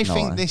 that's I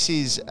think this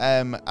is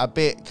a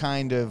bit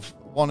kind of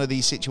one of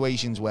these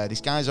situations where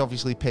this guy's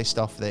obviously pissed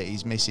off that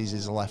his missus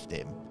has left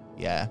him.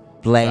 Yeah.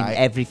 Blame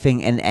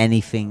everything and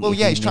anything. Well,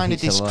 yeah, he's trying to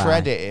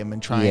discredit him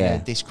and trying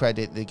to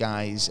discredit the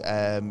guy's,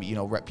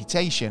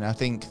 reputation. I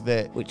think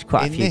that which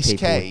quite in a few this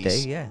people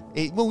case,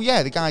 would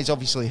do, the guy's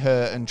obviously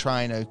hurt and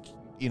trying to,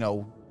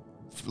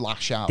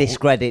 lash out,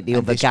 discredit the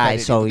other guy,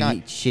 so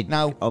he should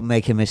now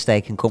make a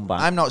mistake and come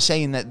back. I'm not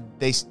saying that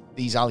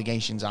these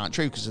allegations aren't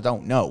true because I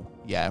don't know.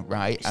 Yeah,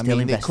 right. I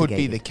mean, it could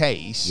be the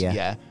case.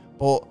 Yeah,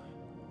 but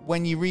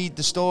when you read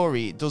the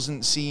story, it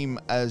doesn't seem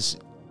as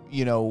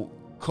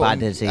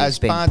bad as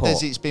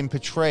it's been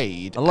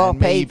portrayed. A lot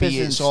of papers maybe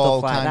and it's stuff all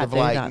like kind that of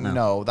like, that now.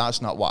 No,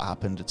 that's not what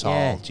happened at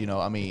all. Do you know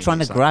what I mean? Trying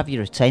to grab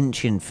your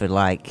attention for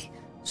like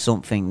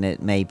something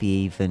that maybe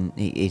even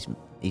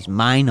is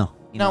minor.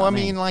 I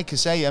mean, like I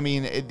say,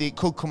 it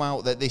could come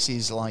out that this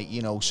is like,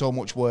 so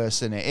much worse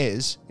than it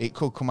is. It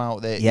could come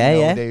out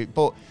that,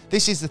 but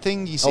this is the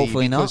thing, you see,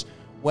 hopefully because not.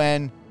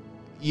 when,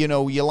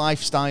 your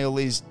lifestyle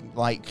is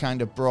like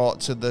kind of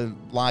brought to the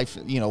life,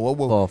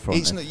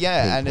 forefront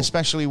and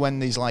especially when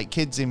there's like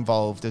kids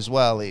involved as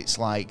well, it's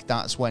like,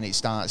 that's when it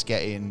starts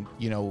getting,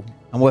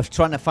 And we're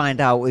trying to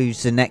find out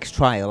who's the next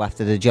trial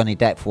after the Johnny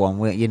Depp one.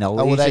 Who's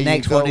the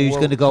next one who's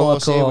going to go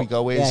to court? Here we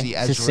go. It's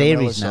a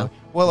series now.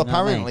 Well,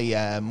 apparently,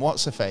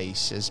 what's her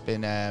face has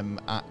been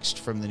axed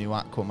from the new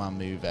Aquaman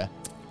movie.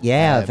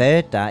 Yeah, I've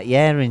heard that.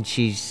 Yeah, and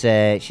she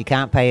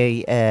can't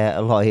pay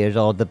a lawyer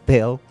or the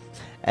bill,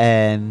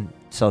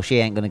 so she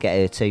ain't going to get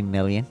her $2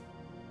 million.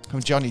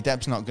 Johnny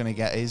Depp's not going to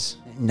get his.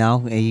 No,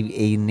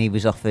 he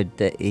was offered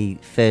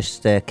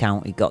first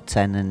count he got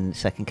 10 and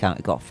second count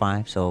he got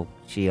 5, so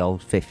she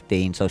owes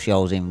 15, so she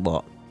owes him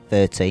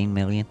 13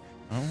 million.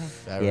 Oh,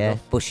 fair enough.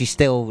 But she's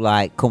still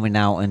like coming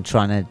out and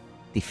trying to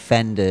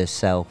defend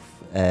herself,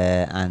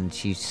 and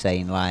she's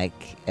saying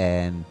like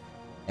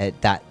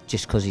that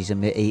just because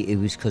it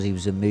was because he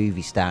was a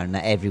movie star and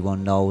that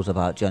everyone knows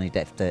about Johnny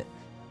Depp, that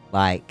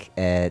like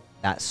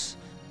that's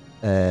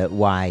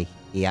why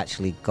he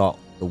actually got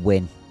the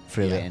win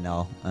through it and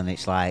all. And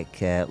it's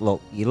like,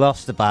 look, you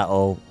lost the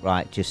battle,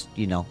 right? Just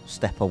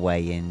step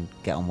away and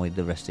get on with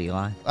the rest of your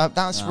life.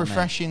 That's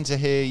refreshing to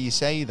hear you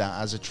say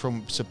that as a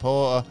Trump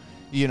supporter,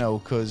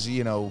 because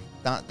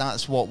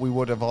that's what we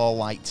would have all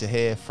liked to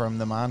hear from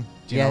the man,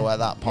 at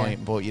that point.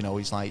 Yeah. But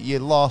he's like, you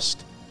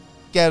lost,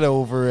 get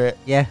over it.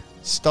 Yeah.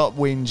 Stop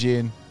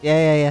whinging.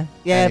 Yeah.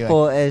 Anyway.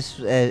 But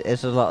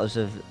as a lot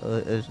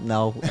as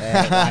no,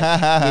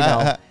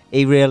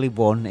 he really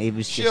won. He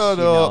was just, shut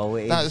up.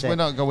 We're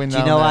not going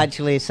down there.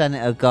 Actually, a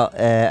senator got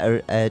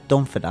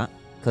done for that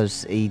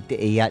because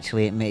he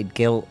actually admitted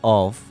guilt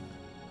of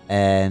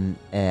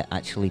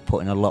actually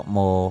putting a lot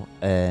more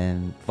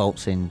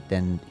votes in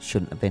than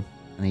shouldn't have been,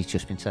 and he's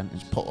just been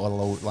sentenced. Put a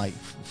load, like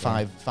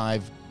five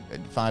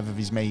of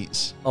his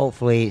mates.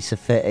 Hopefully, it's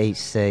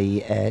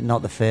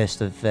not the first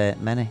of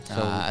many. So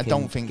I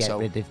don't think so.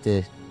 Get rid of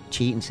the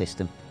cheating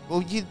system.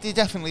 Well, you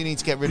definitely need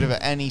to get rid of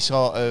any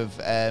sort of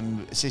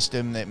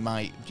system that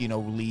might,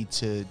 lead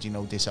to,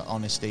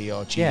 dishonesty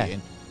or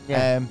cheating.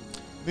 Yeah.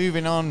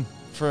 Moving on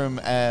from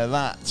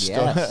that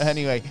stuff.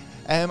 Anyway,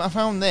 I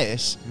found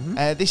this.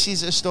 Mm-hmm. This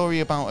is a story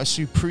about a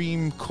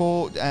Supreme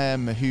Court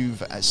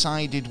who've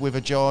sided with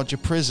a Georgia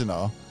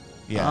prisoner.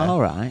 Yeah.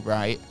 All right.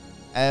 Right.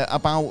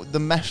 About the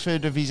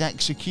method of his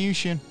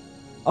execution.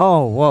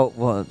 Oh, what?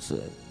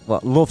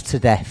 Love to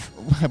death.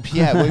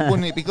 Yeah,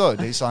 wouldn't it be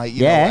good? It's like,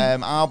 you know,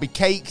 I'll be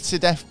caked to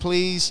death,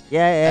 please.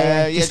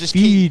 Yeah. Just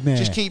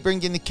keep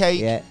bringing the cake.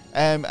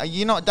 Yeah.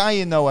 You're not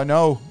dying though, I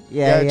know.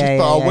 But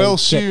I will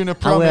soon, I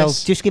promise. I will.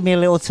 Just give me a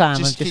little time.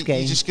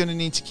 You're just going to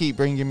need to keep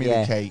bringing me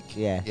the cake.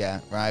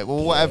 Yeah, right.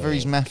 Well, whatever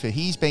his method,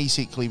 he's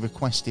basically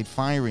requested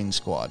firing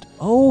squad.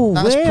 Oh,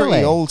 That's really?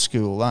 pretty old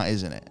school, that,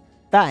 isn't it?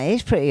 That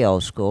is pretty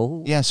old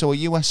school. Yeah, so a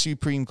US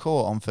Supreme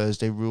Court on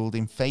Thursday ruled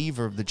in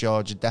favour of the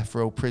Georgia death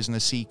row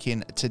prisoner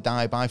seeking to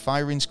die by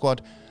firing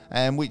squad,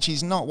 which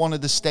is not one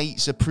of the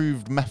state's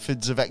approved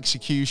methods of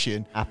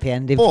execution. Happy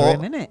ending for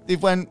him, innit? They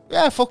went,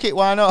 yeah, fuck it,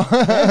 why not?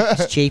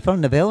 It's cheaper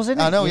on the bills, isn't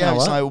it? I know,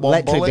 it's like one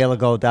electric bullet. bill will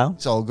go down.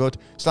 It's all good.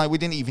 It's like we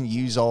didn't even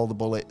use all the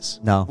bullets.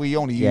 No. We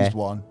only used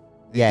one.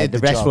 Yeah, the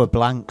rest were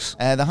blanks.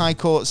 The High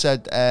Court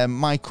said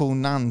Michael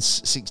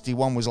Nance,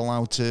 61, was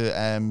allowed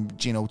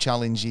to,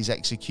 challenge his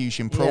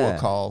execution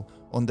protocol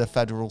under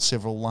federal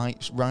civil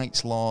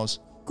rights laws.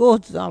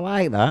 Good, I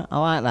like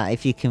that.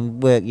 If you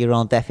can work your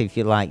own death, if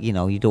you like, you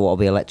don't want to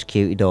be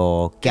electrocuted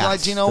or gassed.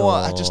 Like, do you know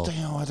what? I just,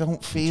 I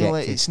don't feel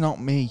injected. It's not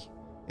me.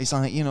 It's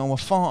like, I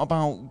thought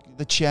about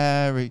the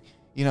chair,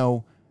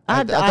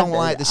 I don't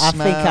like the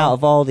smell. I think out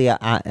of all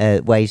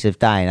the ways of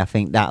dying, I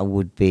think that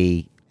would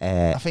be.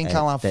 I think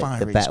I'll have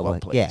firing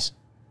squad, please.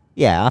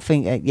 Yeah, yeah. I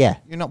think yeah.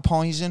 You're not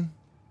poison.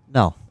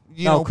 No,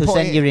 no, because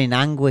then it- you're in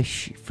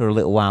anguish for a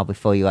little while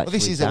before you Well, actually.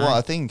 this is die. what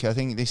I think. I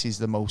think this is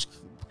the most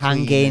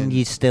Hanging, clean and-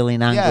 you're still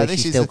in anguish. Yeah,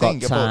 this you is still the got thing.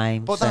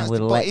 time. But, same with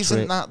but electric.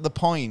 isn't that the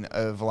point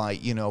of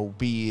like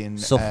being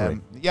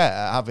Suffering.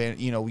 having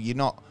you're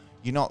not.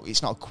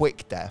 It's not a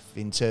quick death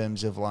in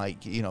terms of like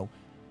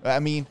I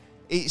mean,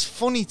 it's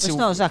funny to. It's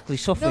not exactly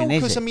suffering, No,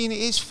 is because it? I mean, it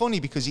is funny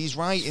because he's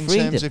right in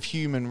Freedom. terms of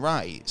human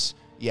rights.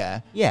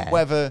 Yeah. Yeah.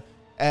 Whether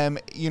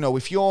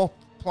if you're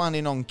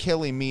planning on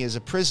killing me as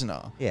a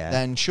prisoner, Yeah.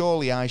 then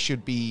surely I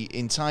should be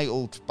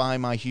entitled by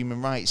my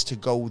human rights to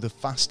go the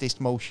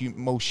fastest, most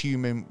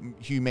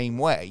humane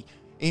way.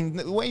 In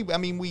the way, I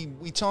mean,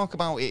 we talk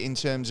about it in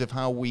terms of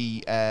how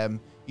we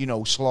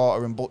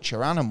slaughter and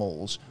butcher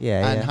animals,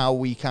 Yeah, and yeah. how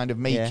we kind of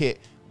make Yeah. it.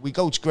 We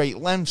go to great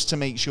lengths to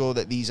make sure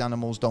that these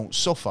animals don't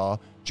suffer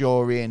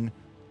during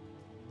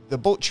the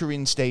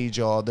butchering stage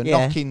or the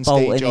Yeah, knocking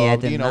bolting stage, the or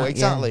head and that,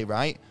 exactly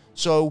right.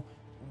 So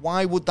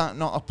why would that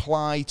not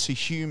apply to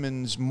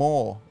humans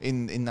more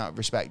in that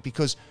respect?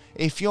 Because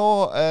if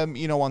you're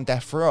on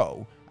death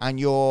row and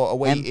you're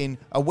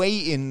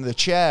awaiting the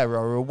chair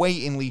or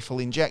awaiting lethal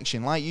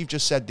injection, like you've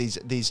just said,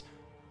 there's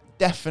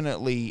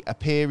definitely a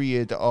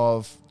period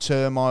of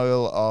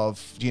turmoil, of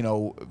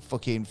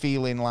fucking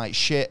feeling like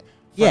shit.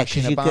 Yeah,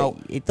 thrashing 'cause about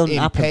it doesn't in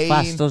happen pain.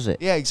 fast, does it?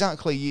 Yeah,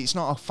 exactly. It's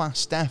not a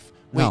fast death,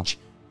 No.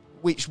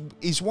 which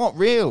is what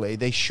really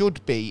they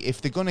should be.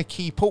 If they're going to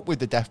keep up with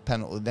the death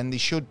penalty, then they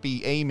should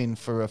be aiming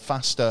for a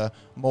faster,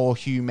 more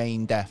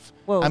humane death.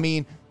 Well- I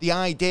mean, the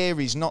idea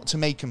is not to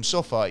make them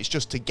suffer; it's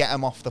just to get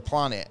them off the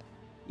planet.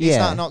 Is Yeah.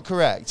 that not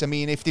correct? I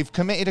mean, if they've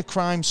committed a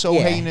crime so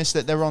Yeah. heinous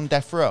that they're on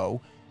death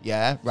row,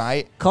 yeah,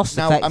 right. Cost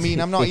now, I effective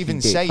mean, I'm not if you even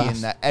do it saying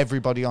fast. that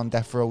everybody on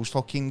death row is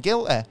fucking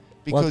guilty.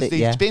 Because it's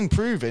yeah. been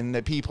proven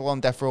that people on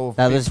death row have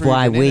That been was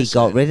why proven we innocent.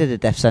 got rid of the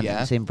death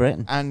sentence Yeah. in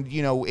Britain. And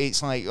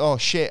it's like, oh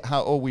shit,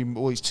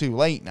 it's too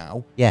late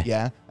now. Yeah.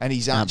 Yeah. And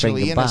he's Can't bring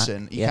actually him back.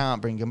 innocent. You Yeah.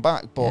 can't bring him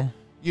back. But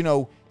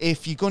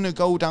if you're gonna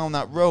go down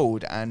that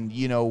road and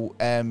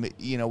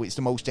it's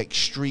the most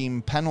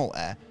extreme penalty,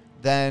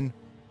 then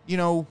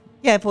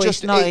Yeah, but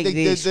it's not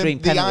the extreme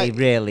penalty,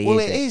 really. Well,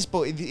 is it it? is,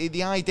 but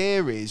the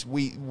idea is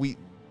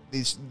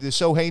they're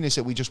so heinous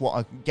that we just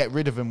want to get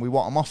rid of them. We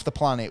want them off the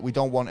planet. We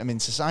don't want them in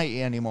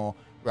society anymore,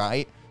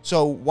 right?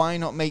 So why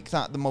not make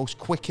that the most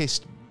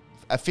quickest,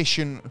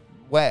 efficient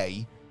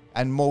way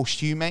and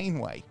most humane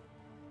way?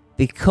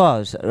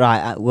 Because,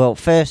 right, well,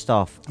 first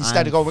off...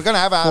 Instead I'm of going, we're going to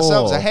have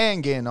ourselves a for-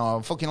 hanging or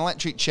a fucking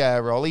electric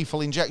chair or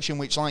lethal injection,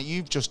 which, like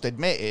you've just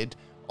admitted,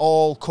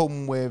 all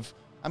come with...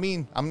 I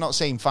mean, I'm not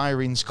saying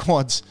firing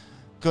squad's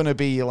going to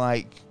be,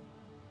 like,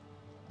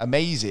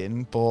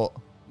 amazing, but...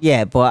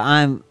 Yeah, but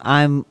I'm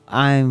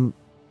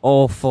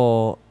all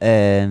for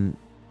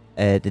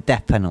the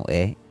death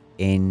penalty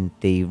in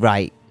the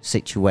right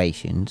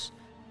situations,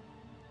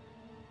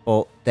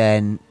 but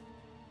then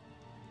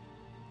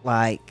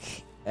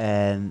like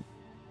I've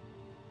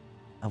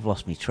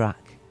lost my track.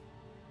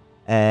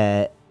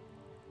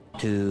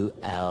 2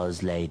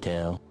 hours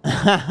later.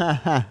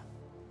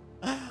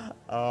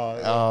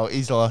 Oh,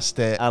 he's lost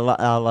it. I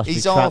lost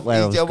He's my track off.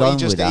 where I was going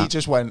with He that.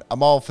 just went,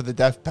 I'm all for the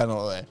death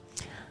penalty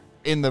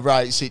in the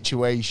right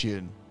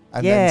situation,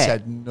 and Yeah. then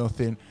said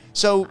nothing.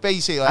 So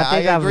basically, I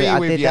did have- agree I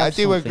with did you. I have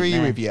do something agree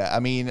there. with you. I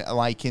mean,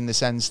 like in the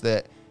sense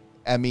that,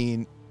 I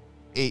mean,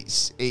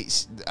 it's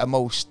a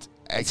most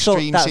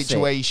extreme that's it.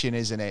 situation,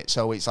 isn't it?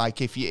 So it's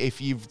like if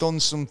you've done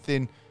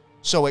something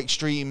so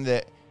extreme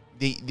that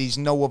there's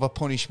no other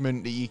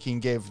punishment that you can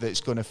give that's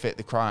going to fit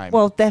the crime.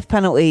 Well, death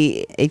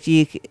penalty, if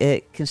you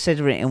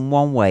consider it in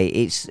one way,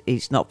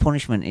 it's not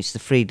punishment. It's the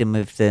freedom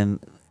of them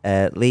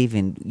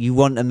leaving. You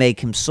want to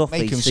make him suffer.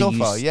 Make him so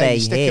suffer, you yeah. stay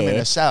You stick here. him in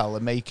a cell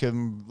and make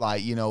him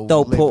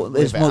Don't live put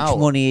as it much out.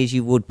 money as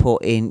you would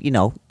put in.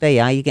 There you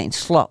are. You're getting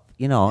slop.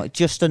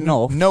 Just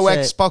enough. no to-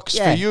 Xbox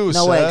for you,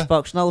 no sir.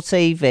 Xbox, no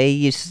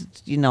TV.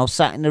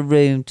 Sat in the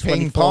room 24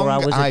 Ping pong,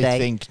 hours a I day.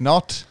 think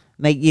not.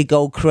 Make you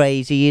go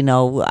crazy.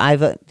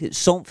 Either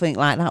something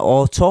like that,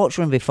 or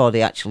torture them before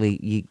they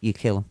actually you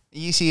kill them.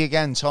 You see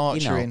again,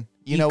 torturing.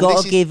 You've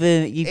got to give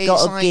them. You've It's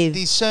got to like give.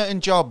 there's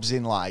certain jobs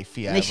in life,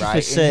 yeah, And this is right. for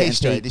In certain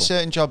history, people. there's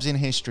certain jobs in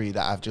history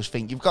that I just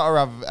think you've got to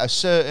have a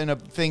certain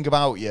thing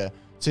about you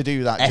to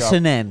do that job.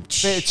 S&M.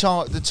 Bit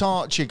of the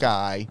torture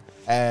guy,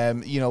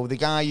 the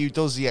guy who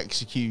does the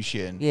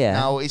execution. Yeah.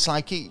 Now it's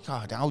like,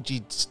 God, how'd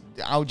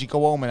you go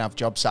home and have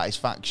job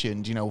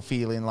satisfaction?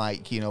 Feeling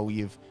like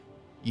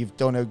you've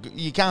done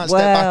you can't step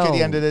back at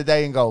the end of the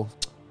day and go,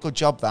 good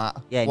job that.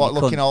 Yeah, and what you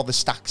looking at all the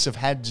stacks of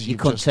heads You you've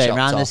couldn't just turn chopped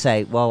around off. and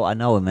say, "Well, I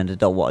know him, and I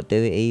don't want to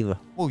do it either."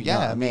 Well, You know yeah,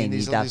 what I mean,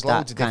 there's You'd have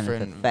loads of that kind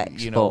different,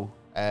 effects,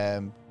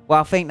 Well,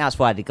 I think that's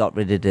why they got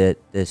rid of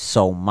the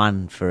sole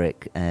man for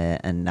it,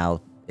 and now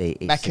it's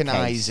the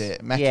mechanize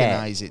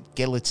case. it,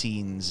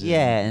 guillotines.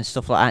 Yeah, and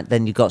stuff like that.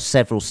 Then you've got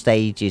several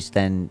stages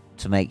then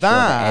to make sure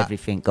that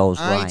everything goes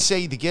I'd right.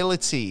 say the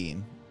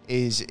guillotine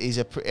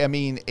is I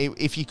mean,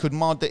 if you could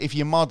if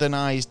you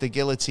modernize the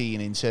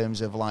guillotine in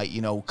terms of like,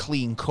 you know,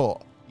 clean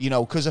cut, you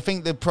know, because I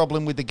think the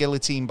problem with the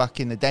guillotine back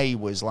in the day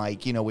was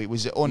like, you know, it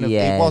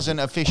wasn't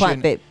efficient. Quite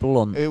a bit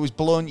blunt. It was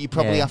blunt. You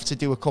probably have to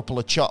do a couple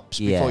of chops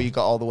before you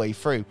got all the way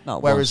through.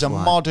 Whereas a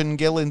modern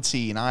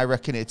guillotine, I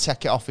reckon it'd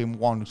take it off in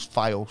one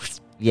file.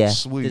 Yeah,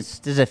 swoop.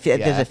 There's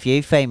a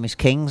few famous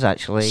kings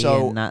actually.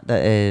 So, in that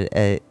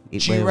do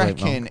you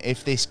reckon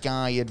if this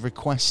guy had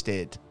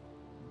requested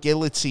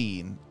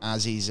guillotine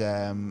as his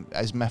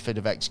as method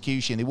of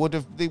execution, they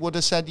would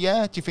have said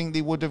yeah? Do you think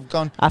they would have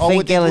gone? I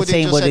think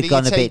guillotine would have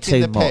gone a bit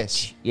too much.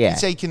 Piss? Yeah, you're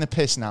taking the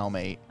piss now,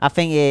 mate. I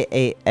think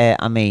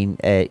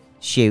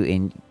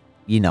shooting,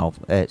 you know,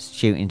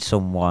 shooting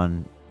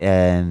someone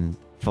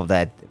for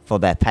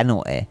their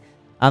penalty.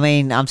 I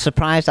mean, I'm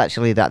surprised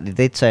actually that they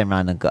did turn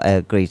around and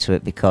agree to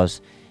it,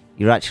 because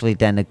you're actually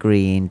then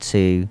agreeing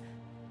to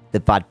the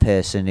bad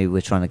person who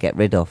we're trying to get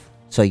rid of.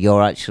 So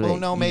you're actually... Well,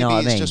 no, maybe you know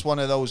it's just one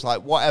of those,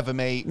 like, whatever,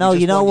 mate. No,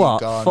 you know what?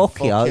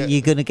 Fuck you.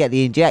 You're going to get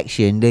the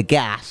injection, the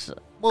gas,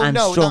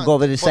 strung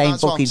over the same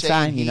fucking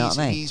time, you know what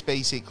I mean? He's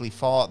basically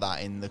fought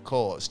that in the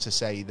courts to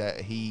say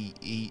that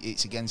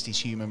it's against his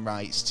human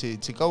rights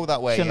to go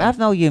that way. Shouldn't have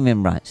no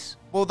human rights.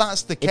 Well,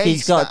 that's the case. If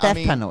he's got a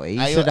death penalty,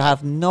 he should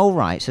have no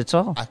rights at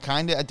all.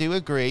 I do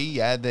agree,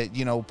 yeah, that,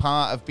 you know,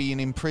 part of being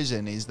in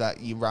prison is that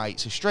your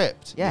rights are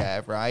stripped.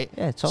 Yeah, right?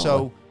 Yeah, totally.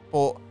 So,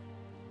 but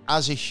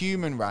as a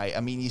human right,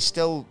 I mean, you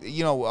still,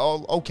 you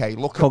know, okay,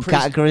 look at... Could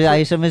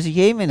categorise them as a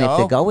human if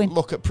they're going.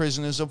 Look at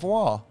prisoners of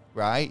war,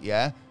 right?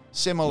 Yeah.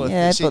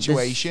 Similar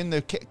situation.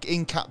 They're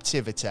in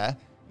captivity,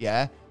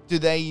 yeah. Do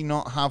they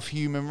not have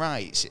human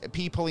rights?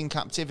 People in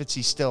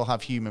captivity still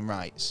have human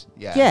rights.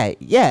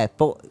 Yeah,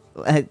 but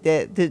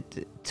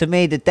to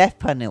me, the death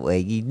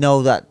penalty, you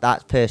know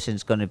that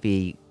person's going to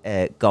be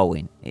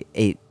going.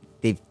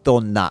 They've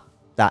done that.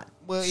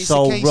 Well, it's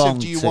so a case wrong.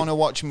 Of, do you want to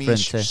watch me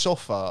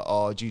suffer,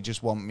 or do you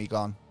just want me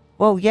gone?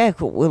 Well, yeah,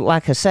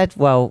 like I said,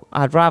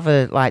 I'd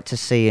rather like to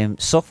see him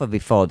suffer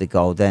before they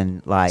go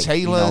than like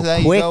Taylor, there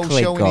you go,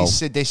 showing his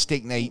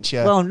sadistic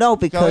nature. Well, no,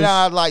 because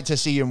I'd like to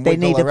see him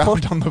wiggle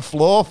around on the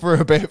floor for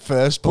a bit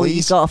first, please. But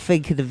you got to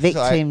think of the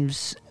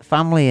victims'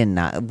 family and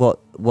that,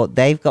 what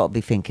they've got to be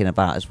thinking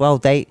about as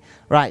well.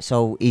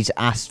 So he's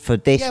asked for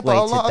this way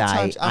to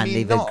die, and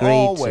they've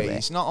agreed to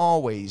it. Not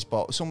always,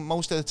 but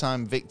most of the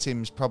time,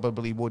 victims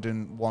probably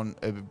wouldn't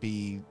want to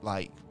be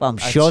like. Well, I'm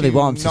sure they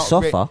want to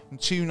suffer.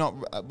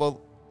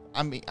 Well,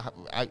 I mean,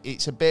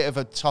 it's a bit of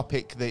a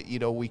topic that, you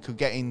know, we could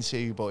get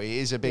into, but it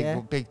is a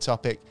big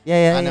topic.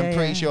 And I'm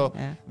pretty sure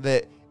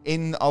that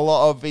in a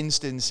lot of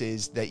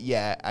instances that,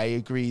 I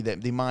agree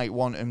that they might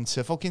want them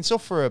to fucking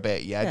suffer a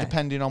bit,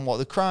 depending on what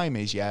the crime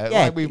is,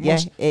 like we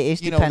must, it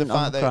is, you know, the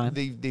fact that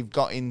they've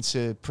got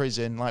into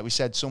prison, like we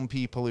said, some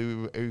people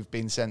who've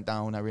been sent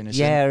down are innocent.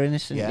 Yeah, are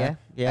innocent,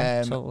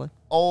 totally.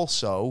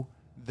 Also,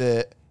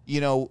 that, you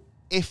know,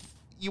 if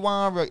you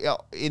are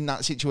in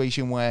that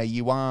situation where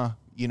you are,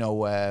 you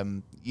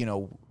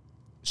know,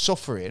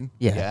 suffering,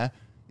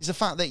 is the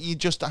fact that you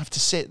just have to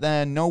sit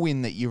there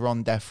knowing that you're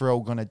on death row,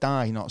 going to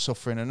die, not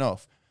suffering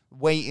enough,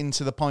 waiting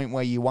to the point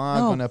where you are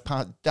going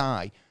to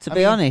die. To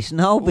be honest,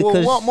 no,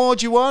 because... Well, what more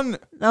do you want?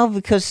 No,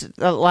 because,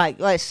 like,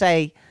 let's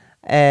say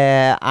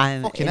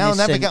I'm fucking hell,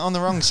 never get on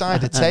the wrong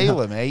side of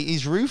Taylor, mate.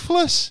 He's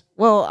ruthless.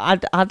 Well,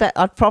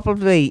 I'd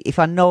probably, if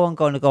I know I'm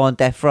going to go on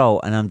death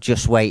row and I'm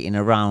just waiting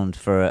around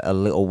for a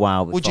little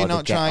while before would you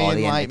not try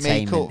and, like,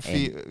 make up for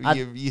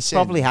I'd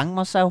probably hang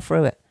myself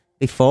through it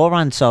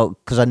beforehand, so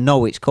because I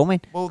know it's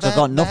coming. Well, I've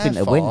got nothing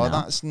to win now.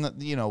 That's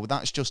not, you know,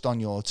 that's just on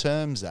your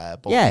terms there.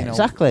 But, yeah, you know,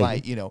 exactly.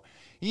 Like, you know,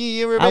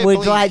 you're a bit I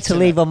would like to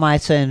leave on my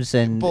terms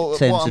and but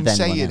terms what I'm of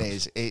saying else.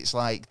 is, it's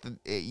like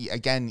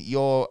again,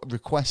 you're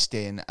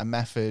requesting a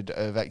method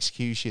of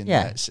execution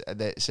that's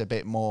a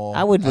bit more.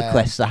 I would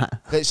request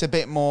that. That's a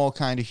bit more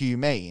kind of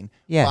humane.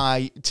 Yeah.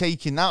 By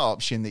taking that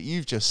option that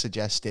you've just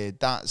suggested,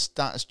 that's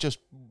just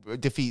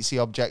defeats the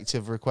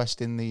objective of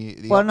requesting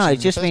the. Well, no, it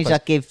just means I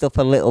give up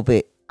a little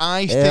bit.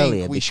 I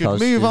think we should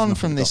move on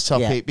from this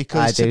topic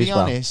because, to be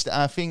honest,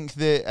 I think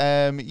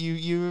that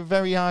you were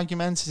very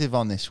argumentative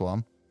on this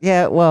one.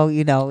 Yeah, well,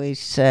 you know,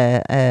 it's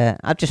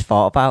I've just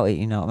thought about it.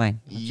 You know what I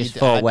mean? I've just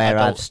thought where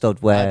I've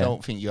stood. Where I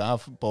don't think you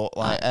have, but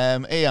like,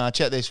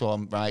 check this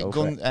one, right?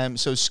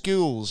 So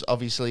schools,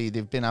 obviously,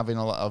 they've been having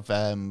a lot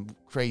of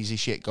crazy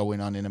shit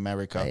going on in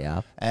America. They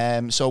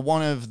have. So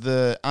one of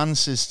the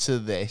answers to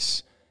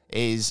this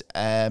is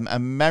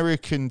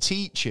American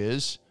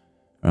teachers.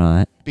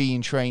 Right.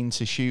 Being trained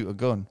to shoot a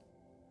gun.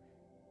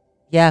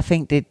 Yeah, I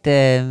think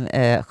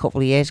a couple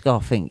of years ago, I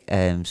think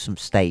some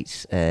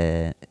states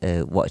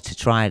wanted to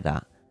try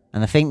that.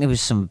 And I think there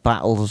was some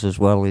battles as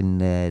well in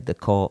the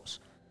courts.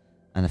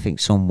 And I think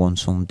some won,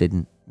 some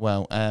didn't.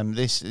 Well,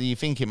 you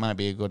think it might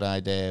be a good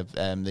idea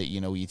that,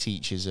 you know, your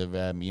teachers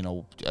are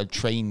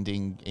trained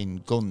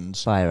in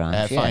guns.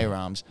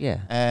 Firearms.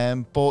 Yeah.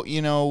 But,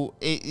 you know,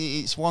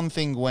 it's one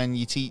thing when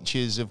your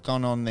teachers have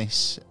gone on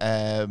this...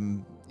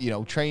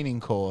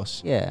 training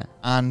course. Yeah.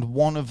 And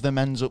one of them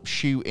ends up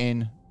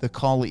shooting the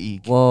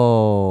colleague.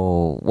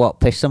 Whoa! What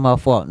pissed them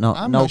off? What? No,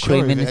 I'm no not sure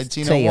cream in if the do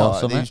you tea know or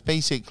what? something. It's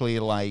basically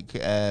like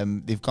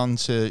they've gone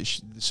to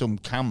some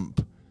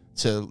camp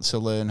to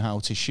learn how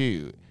to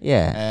shoot.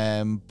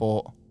 Yeah.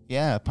 But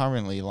yeah,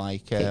 apparently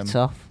like Kicked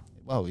off.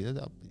 well,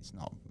 yeah, it's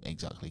not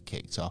exactly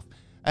kicked off.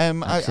 I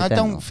Accidental.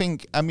 don't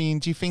think. I mean,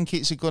 do you think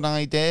it's a good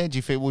idea? Do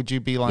you think? Would you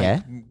be like?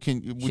 Yeah.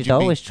 Would Should you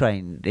always be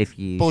train if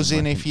you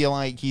buzzing if you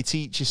like your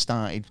teacher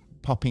started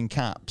popping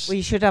caps? Well,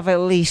 you should have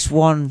at least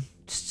 1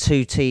 to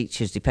 2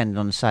 teachers, depending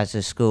on the size of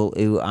the school,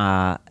 who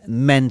are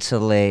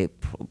mentally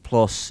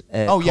plus.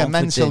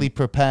 Mentally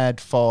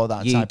prepared for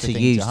that you type of to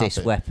thing use to this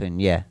happen. weapon.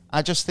 Yeah.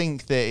 I just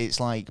think that it's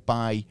like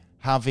by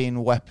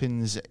having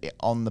weapons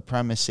on the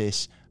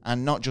premises,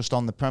 and not just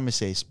on the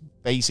premises,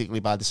 basically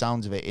by the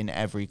sounds of it, in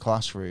every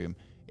classroom,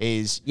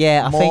 is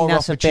Yeah, I more think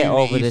that's a bit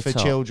opportunity over the for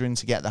top. children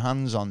to get their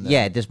hands on them.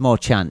 Yeah, there's more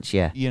chance.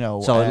 Yeah. You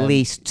know, So at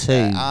least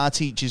 2. Our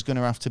teacher's going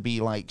to have to be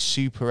like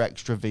super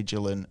extra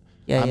vigilant.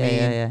 Yeah, I yeah, mean,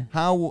 yeah,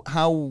 yeah.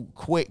 how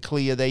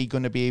quickly are they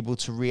going to be able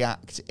to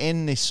react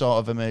in this sort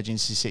of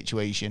emergency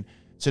situation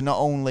to not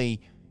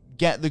only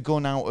get the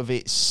gun out of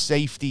its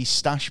safety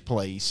stash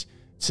place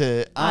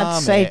to I'd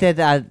arm say it,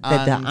 they're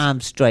and-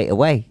 armed straight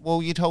away.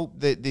 well, you'd hope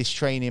that this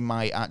training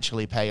might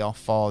actually pay off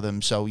for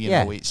them. So, you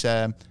Yeah. know, it's...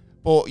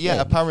 but, yeah,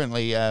 Yeah.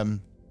 apparently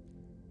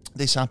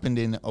this happened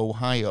in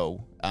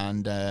Ohio,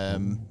 and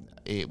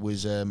it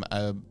was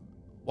a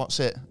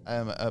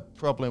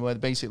problem where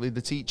basically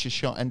the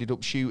teacher ended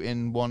up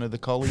shooting one of the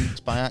colleagues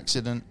by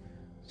accident.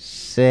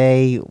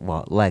 Say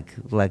what? Leg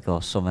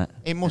or something.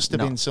 It must have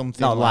Not- been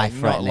something not like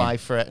life-threatening. not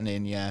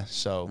life-threatening, yeah.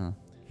 So...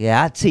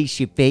 Yeah, I'd teach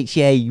you, bitch.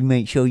 Yeah, you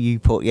make sure you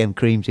put them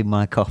creams in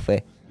my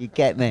coffee. You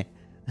get me?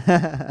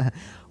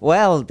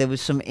 Well, there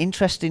was some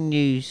interesting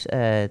news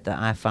that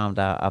I found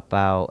out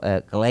about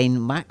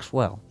Ghislaine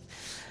Maxwell,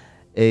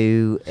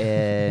 who...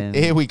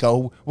 Here we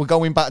go. We're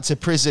going back to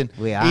prison.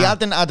 We He are.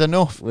 hadn't had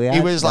enough. We He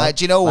had was no- like,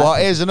 do you know what?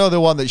 Like- Here's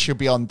another one that should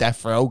be on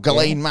death row.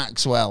 Ghislaine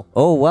Maxwell.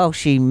 Oh, well,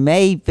 she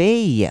may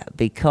be,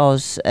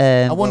 because...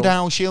 I wonder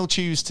how she'll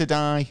choose to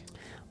die.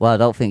 Well, I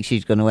don't think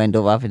she's going to end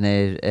up having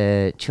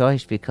a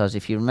choice, because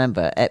if you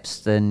remember,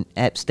 Epstein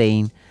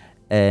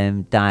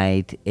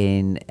died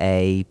in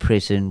a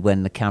prison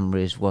when the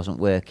cameras wasn't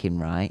working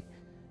right.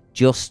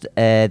 Just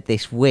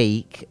this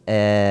week,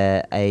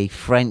 a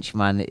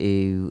Frenchman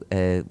who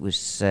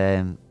was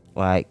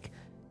like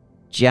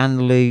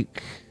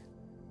Jean-Luc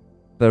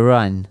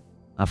Baron,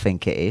 I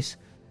think it is,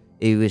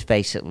 who was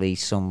basically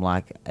some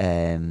like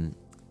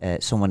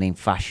someone in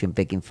fashion,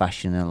 big in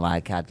fashion, and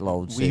like had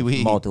loads of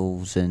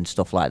models and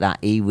stuff like that.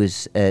 He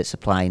was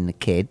supplying the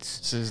kids.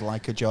 This is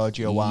like a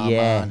Giorgio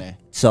Yeah. Armani.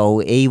 So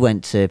he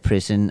went to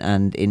prison,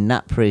 and in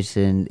that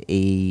prison,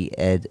 he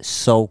had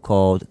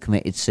so-called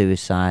committed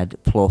suicide.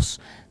 Plus,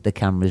 the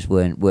cameras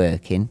weren't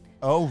working.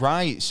 Oh,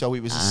 right. So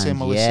it was a And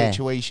similar yeah.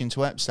 situation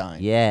to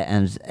Epstein. Yeah,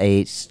 and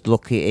it's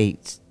lucky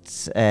it's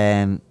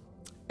Ghislaine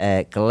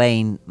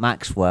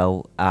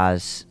Maxwell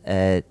as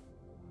her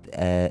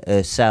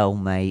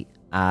cellmate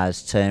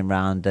has turned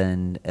around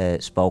and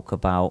spoke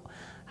about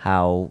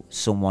how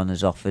someone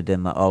has offered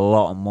him a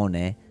lot of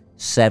money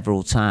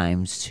several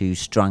times to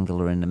strangle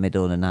her in the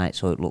middle of the night,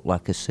 so it looked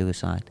like a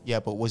suicide. Yeah,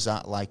 but was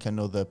that like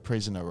another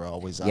prisoner, or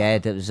was that... Yeah,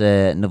 there was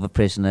another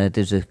prisoner.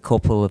 There's a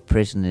couple of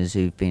prisoners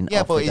who've been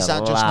Yeah, offered but is a that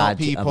just not large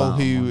people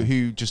amount of money.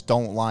 who just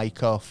don't like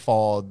her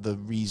for the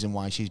reason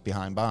why she's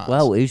behind bars?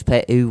 Well,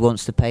 who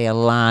wants to pay a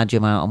large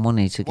amount of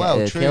money to get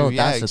her true, killed?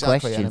 yeah, That's exactly. the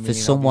question. And I For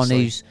mean, someone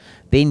obviously- who's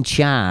been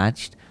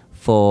charged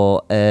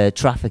for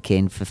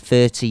trafficking for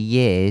 30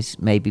 years,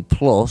 maybe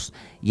plus,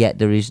 yet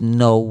there is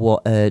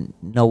no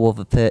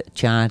other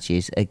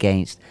charges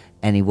against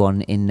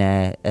anyone in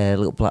their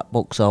little black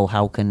book. So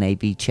how can they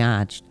be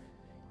charged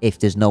if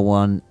there's no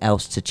one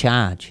else to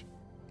charge?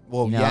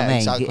 Well, you know yeah, what I mean?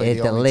 exactly.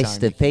 The only list time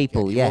of you can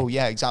people, get- yeah. Well,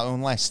 yeah, exactly.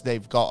 Unless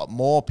they've got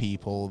more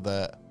people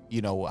that,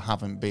 you know,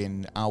 haven't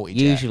been outed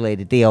yet. Usually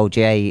the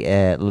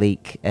DOJ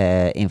leak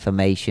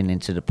information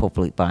into the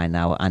public by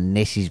now, and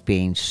this is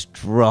being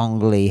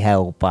strongly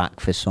held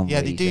back for some Yeah,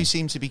 reason. they do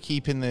seem to be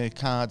keeping the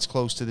cards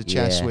close to the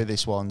chest Yeah. with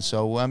this one.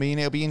 So, I mean,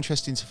 it'll be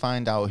interesting to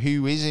find out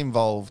who is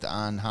involved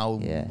and how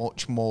Yeah.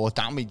 much more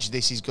damage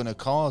this is going to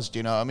cause. Do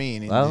you know what I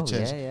mean? Well,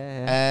 terms-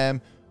 yeah.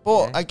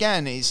 But Yeah.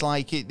 again, it's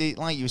like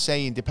like you were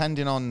saying,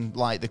 depending on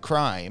like the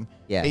crime,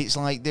 Yeah. it's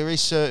like there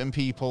is certain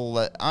people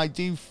that I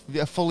do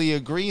fully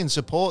agree and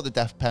support the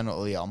death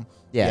penalty on.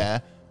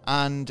 Yeah.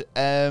 And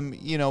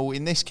you know,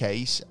 in this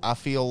case, I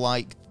feel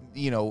like,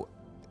 you know,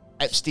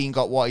 Epstein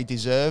got what he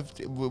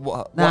deserved. Nah,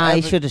 Whatever.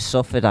 he should have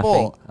suffered, I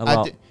think, a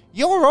lot.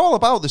 You're all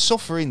about the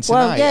suffering tonight.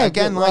 Well, yeah,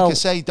 Again, well, like I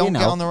say, don't you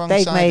get know, on the wrong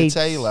they side made- of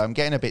Taylor. I'm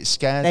getting a bit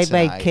scared They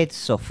tonight. made kids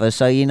suffer,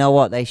 so you know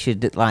what? They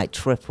should like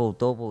triple,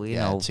 double. You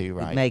Yeah, know, too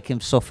right. make him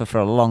suffer for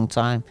a long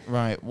time.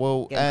 Right,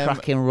 well, Get him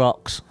cracking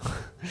rocks.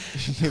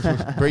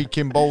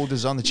 breaking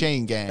boulders on the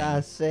chain gang.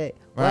 That's it.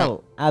 Right.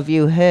 Well, have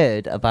you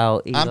heard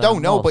about? I Elon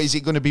don't know, Musk? but is it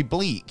going to be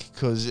bleak?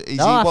 Because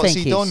No, I what's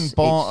think he done? it's-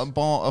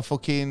 Bought a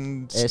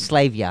fucking...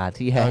 Slave yard.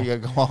 Yeah. Oh, yeah,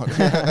 go on.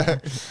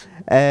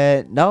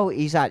 No,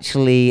 he's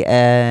actually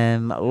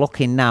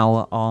looking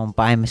now on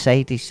buying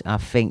Mercedes. I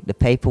think the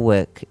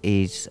paperwork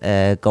is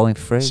going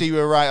through. So you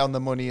were right on the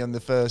money on the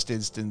first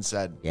instance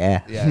then.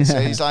 Yeah. Yeah, so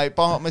he's like,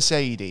 bought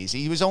Mercedes.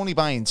 He was only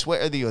buying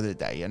Twitter the other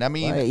day. And I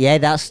mean... Well, yeah,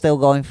 that's still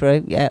going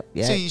through. Yeah.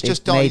 So he's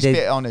just done his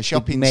bit on a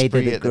shopping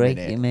spree at the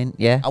minute. You mean,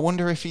 yeah. I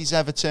wonder if he's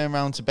ever turned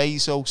around to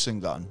Bezos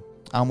and gone,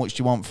 how much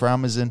do you want for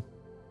Amazon?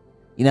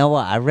 You know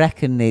what? I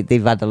reckon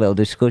they've had a little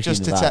discussion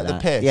Just to about take that. the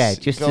piss. Yeah,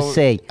 just to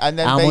see and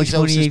then how much Bezos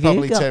money has have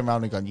probably you got? turned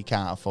around and gone, you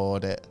can't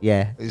afford it.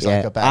 Yeah, He's yeah.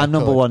 like, I bet I'm I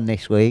number could. one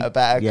this week. I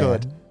bet I Yeah.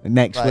 could.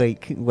 Next Like,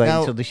 week, wait now-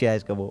 until the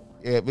shares go up.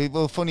 Yeah,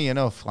 well, funny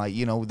enough, like,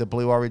 you know, the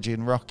Blue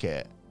Origin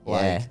rocket,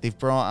 like, Yeah. they've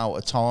brought out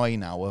a toy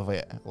now of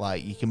it.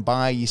 Like, you can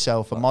buy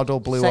yourself a model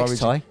Blue Sex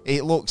Origin. toy?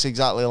 It looks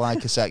exactly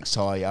like a sex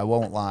toy, I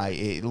won't lie.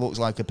 It looks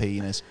like a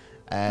penis.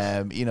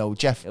 You know,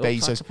 Jeff It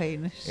looks Bezos. like a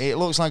penis. It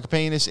looks like a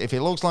penis. If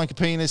it looks like a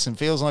penis and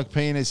feels like a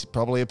penis, it's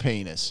probably a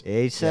penis.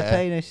 It's Yeah. a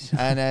penis.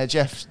 And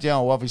Jeff, you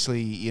know, obviously,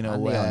 you know,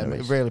 And the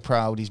honours. really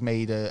proud. He's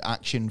made a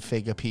action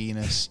figure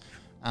penis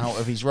out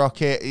of his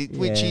rocket,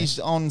 which Yeah. is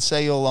on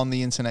sale on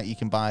the internet. You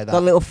can buy that.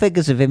 Got little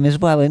figures of him as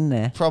well, in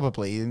there.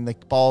 Probably in the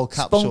ball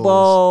capsules.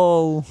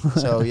 Spunkball.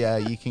 So yeah,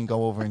 you can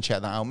go over and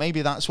check that out.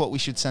 Maybe that's what we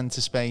should send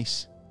to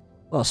space.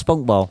 What,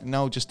 Spunkball?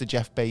 No, just the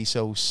Jeff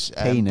Bezos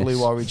Penis.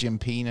 Blue Origin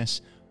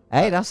penis.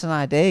 Hey, that's an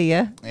idea,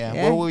 yeah. Yeah,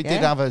 well, we did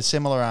have a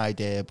similar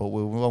idea, but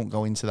we won't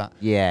go into that.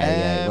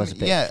 Yeah, it was a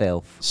bit yeah.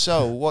 filth.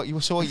 So what you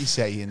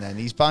saying then?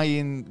 He's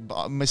buying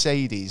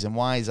Mercedes, and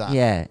why is that?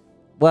 Yeah.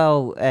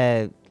 Well,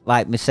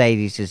 like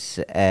Mercedes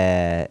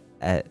has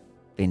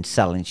been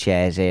selling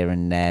shares here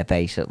and there,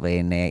 basically,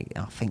 and I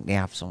think they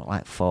have something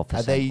like 4%.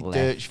 Are they left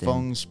Deutsche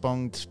and-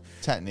 Spong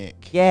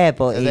Technic? Yeah,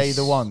 but Are they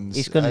the ones?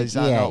 It's gonna, Is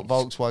that yeah, not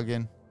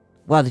Volkswagen?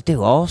 Well, they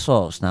do all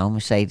sorts now.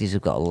 Mercedes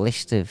have got a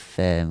list of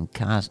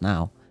cars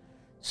now.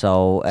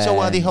 So So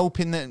are they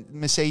hoping that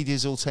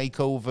Mercedes will take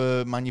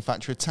over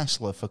manufacturer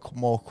Tesla for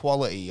more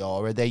quality,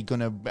 or are they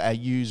going to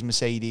use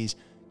Mercedes,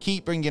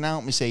 keep bringing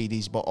out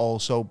Mercedes, but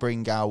also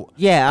bring out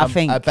I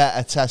think a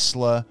better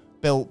Tesla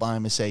built by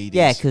Mercedes?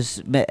 Yeah, because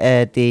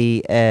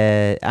the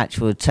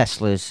actual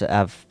Teslas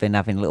have been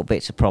having little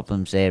bits of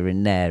problems here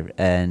and there,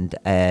 and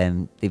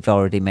they've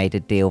already made a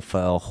deal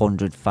for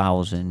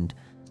 100,000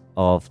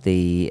 of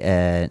the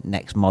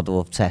next model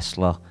of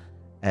Tesla,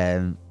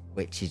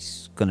 which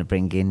is going to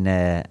bring in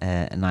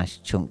a nice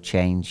chunk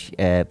change.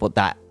 But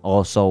that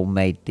also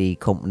made the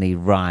company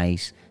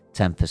rise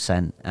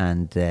 10%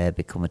 and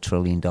become $1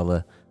 trillion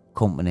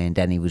company. And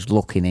then he was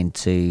looking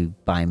into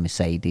buying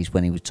Mercedes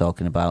when he was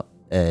talking about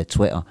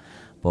Twitter,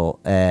 but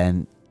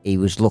he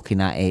was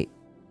looking at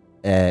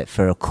it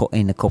for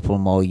in a couple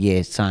more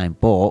years' time.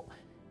 But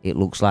it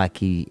looks like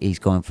he's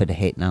going for the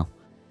hit now.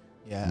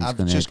 Yeah,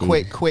 I've just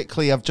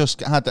quickly. I've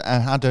just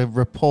had a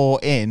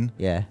report in.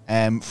 Yeah.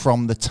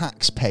 From the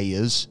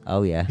taxpayers.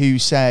 Oh yeah. Who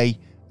say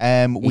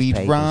we'd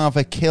paid us.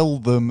 rather kill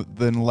them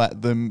than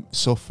let them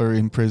suffer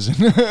in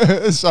prison.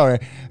 Sorry,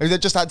 I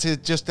just had to.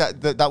 Just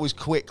that was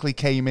quickly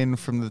came in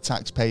from the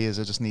taxpayers.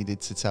 I just needed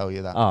to tell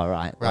you that. All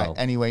right. Right. Well,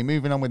 Anyway,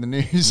 moving on with the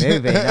news.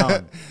 moving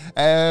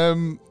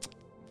on.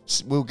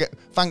 We'll get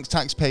thanks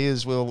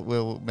taxpayers.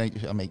 We'll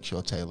make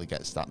sure Taylor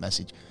gets that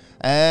message.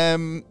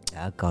 I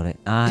got it.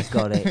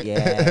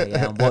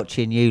 Yeah. I'm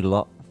watching you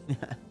lot.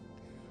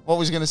 What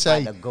was I going to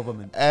say? Like the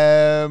government.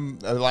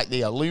 Like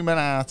the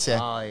Illuminati.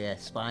 Oh yeah,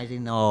 spies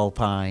in all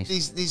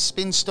pies. There's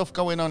been stuff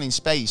going on in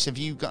space. Have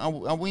you got?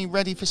 Are we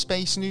ready for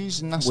space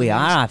news and NASA We news?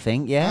 are, I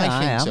think. Yeah, I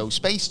think am. so.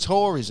 Space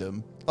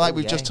tourism, like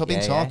we've yeah, just been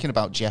yeah, talking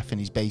about Jeff and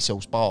his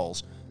Bezos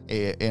balls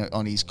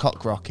on his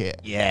cock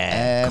rocket.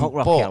 Yeah, cock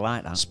rocket, but I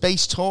like that.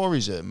 Space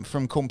tourism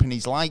from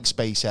companies like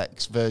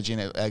SpaceX,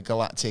 Virgin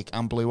Galactic,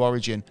 and Blue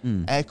Origin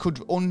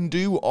could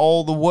undo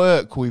all the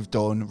work we've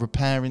done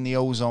repairing the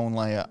ozone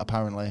layer.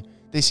 Apparently,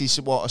 this is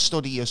what a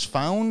study has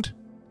found.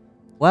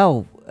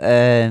 Well,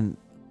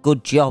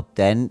 good job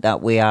then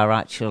that we are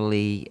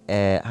actually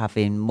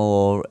having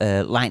more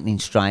lightning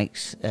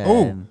strikes.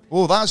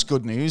 Oh, that's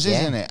good news,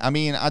 yeah. isn't it? I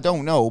mean, I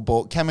don't know,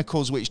 but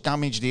chemicals which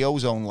damage the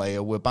ozone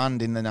layer were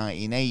banned in the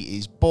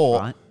 1980s, but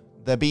Right.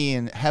 they're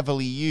being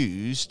heavily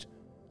used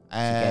to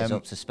get us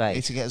up to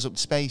space. to get us up to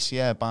space,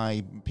 yeah,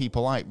 by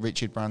people like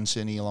Richard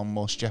Branson, Elon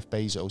Musk, Jeff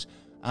Bezos,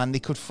 and they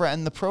could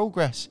threaten the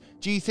progress.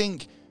 Do you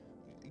think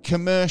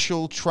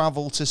commercial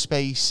travel to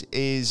space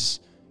is,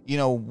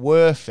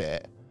 worth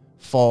it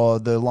for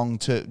the long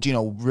term,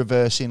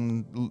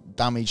 reversing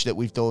damage that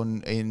we've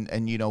done and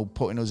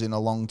putting us in a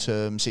long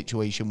term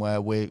situation where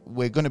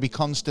we're going to be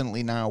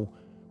constantly now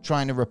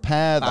trying to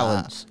repair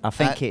balance. that. I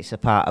think it's a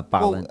part of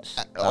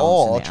balance.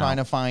 Or trying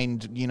to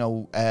find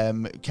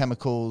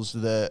chemicals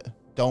that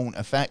don't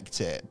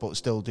affect it but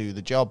still do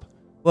the job.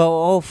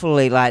 Well,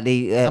 hopefully, like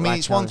the. I mean, like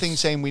it's one thing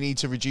saying we need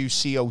to reduce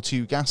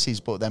CO2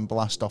 gases, but then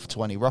blast off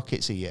 20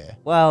 rockets a year.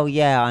 Well,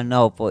 yeah, I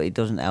know, but it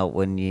doesn't help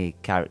when you're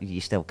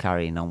still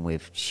carrying on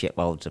with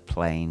shitloads of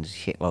planes,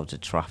 shitloads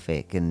of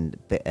traffic, and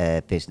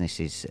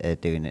businesses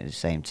doing it at the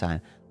same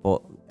time.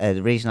 But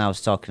the reason I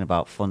was talking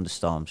about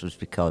thunderstorms was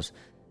because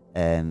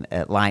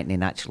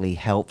lightning actually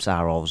helps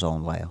our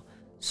ozone layer.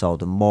 So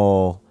the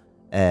more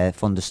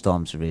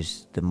thunderstorms there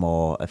is, the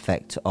more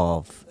effect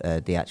of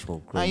the actual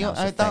greenhouse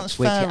effect, that's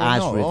which fair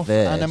has enough.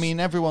 reversed. And I mean,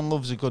 everyone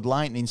loves a good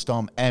lightning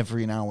storm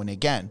every now and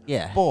again.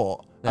 Yeah. But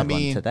We had I one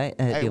mean, today,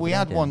 the other we day,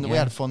 had didn't one. we? We Yeah.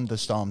 had a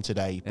thunderstorm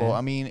today. But Yeah.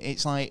 I mean,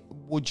 it's like,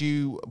 would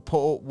you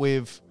put up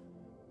with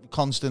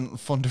constant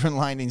thunder and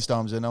lightning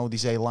storms? I know they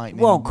say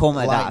lightning Won't come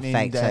at that lightning,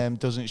 effect.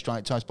 doesn't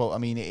strike twice, but I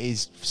mean, it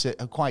is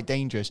quite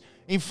dangerous.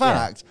 In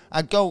fact,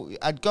 I'd go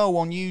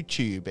on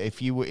YouTube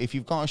if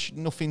you've got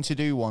nothing to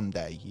do one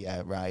day,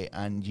 yeah, right,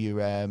 and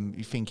you're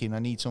thinking I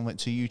need something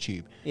to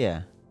YouTube.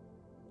 Yeah.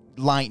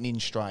 Lightning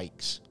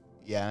strikes,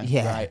 Yeah.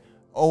 right.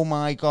 Oh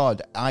my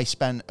God, I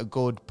spent a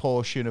good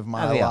portion of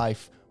my Have you?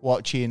 life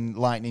watching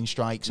lightning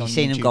strikes on You've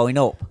seen YouTube. them going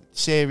up.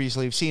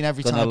 Seriously, I've seen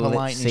every Gonna type of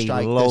lightning see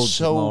strike. They're loads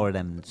so more of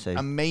them too.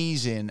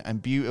 amazing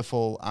and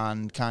beautiful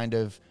and kind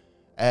of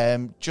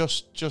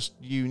just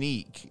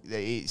unique.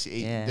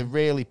 Yeah. They're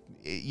really,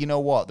 you know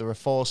what, they're a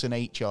force of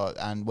nature,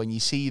 and when you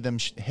see them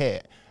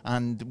hit,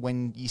 and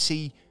when you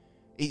see,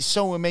 it's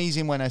so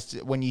amazing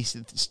when you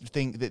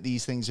think that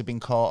these things have been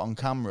caught on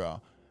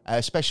camera.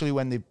 Especially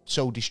when they're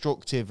so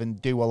destructive and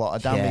do a lot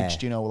of damage, Yeah.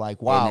 you know,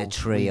 like, wow, In a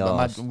tree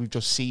we've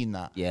just seen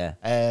that. Yeah.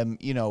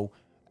 You know,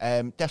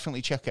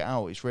 definitely check it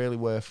out. It's really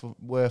worth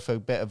a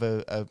bit of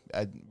a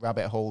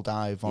rabbit hole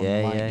dive on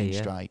lightning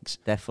strikes.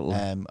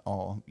 Definitely.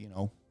 Or, you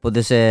know. But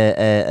there's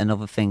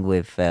another thing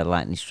with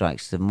lightning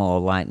strikes. The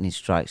more lightning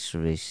strikes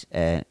there is,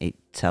 it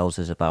tells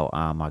us about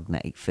our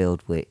magnetic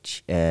field,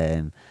 which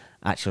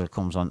actually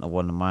comes on to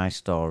one of my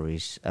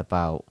stories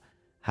about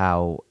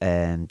how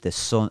the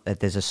sun,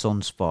 there's a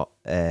sunspot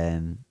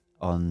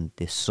on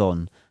the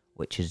sun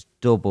which has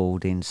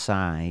doubled in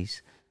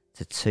size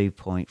to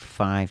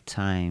 2.5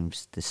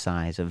 times the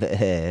size of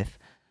Earth,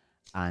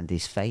 and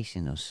is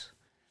facing us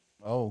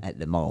at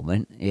the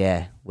moment.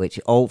 Yeah, which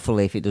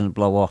hopefully, if it doesn't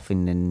blow off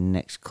in the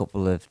next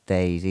couple of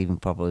days, even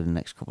probably the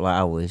next couple of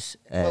hours,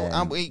 we're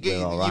all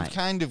right. You've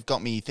kind of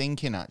got me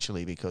thinking,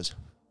 actually, because,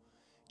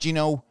 do you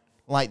know,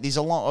 like, there's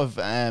a lot of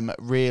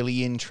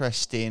really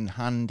interesting,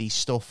 handy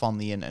stuff on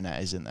the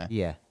internet, isn't there?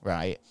 Yeah.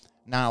 Right.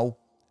 Now,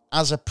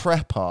 as a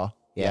prepper,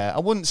 I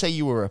wouldn't say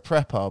you were a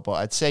prepper, but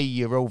I'd say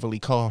you're overly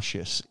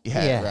cautious.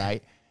 Yeah.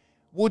 Right.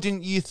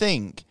 Wouldn't you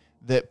think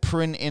that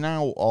printing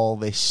out all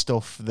this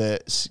stuff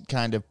that's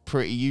kind of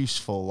pretty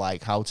useful,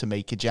 like how to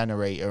make a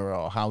generator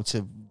or how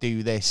to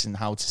do this and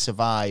how to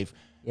survive,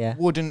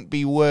 wouldn't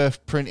be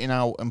worth printing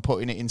out and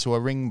putting it into a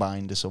ring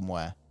binder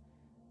somewhere?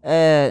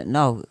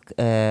 No,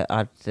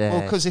 I'd.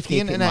 Well, because if the keep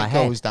it in my internet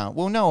head. goes down,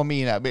 well, no, I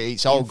mean,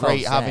 it's all Info's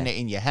great there. having it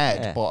in your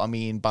head, Yeah. but I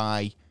mean,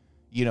 by,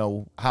 you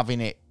know,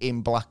 having it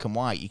in black and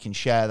white, you can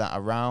share that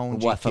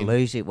around. What if I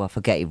lose it? What if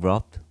I get it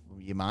robbed?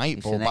 You might,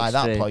 It's but an by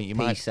that extra point, you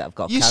might. piece that I've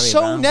got to You're carry so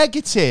around.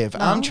 negative. No,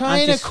 I'm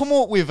trying just- to come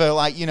up with a,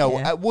 like, you know,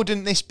 Yeah.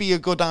 wouldn't this be a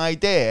good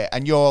idea?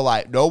 And you're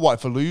like, no, what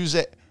if I lose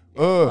it?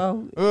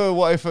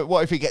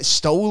 What if it gets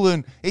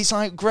stolen? It's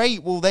like,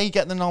 great, well, they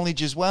get the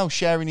knowledge as well.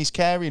 Sharing is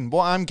caring.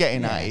 What I'm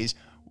getting at is,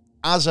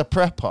 as a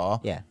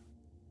prepper,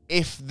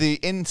 if the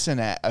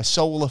internet, a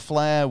solar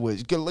flare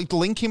was, like,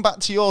 linking back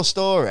to your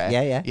story,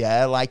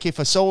 like if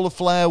a solar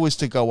flare was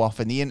to go off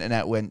and the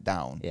internet went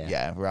down,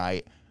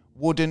 right,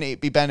 wouldn't it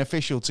be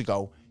beneficial to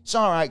go, it's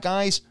all right,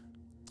 guys,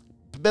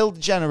 build a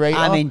generator.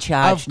 I'm in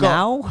charge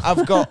now.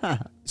 I've got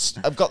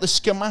the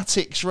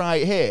schematics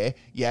right here,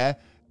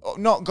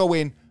 not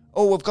going,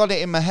 oh, I've got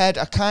it in my head,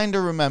 I kind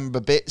of remember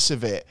bits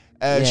of it.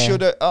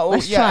 Should I? Oh,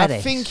 Let's yeah, try I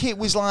this. think it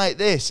was like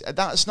this.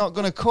 That's not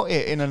going to cut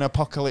it in an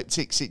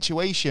apocalyptic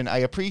situation. I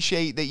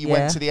appreciate that you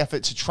went to the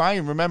effort to try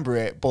and remember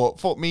it, but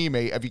fuck me,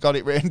 mate. Have you got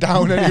it written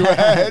down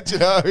anywhere? Do you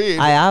know what I mean?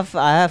 I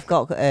have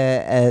got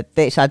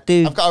bits. I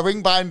do. I've got a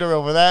ring binder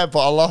over there, but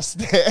I lost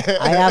it.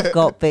 I have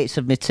got bits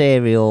of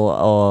material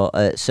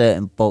or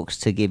certain books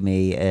to give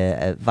me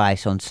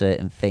advice on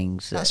certain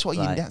things. That's what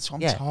like, That's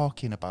what I'm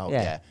talking about.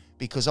 Yeah. Yeah.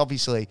 Because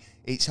obviously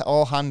it's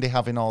all handy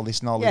having all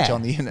this knowledge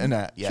on the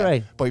internet. Yeah.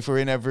 True. But if we're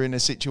ever in a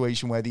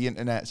situation where the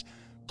internet's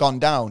gone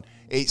down,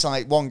 it's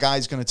like one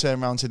guy's going to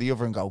turn around to the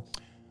other and go,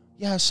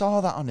 yeah, I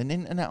saw that on an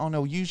internet, on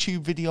a YouTube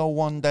video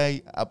one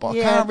day, but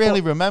I can't really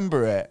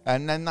remember it.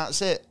 And then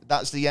that's it.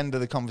 That's the end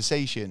of the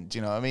conversation. Do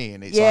you know what I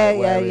mean? It's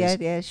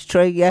it's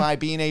true. Yeah. By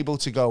being able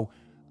to go,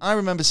 I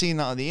remember seeing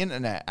that on the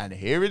internet, and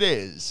here it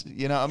is.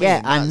 You know what I mean?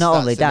 Yeah, and not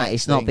only that's the that, next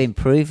it's not thing. been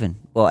proven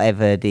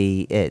whatever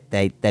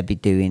they'd be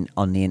doing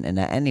on the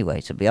internet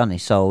anyway. To be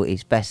honest, so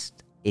it's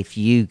best if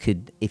you're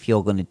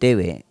going to do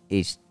it,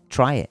 is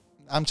try it.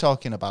 I'm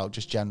talking about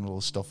just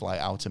general stuff like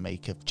how to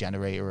make a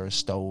generator or a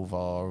stove,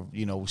 or,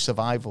 you know,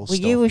 survival Well, stuff.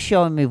 you were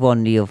showing me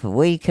one the other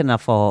week, and I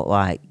thought,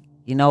 like,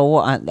 you know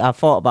what? I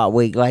thought about a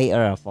week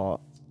later. I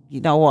thought,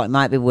 you know what? It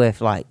might be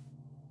worth, like,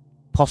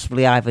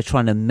 possibly either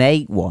trying to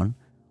make one,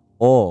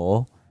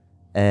 or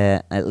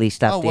at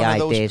least have the one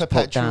of ideas those put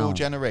perpetual down.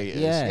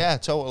 generators. Yeah,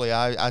 totally.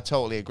 I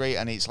totally agree.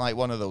 And it's like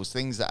one of those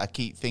things that I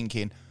keep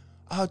thinking,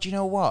 oh, do you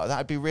know what?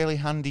 That'd be really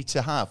handy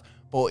to have.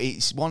 But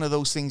it's one of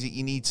those things that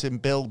you need to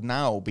build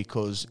now,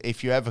 because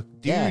if you ever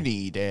do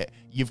need it,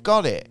 you've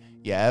got it.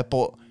 Yeah,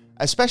 but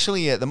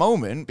especially at the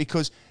moment,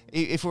 because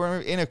if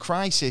we're in a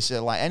crisis,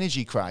 like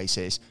energy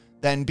crisis,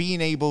 then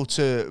being able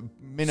to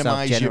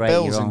minimize your Self-generate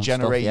bills your and own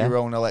generate stuff, yeah. your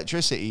own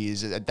electricity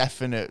is a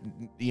definite,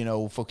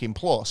 fucking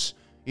plus.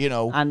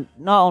 And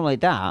not only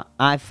that,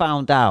 I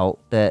found out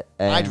that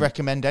I'd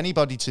recommend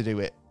anybody to do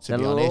it, to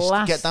be the honest.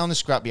 last- Get down the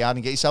scrapyard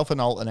and get yourself an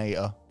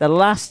alternator. the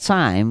last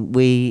time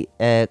we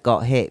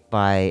got hit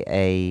by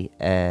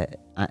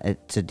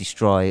to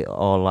destroy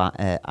all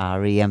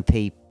our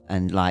EMP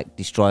and like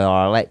destroy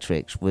our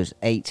electrics was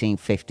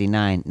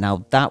 1859.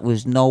 Now that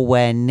was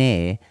nowhere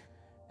near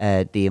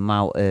the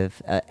amount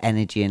of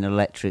energy and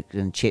electric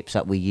and chips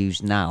that we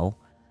use now,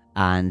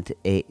 and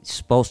it's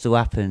supposed to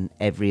happen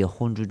every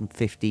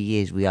 150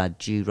 years. We are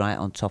due right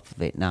on top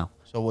of it now.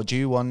 So we're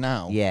due one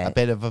now. Yeah. A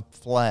bit of a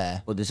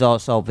flare. But there's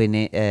also been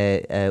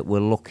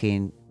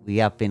we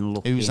have been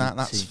looking. Who's that?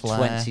 That's to Flare.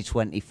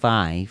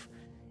 2025.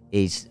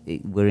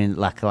 We're in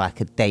like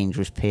a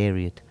dangerous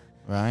period.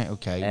 Right,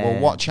 okay. Well,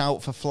 watch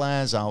out for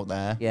flares out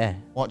there. Yeah.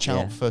 Watch yeah.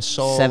 out for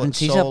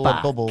 70s are solar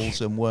back.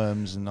 bubbles and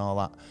worms and all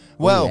that.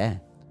 Well, yeah.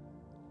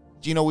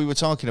 do you know we were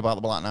talking about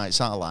the Black Knight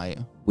satellite?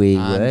 We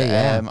And, were,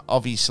 yeah.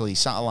 Obviously,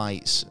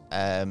 satellites.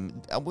 I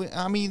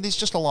mean, there's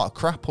just a lot of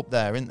crap up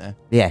there, isn't there?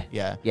 Yeah.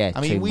 Yeah. Yeah,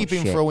 I too mean, we've much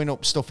been shit. throwing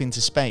up stuff into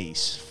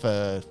space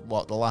for,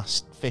 the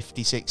last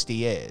 50, 60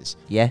 years,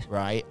 Yeah.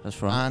 right? That's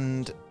right.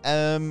 And,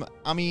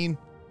 I mean,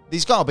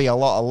 there's got to be a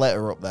lot of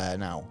litter up there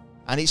now.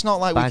 And it's not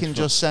like we Bags can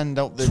full. just send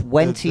out the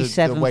waste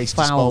disposal.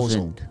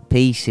 27,000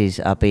 pieces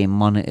are being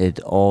monitored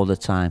all the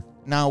time.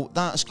 Now,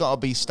 that's got to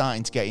be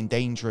starting to getting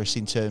dangerous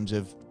in terms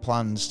of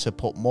plans to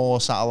put more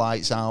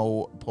satellites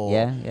out,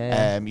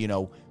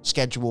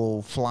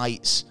 schedule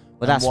flights.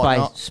 But and that's why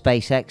whatnot.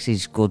 SpaceX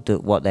is good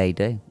at what they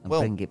do and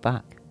Well, bring it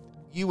back.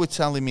 You were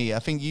telling me, I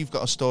think you've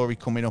got a story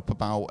coming up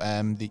about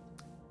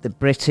The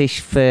British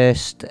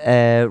first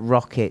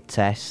rocket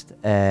test,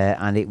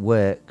 and it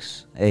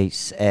works.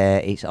 It's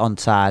on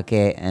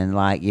target, and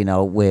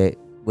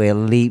we're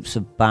leaps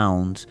of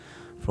bounds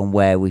from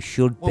where we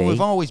should be. Well, we've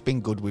always been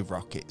good with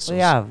rockets. We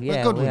have, yeah,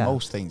 We're good we with have.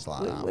 most things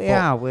like that. We but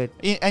are. We're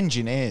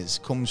engineers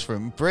comes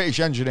from British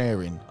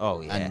engineering.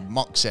 Oh, yeah. And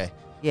Moxie.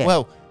 Yeah.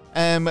 Well,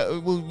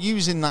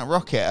 using that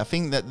rocket, I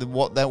think that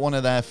one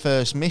of their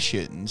first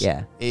missions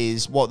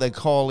is what they're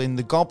calling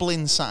the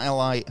Goblin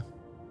satellite.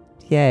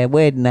 Yeah,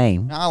 weird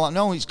name.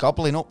 No, it's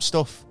gobbling up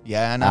stuff.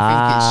 Yeah, and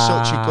I think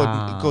it's such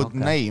a good okay.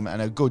 name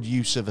and a good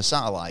use of a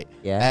satellite.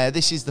 Yeah.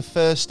 This is the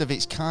first of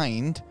its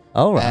kind.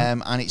 Oh, right.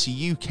 And it's a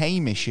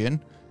UK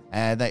mission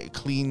that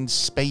cleans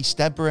space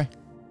debris.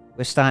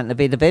 We're starting to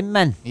be the bin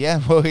men.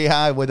 Yeah, well,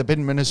 yeah, we're the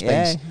bin men of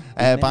space. bin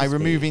men By of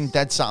removing space.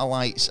 dead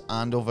satellites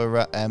and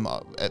other,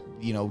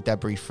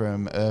 debris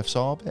from Earth's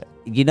orbit.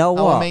 You know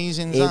How what?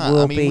 amazing is It that?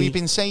 will I mean, be- we've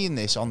been saying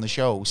this on the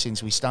show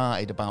since we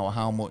started about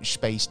how much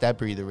space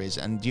debris there is.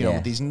 And,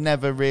 there's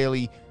never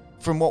really,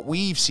 from what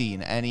we've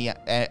seen, any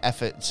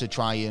effort to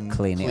try and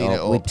clean it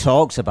up. We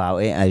talks about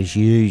it as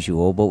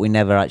usual, but we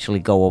never actually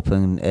go up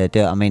and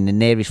do it. I mean, the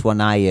nearest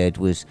one I heard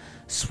was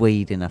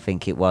Sweden, I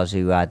think it was,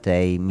 who had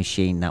a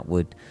machine that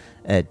would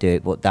do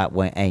it, but that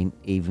ain't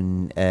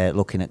even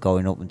looking at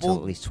going up until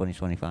at least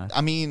 2025.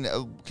 I mean,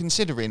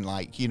 considering,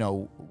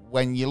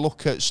 when you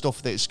look at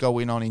stuff that's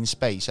going on in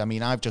space, I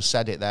mean, I've just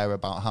said it there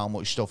about how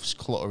much stuff's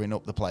cluttering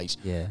up the place.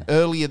 Yeah.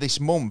 Earlier this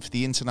month,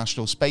 the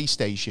International Space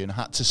Station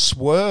had to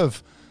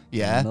swerve,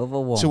 Another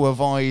one. to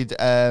avoid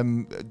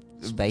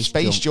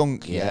Space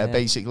junk, Yeah.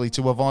 basically,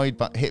 to avoid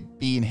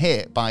being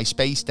hit by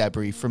space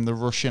debris from the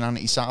Russian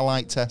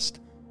anti-satellite test.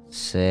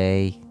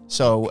 See.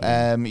 So,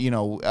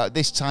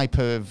 this type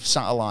of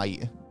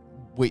satellite,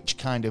 which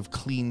kind of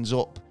cleans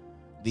up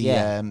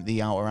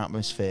the outer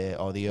atmosphere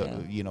or the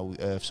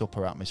Earth's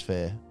upper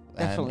atmosphere,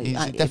 Definitely.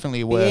 is definitely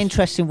It'd worth be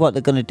interesting what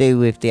they're going to do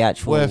with the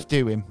actual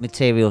doing.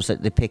 materials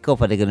that they pick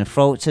up. Are they going to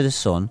throw it to the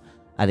sun?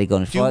 Are they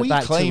going to Do throw we it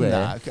back claim to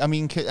Earth? that? I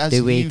mean, as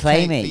Do we UK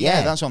claim it?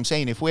 Yeah. that's what I'm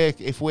saying. If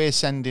we're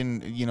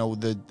sending,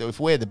 if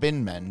we're the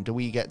bin men, do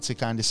we get to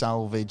kind of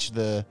salvage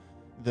the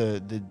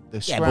Yeah,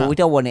 scrap? but we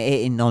don't want it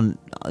hitting on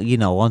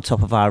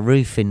top of our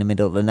roof in the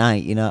middle of the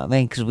night. You know what I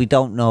mean? Because we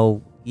don't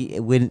know.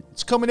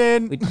 It's coming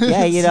in.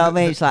 Yeah, you know what I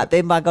mean. It's like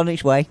bin bag on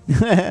its way.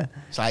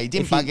 It's like he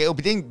didn't bag it up.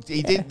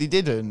 He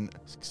didn't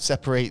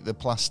separate the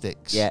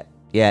plastics. Yeah.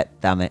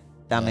 Damn it.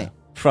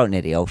 Throw it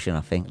near the ocean,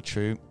 I think.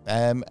 True.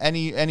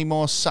 Any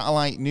more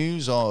satellite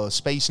news or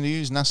space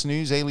news, NASA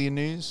news, alien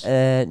news?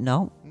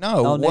 No.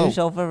 No. No news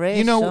over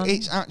here. son.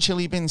 It's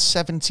actually been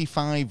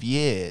 75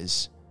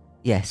 years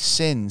Yes.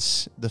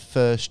 since the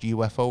first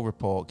UFO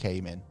report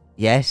came in.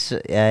 Yes.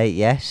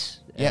 Yes.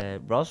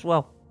 Yep.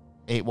 Roswell.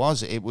 It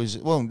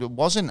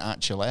wasn't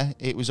actually.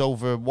 It was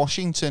over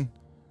Washington.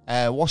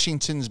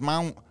 Washington's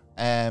Mount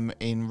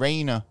in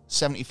Rainer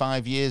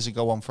 75 years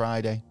ago on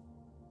Friday.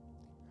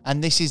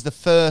 And this is the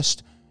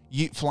first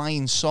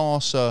flying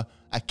saucer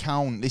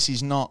account. This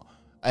is not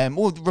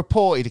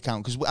reported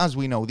account, because as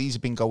we know, these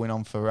have been going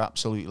on for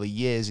absolutely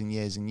years and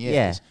years and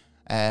years.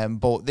 Yeah.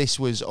 But this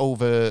was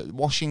over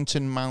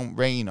Washington Mount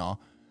Rainer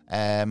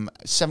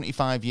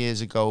 75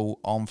 years ago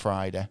on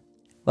Friday.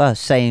 Well,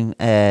 same.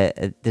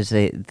 This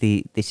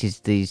is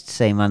the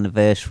same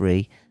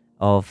anniversary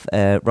of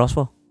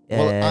Roswell.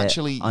 Well,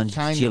 actually, on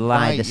kind July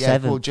of right, the yeah.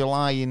 7th. Well,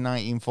 July in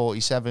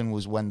 1947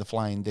 was when the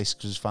flying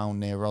disc was found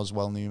near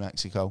Roswell, New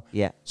Mexico.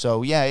 Yeah,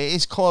 So, yeah, it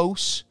is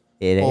close.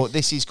 it is. But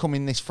this is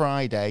coming this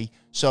Friday.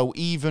 So,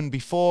 even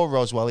before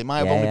Roswell, it might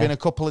have Yeah, only yeah. been a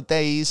couple of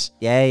days.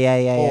 Yeah.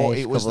 But It's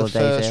it a was couple the of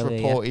days first earlier,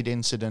 yeah. reported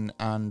incident,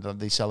 and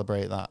they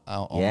celebrate that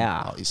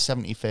on its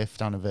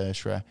 75th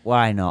anniversary.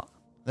 Why not?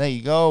 There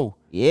you go.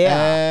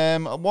 Yeah.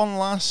 One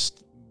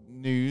last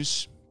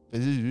news.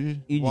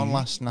 One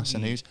last NASA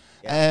news.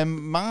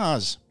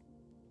 Mars.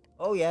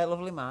 Oh yeah,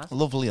 lovely Mars.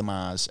 Lovely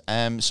Mars.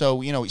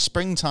 So, it's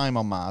springtime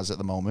on Mars at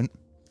the moment.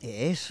 It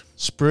is.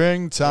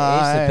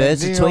 Springtime. It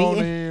is, the birds are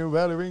tweeting. Only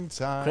weathering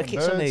time.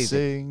 Crickets are Birds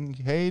moving.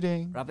 sing,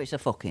 hating. Rabbits are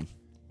fucking.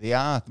 They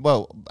are.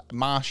 Well,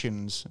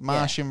 Martians.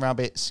 Martian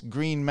rabbits.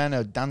 Green men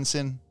are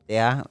dancing. They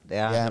are.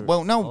 Yeah.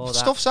 Well, no, all that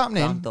stuff's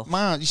happening. grand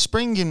stuff.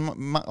 Spring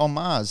on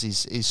Mars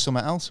is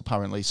something else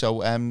apparently. So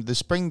the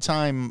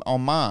springtime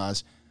on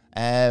Mars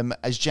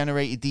has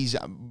generated these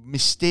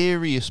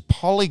mysterious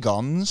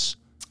polygons.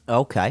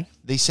 Okay.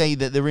 They say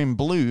that they're in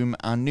bloom,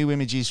 and new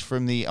images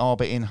from the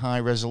orbiting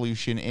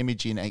high-resolution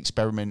imaging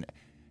experiment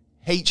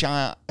HIRISE.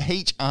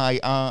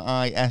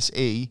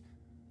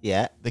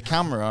 Yeah. The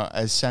camera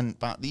has sent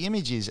back the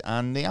images,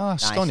 and they are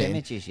stunning.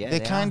 Images, yeah. They're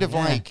they kind are, of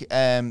yeah. like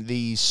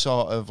these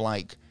sort of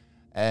like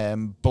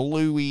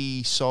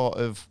bluey sort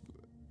of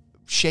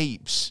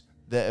shapes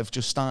that have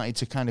just started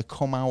to kind of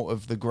come out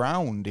of the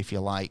ground, if you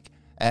like.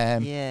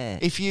 Yeah.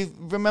 If you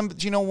remember,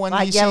 do you know when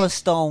Like you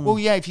Yellowstone. See, well,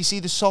 yeah, if you see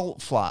the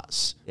salt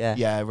flats,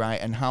 Yeah. right,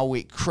 and how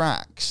it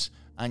cracks,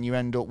 and you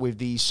end up with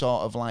these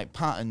sort of like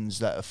patterns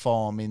that are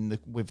forming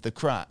with the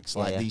cracks,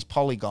 like these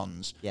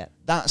polygons. Yeah.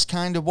 That's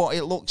kind of what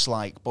it looks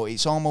like, but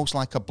it's almost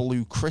like a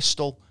blue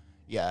crystal.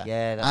 Yeah.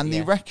 Yeah. And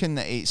they reckon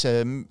that it's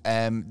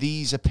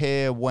these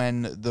appear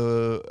when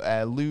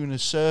the lunar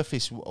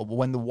surface,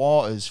 when the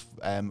waters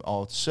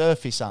or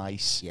surface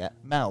ice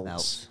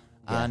melts. Yeah.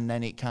 And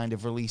then it kind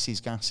of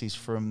releases gases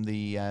from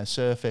the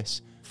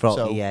surface.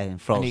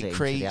 And and it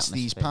creates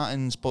these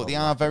patterns, but they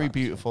are very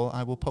beautiful.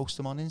 I will post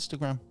them on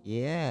Instagram.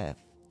 Yeah.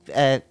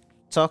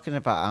 Talking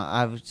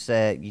about,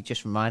 you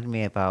just reminded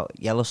me about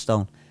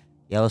Yellowstone.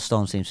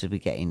 Yellowstone seems to be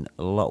getting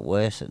a lot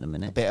worse at the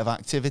minute. A bit of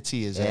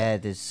activity, is it? Yeah,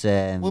 there's...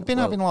 We've been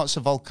having lots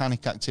of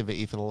volcanic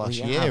activity for the last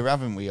year,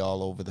 haven't we,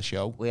 all over the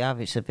show? We have.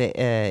 It's a bit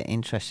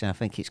interesting. I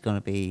think it's going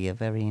to be a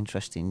very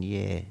interesting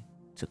year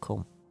to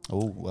come.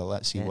 Oh, well,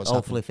 let's see what's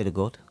hopefully happening. for the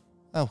good.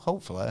 Oh,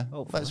 hopefully.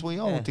 We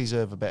all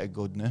deserve a bit of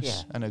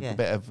goodness and a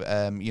bit of,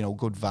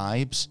 good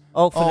vibes.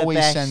 Hope for Always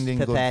the best, sending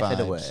good prepare vibes. for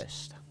the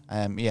worst.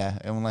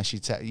 Unless you,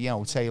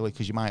 Taylor,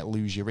 because you might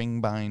lose your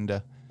ring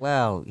binder.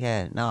 Well,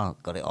 no,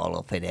 got it all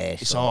up in here.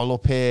 It's all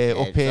up here,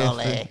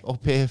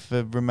 up here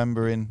for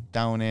remembering,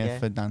 down here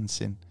for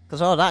dancing.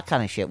 Because all that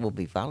kind of shit will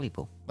be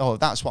valuable. Oh,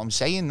 that's what I'm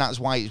saying. That's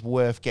why it's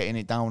worth getting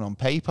it down on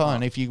paper.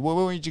 And if you were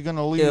worried you're going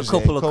to lose a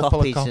couple of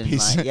copies.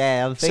 And,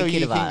 I'm thinking so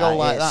you about can go that.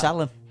 like that. Sell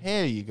them.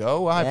 Here you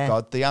go. I've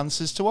got the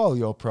answers to all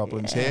your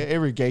problems here.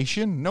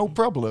 Irrigation, no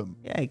problem.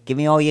 Yeah, give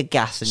me all your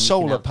gas and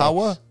solar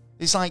power. This.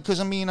 It's like, because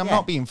I'm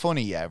not being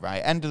funny,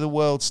 right? End of the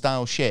world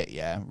style shit,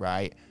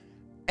 right?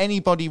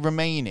 Anybody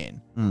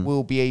remaining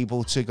will be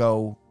able to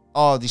go,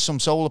 oh, there's some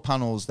solar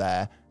panels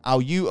there. I'll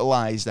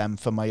utilize them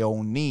for my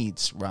own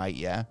needs, right?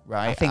 Yeah,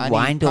 right. I think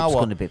wind-up's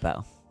going to be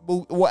better.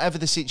 Well, whatever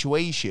the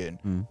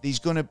situation, there's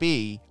going to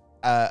be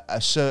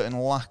a certain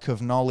lack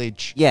of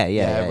knowledge.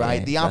 Yeah,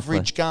 right. The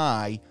average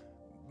guy,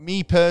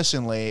 me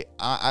personally,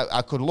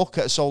 I could look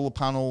at solar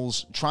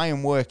panels, try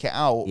and work it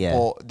out,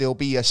 but there'll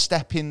be a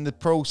step in the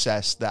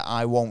process that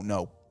I won't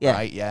know.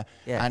 Right,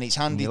 and it's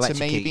handy to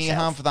maybe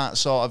have that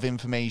sort of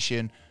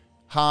information,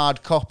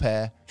 hard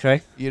copy.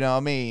 True. You know what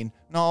I mean?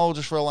 Not all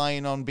just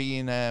relying on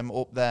being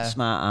up there.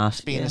 Smart ass.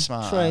 Being a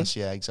smart ass,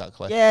 yeah,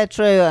 exactly. Yeah,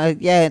 true.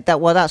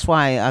 That's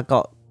why I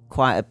got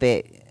quite a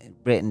bit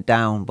written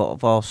down, but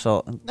I've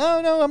also...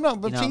 No, I'm not.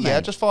 But you know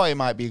I just thought it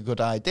might be a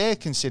good idea,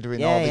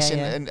 considering all this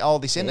and all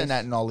this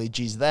internet knowledge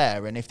is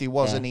there. And if there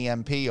was an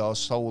EMP or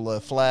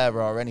solar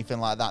flare or anything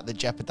like that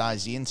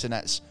jeopardised the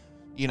internet's,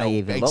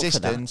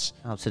 existence.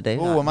 How to do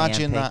Oh, that,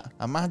 imagine that.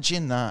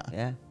 Imagine that.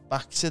 Yeah.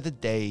 Back to the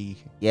day.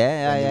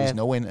 Yeah, when there was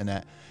no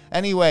internet.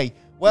 Anyway,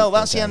 well,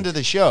 that's the end of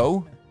the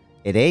show.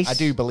 It is. I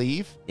do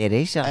believe. It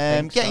is.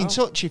 Get in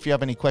touch if you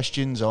have any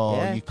questions or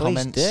your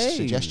comments,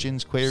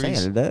 suggestions,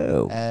 queries. Say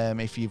hello.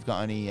 If you've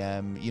got any,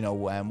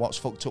 what's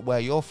fucked up where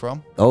you're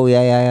from. Oh,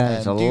 yeah.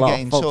 There's a do lot get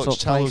in fucked touch. up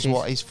Tell places. us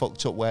what is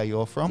fucked up where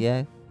you're from.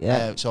 Yeah.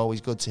 It's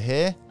always good to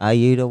hear. Are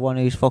you the one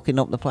who's fucking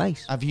up the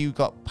place? Have you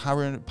got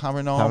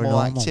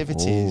paranormal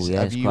activities? Oh,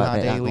 yeah, have you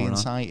had alien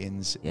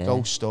sightings,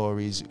 ghost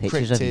stories,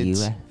 pictures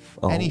cryptids, of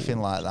UFO. anything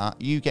like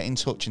that? You get in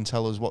touch and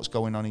tell us what's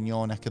going on in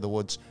your neck of the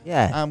woods.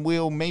 Yeah. And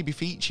we'll maybe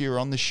feature you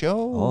on the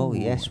show. Oh,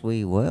 yes,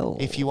 we will.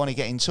 If you want to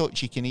get in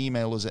touch, you can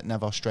email us at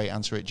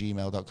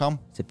neverstraightanswer@gmail.com.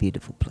 It's a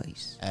beautiful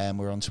place.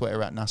 We're on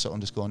Twitter at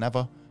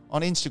NASA_never.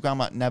 On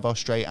Instagram at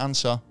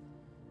neverstraightanswer.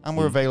 And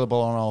we're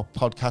available on all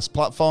podcast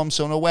platforms,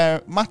 so no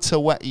matter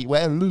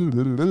where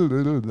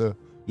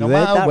No You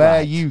heard matter that where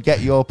right. you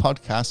get your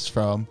podcasts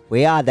from,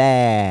 We are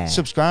there.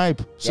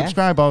 subscribe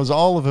us,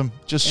 all of them.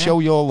 Just Yeah. show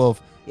your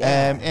love.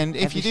 Yeah, And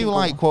if every you do single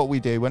like one. what we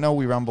do, I know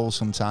we ramble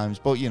sometimes,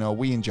 but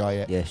we enjoy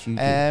it. Yes, you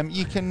do.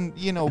 You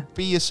can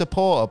be a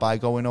supporter by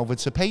going over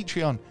to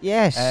Patreon.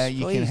 Yes,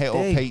 You can please hit do.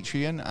 up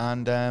Patreon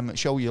and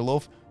show your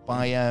love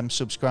by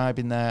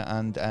subscribing there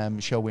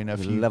and showing a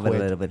We few love quid, a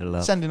little bit of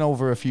love. sending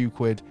over a few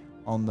quid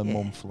on the Yeah.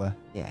 monthly.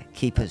 Yeah,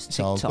 keep us It's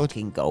all good.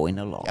 TikToking going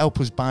along. Help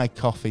us buy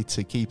coffee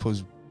to keep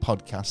us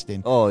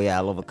podcasting. Oh yeah,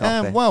 I love a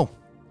coffee. Well,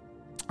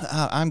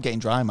 I'm getting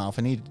dry mouth.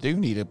 I do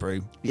need a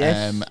brew.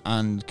 Yes.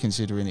 And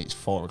considering it's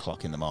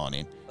 4:00 in the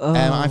morning, Oh,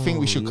 I think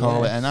we should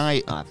call it a yes.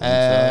 night. I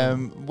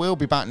think so. We'll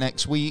be back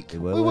next week. We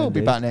We will will be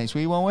indeed. back next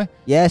week, won't we?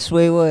 Yes,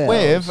 we will.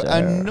 With sir.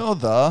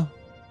 another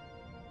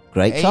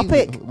great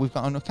topic. We've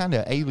got a kind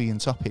of alien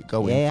topic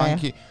going. Yeah,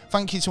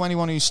 Thank you to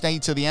anyone who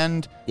stayed to the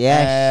end.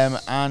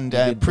 Yes. And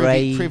You've been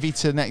brave. privy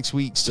to next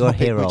week's You're a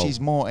topic, hero. which is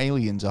more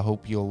aliens. I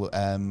hope you'll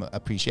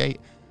appreciate.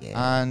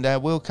 Yeah.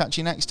 And we'll catch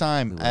you next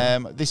time.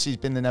 This has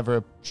been the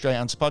Never Straight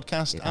Answer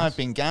podcast. Yes. I've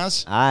been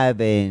Gaz. I've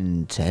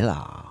been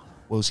Taylor.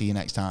 We'll see you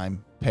next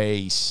time.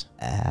 Peace.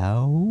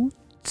 Outer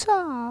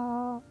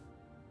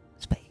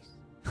space.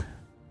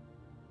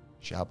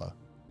 Shabba.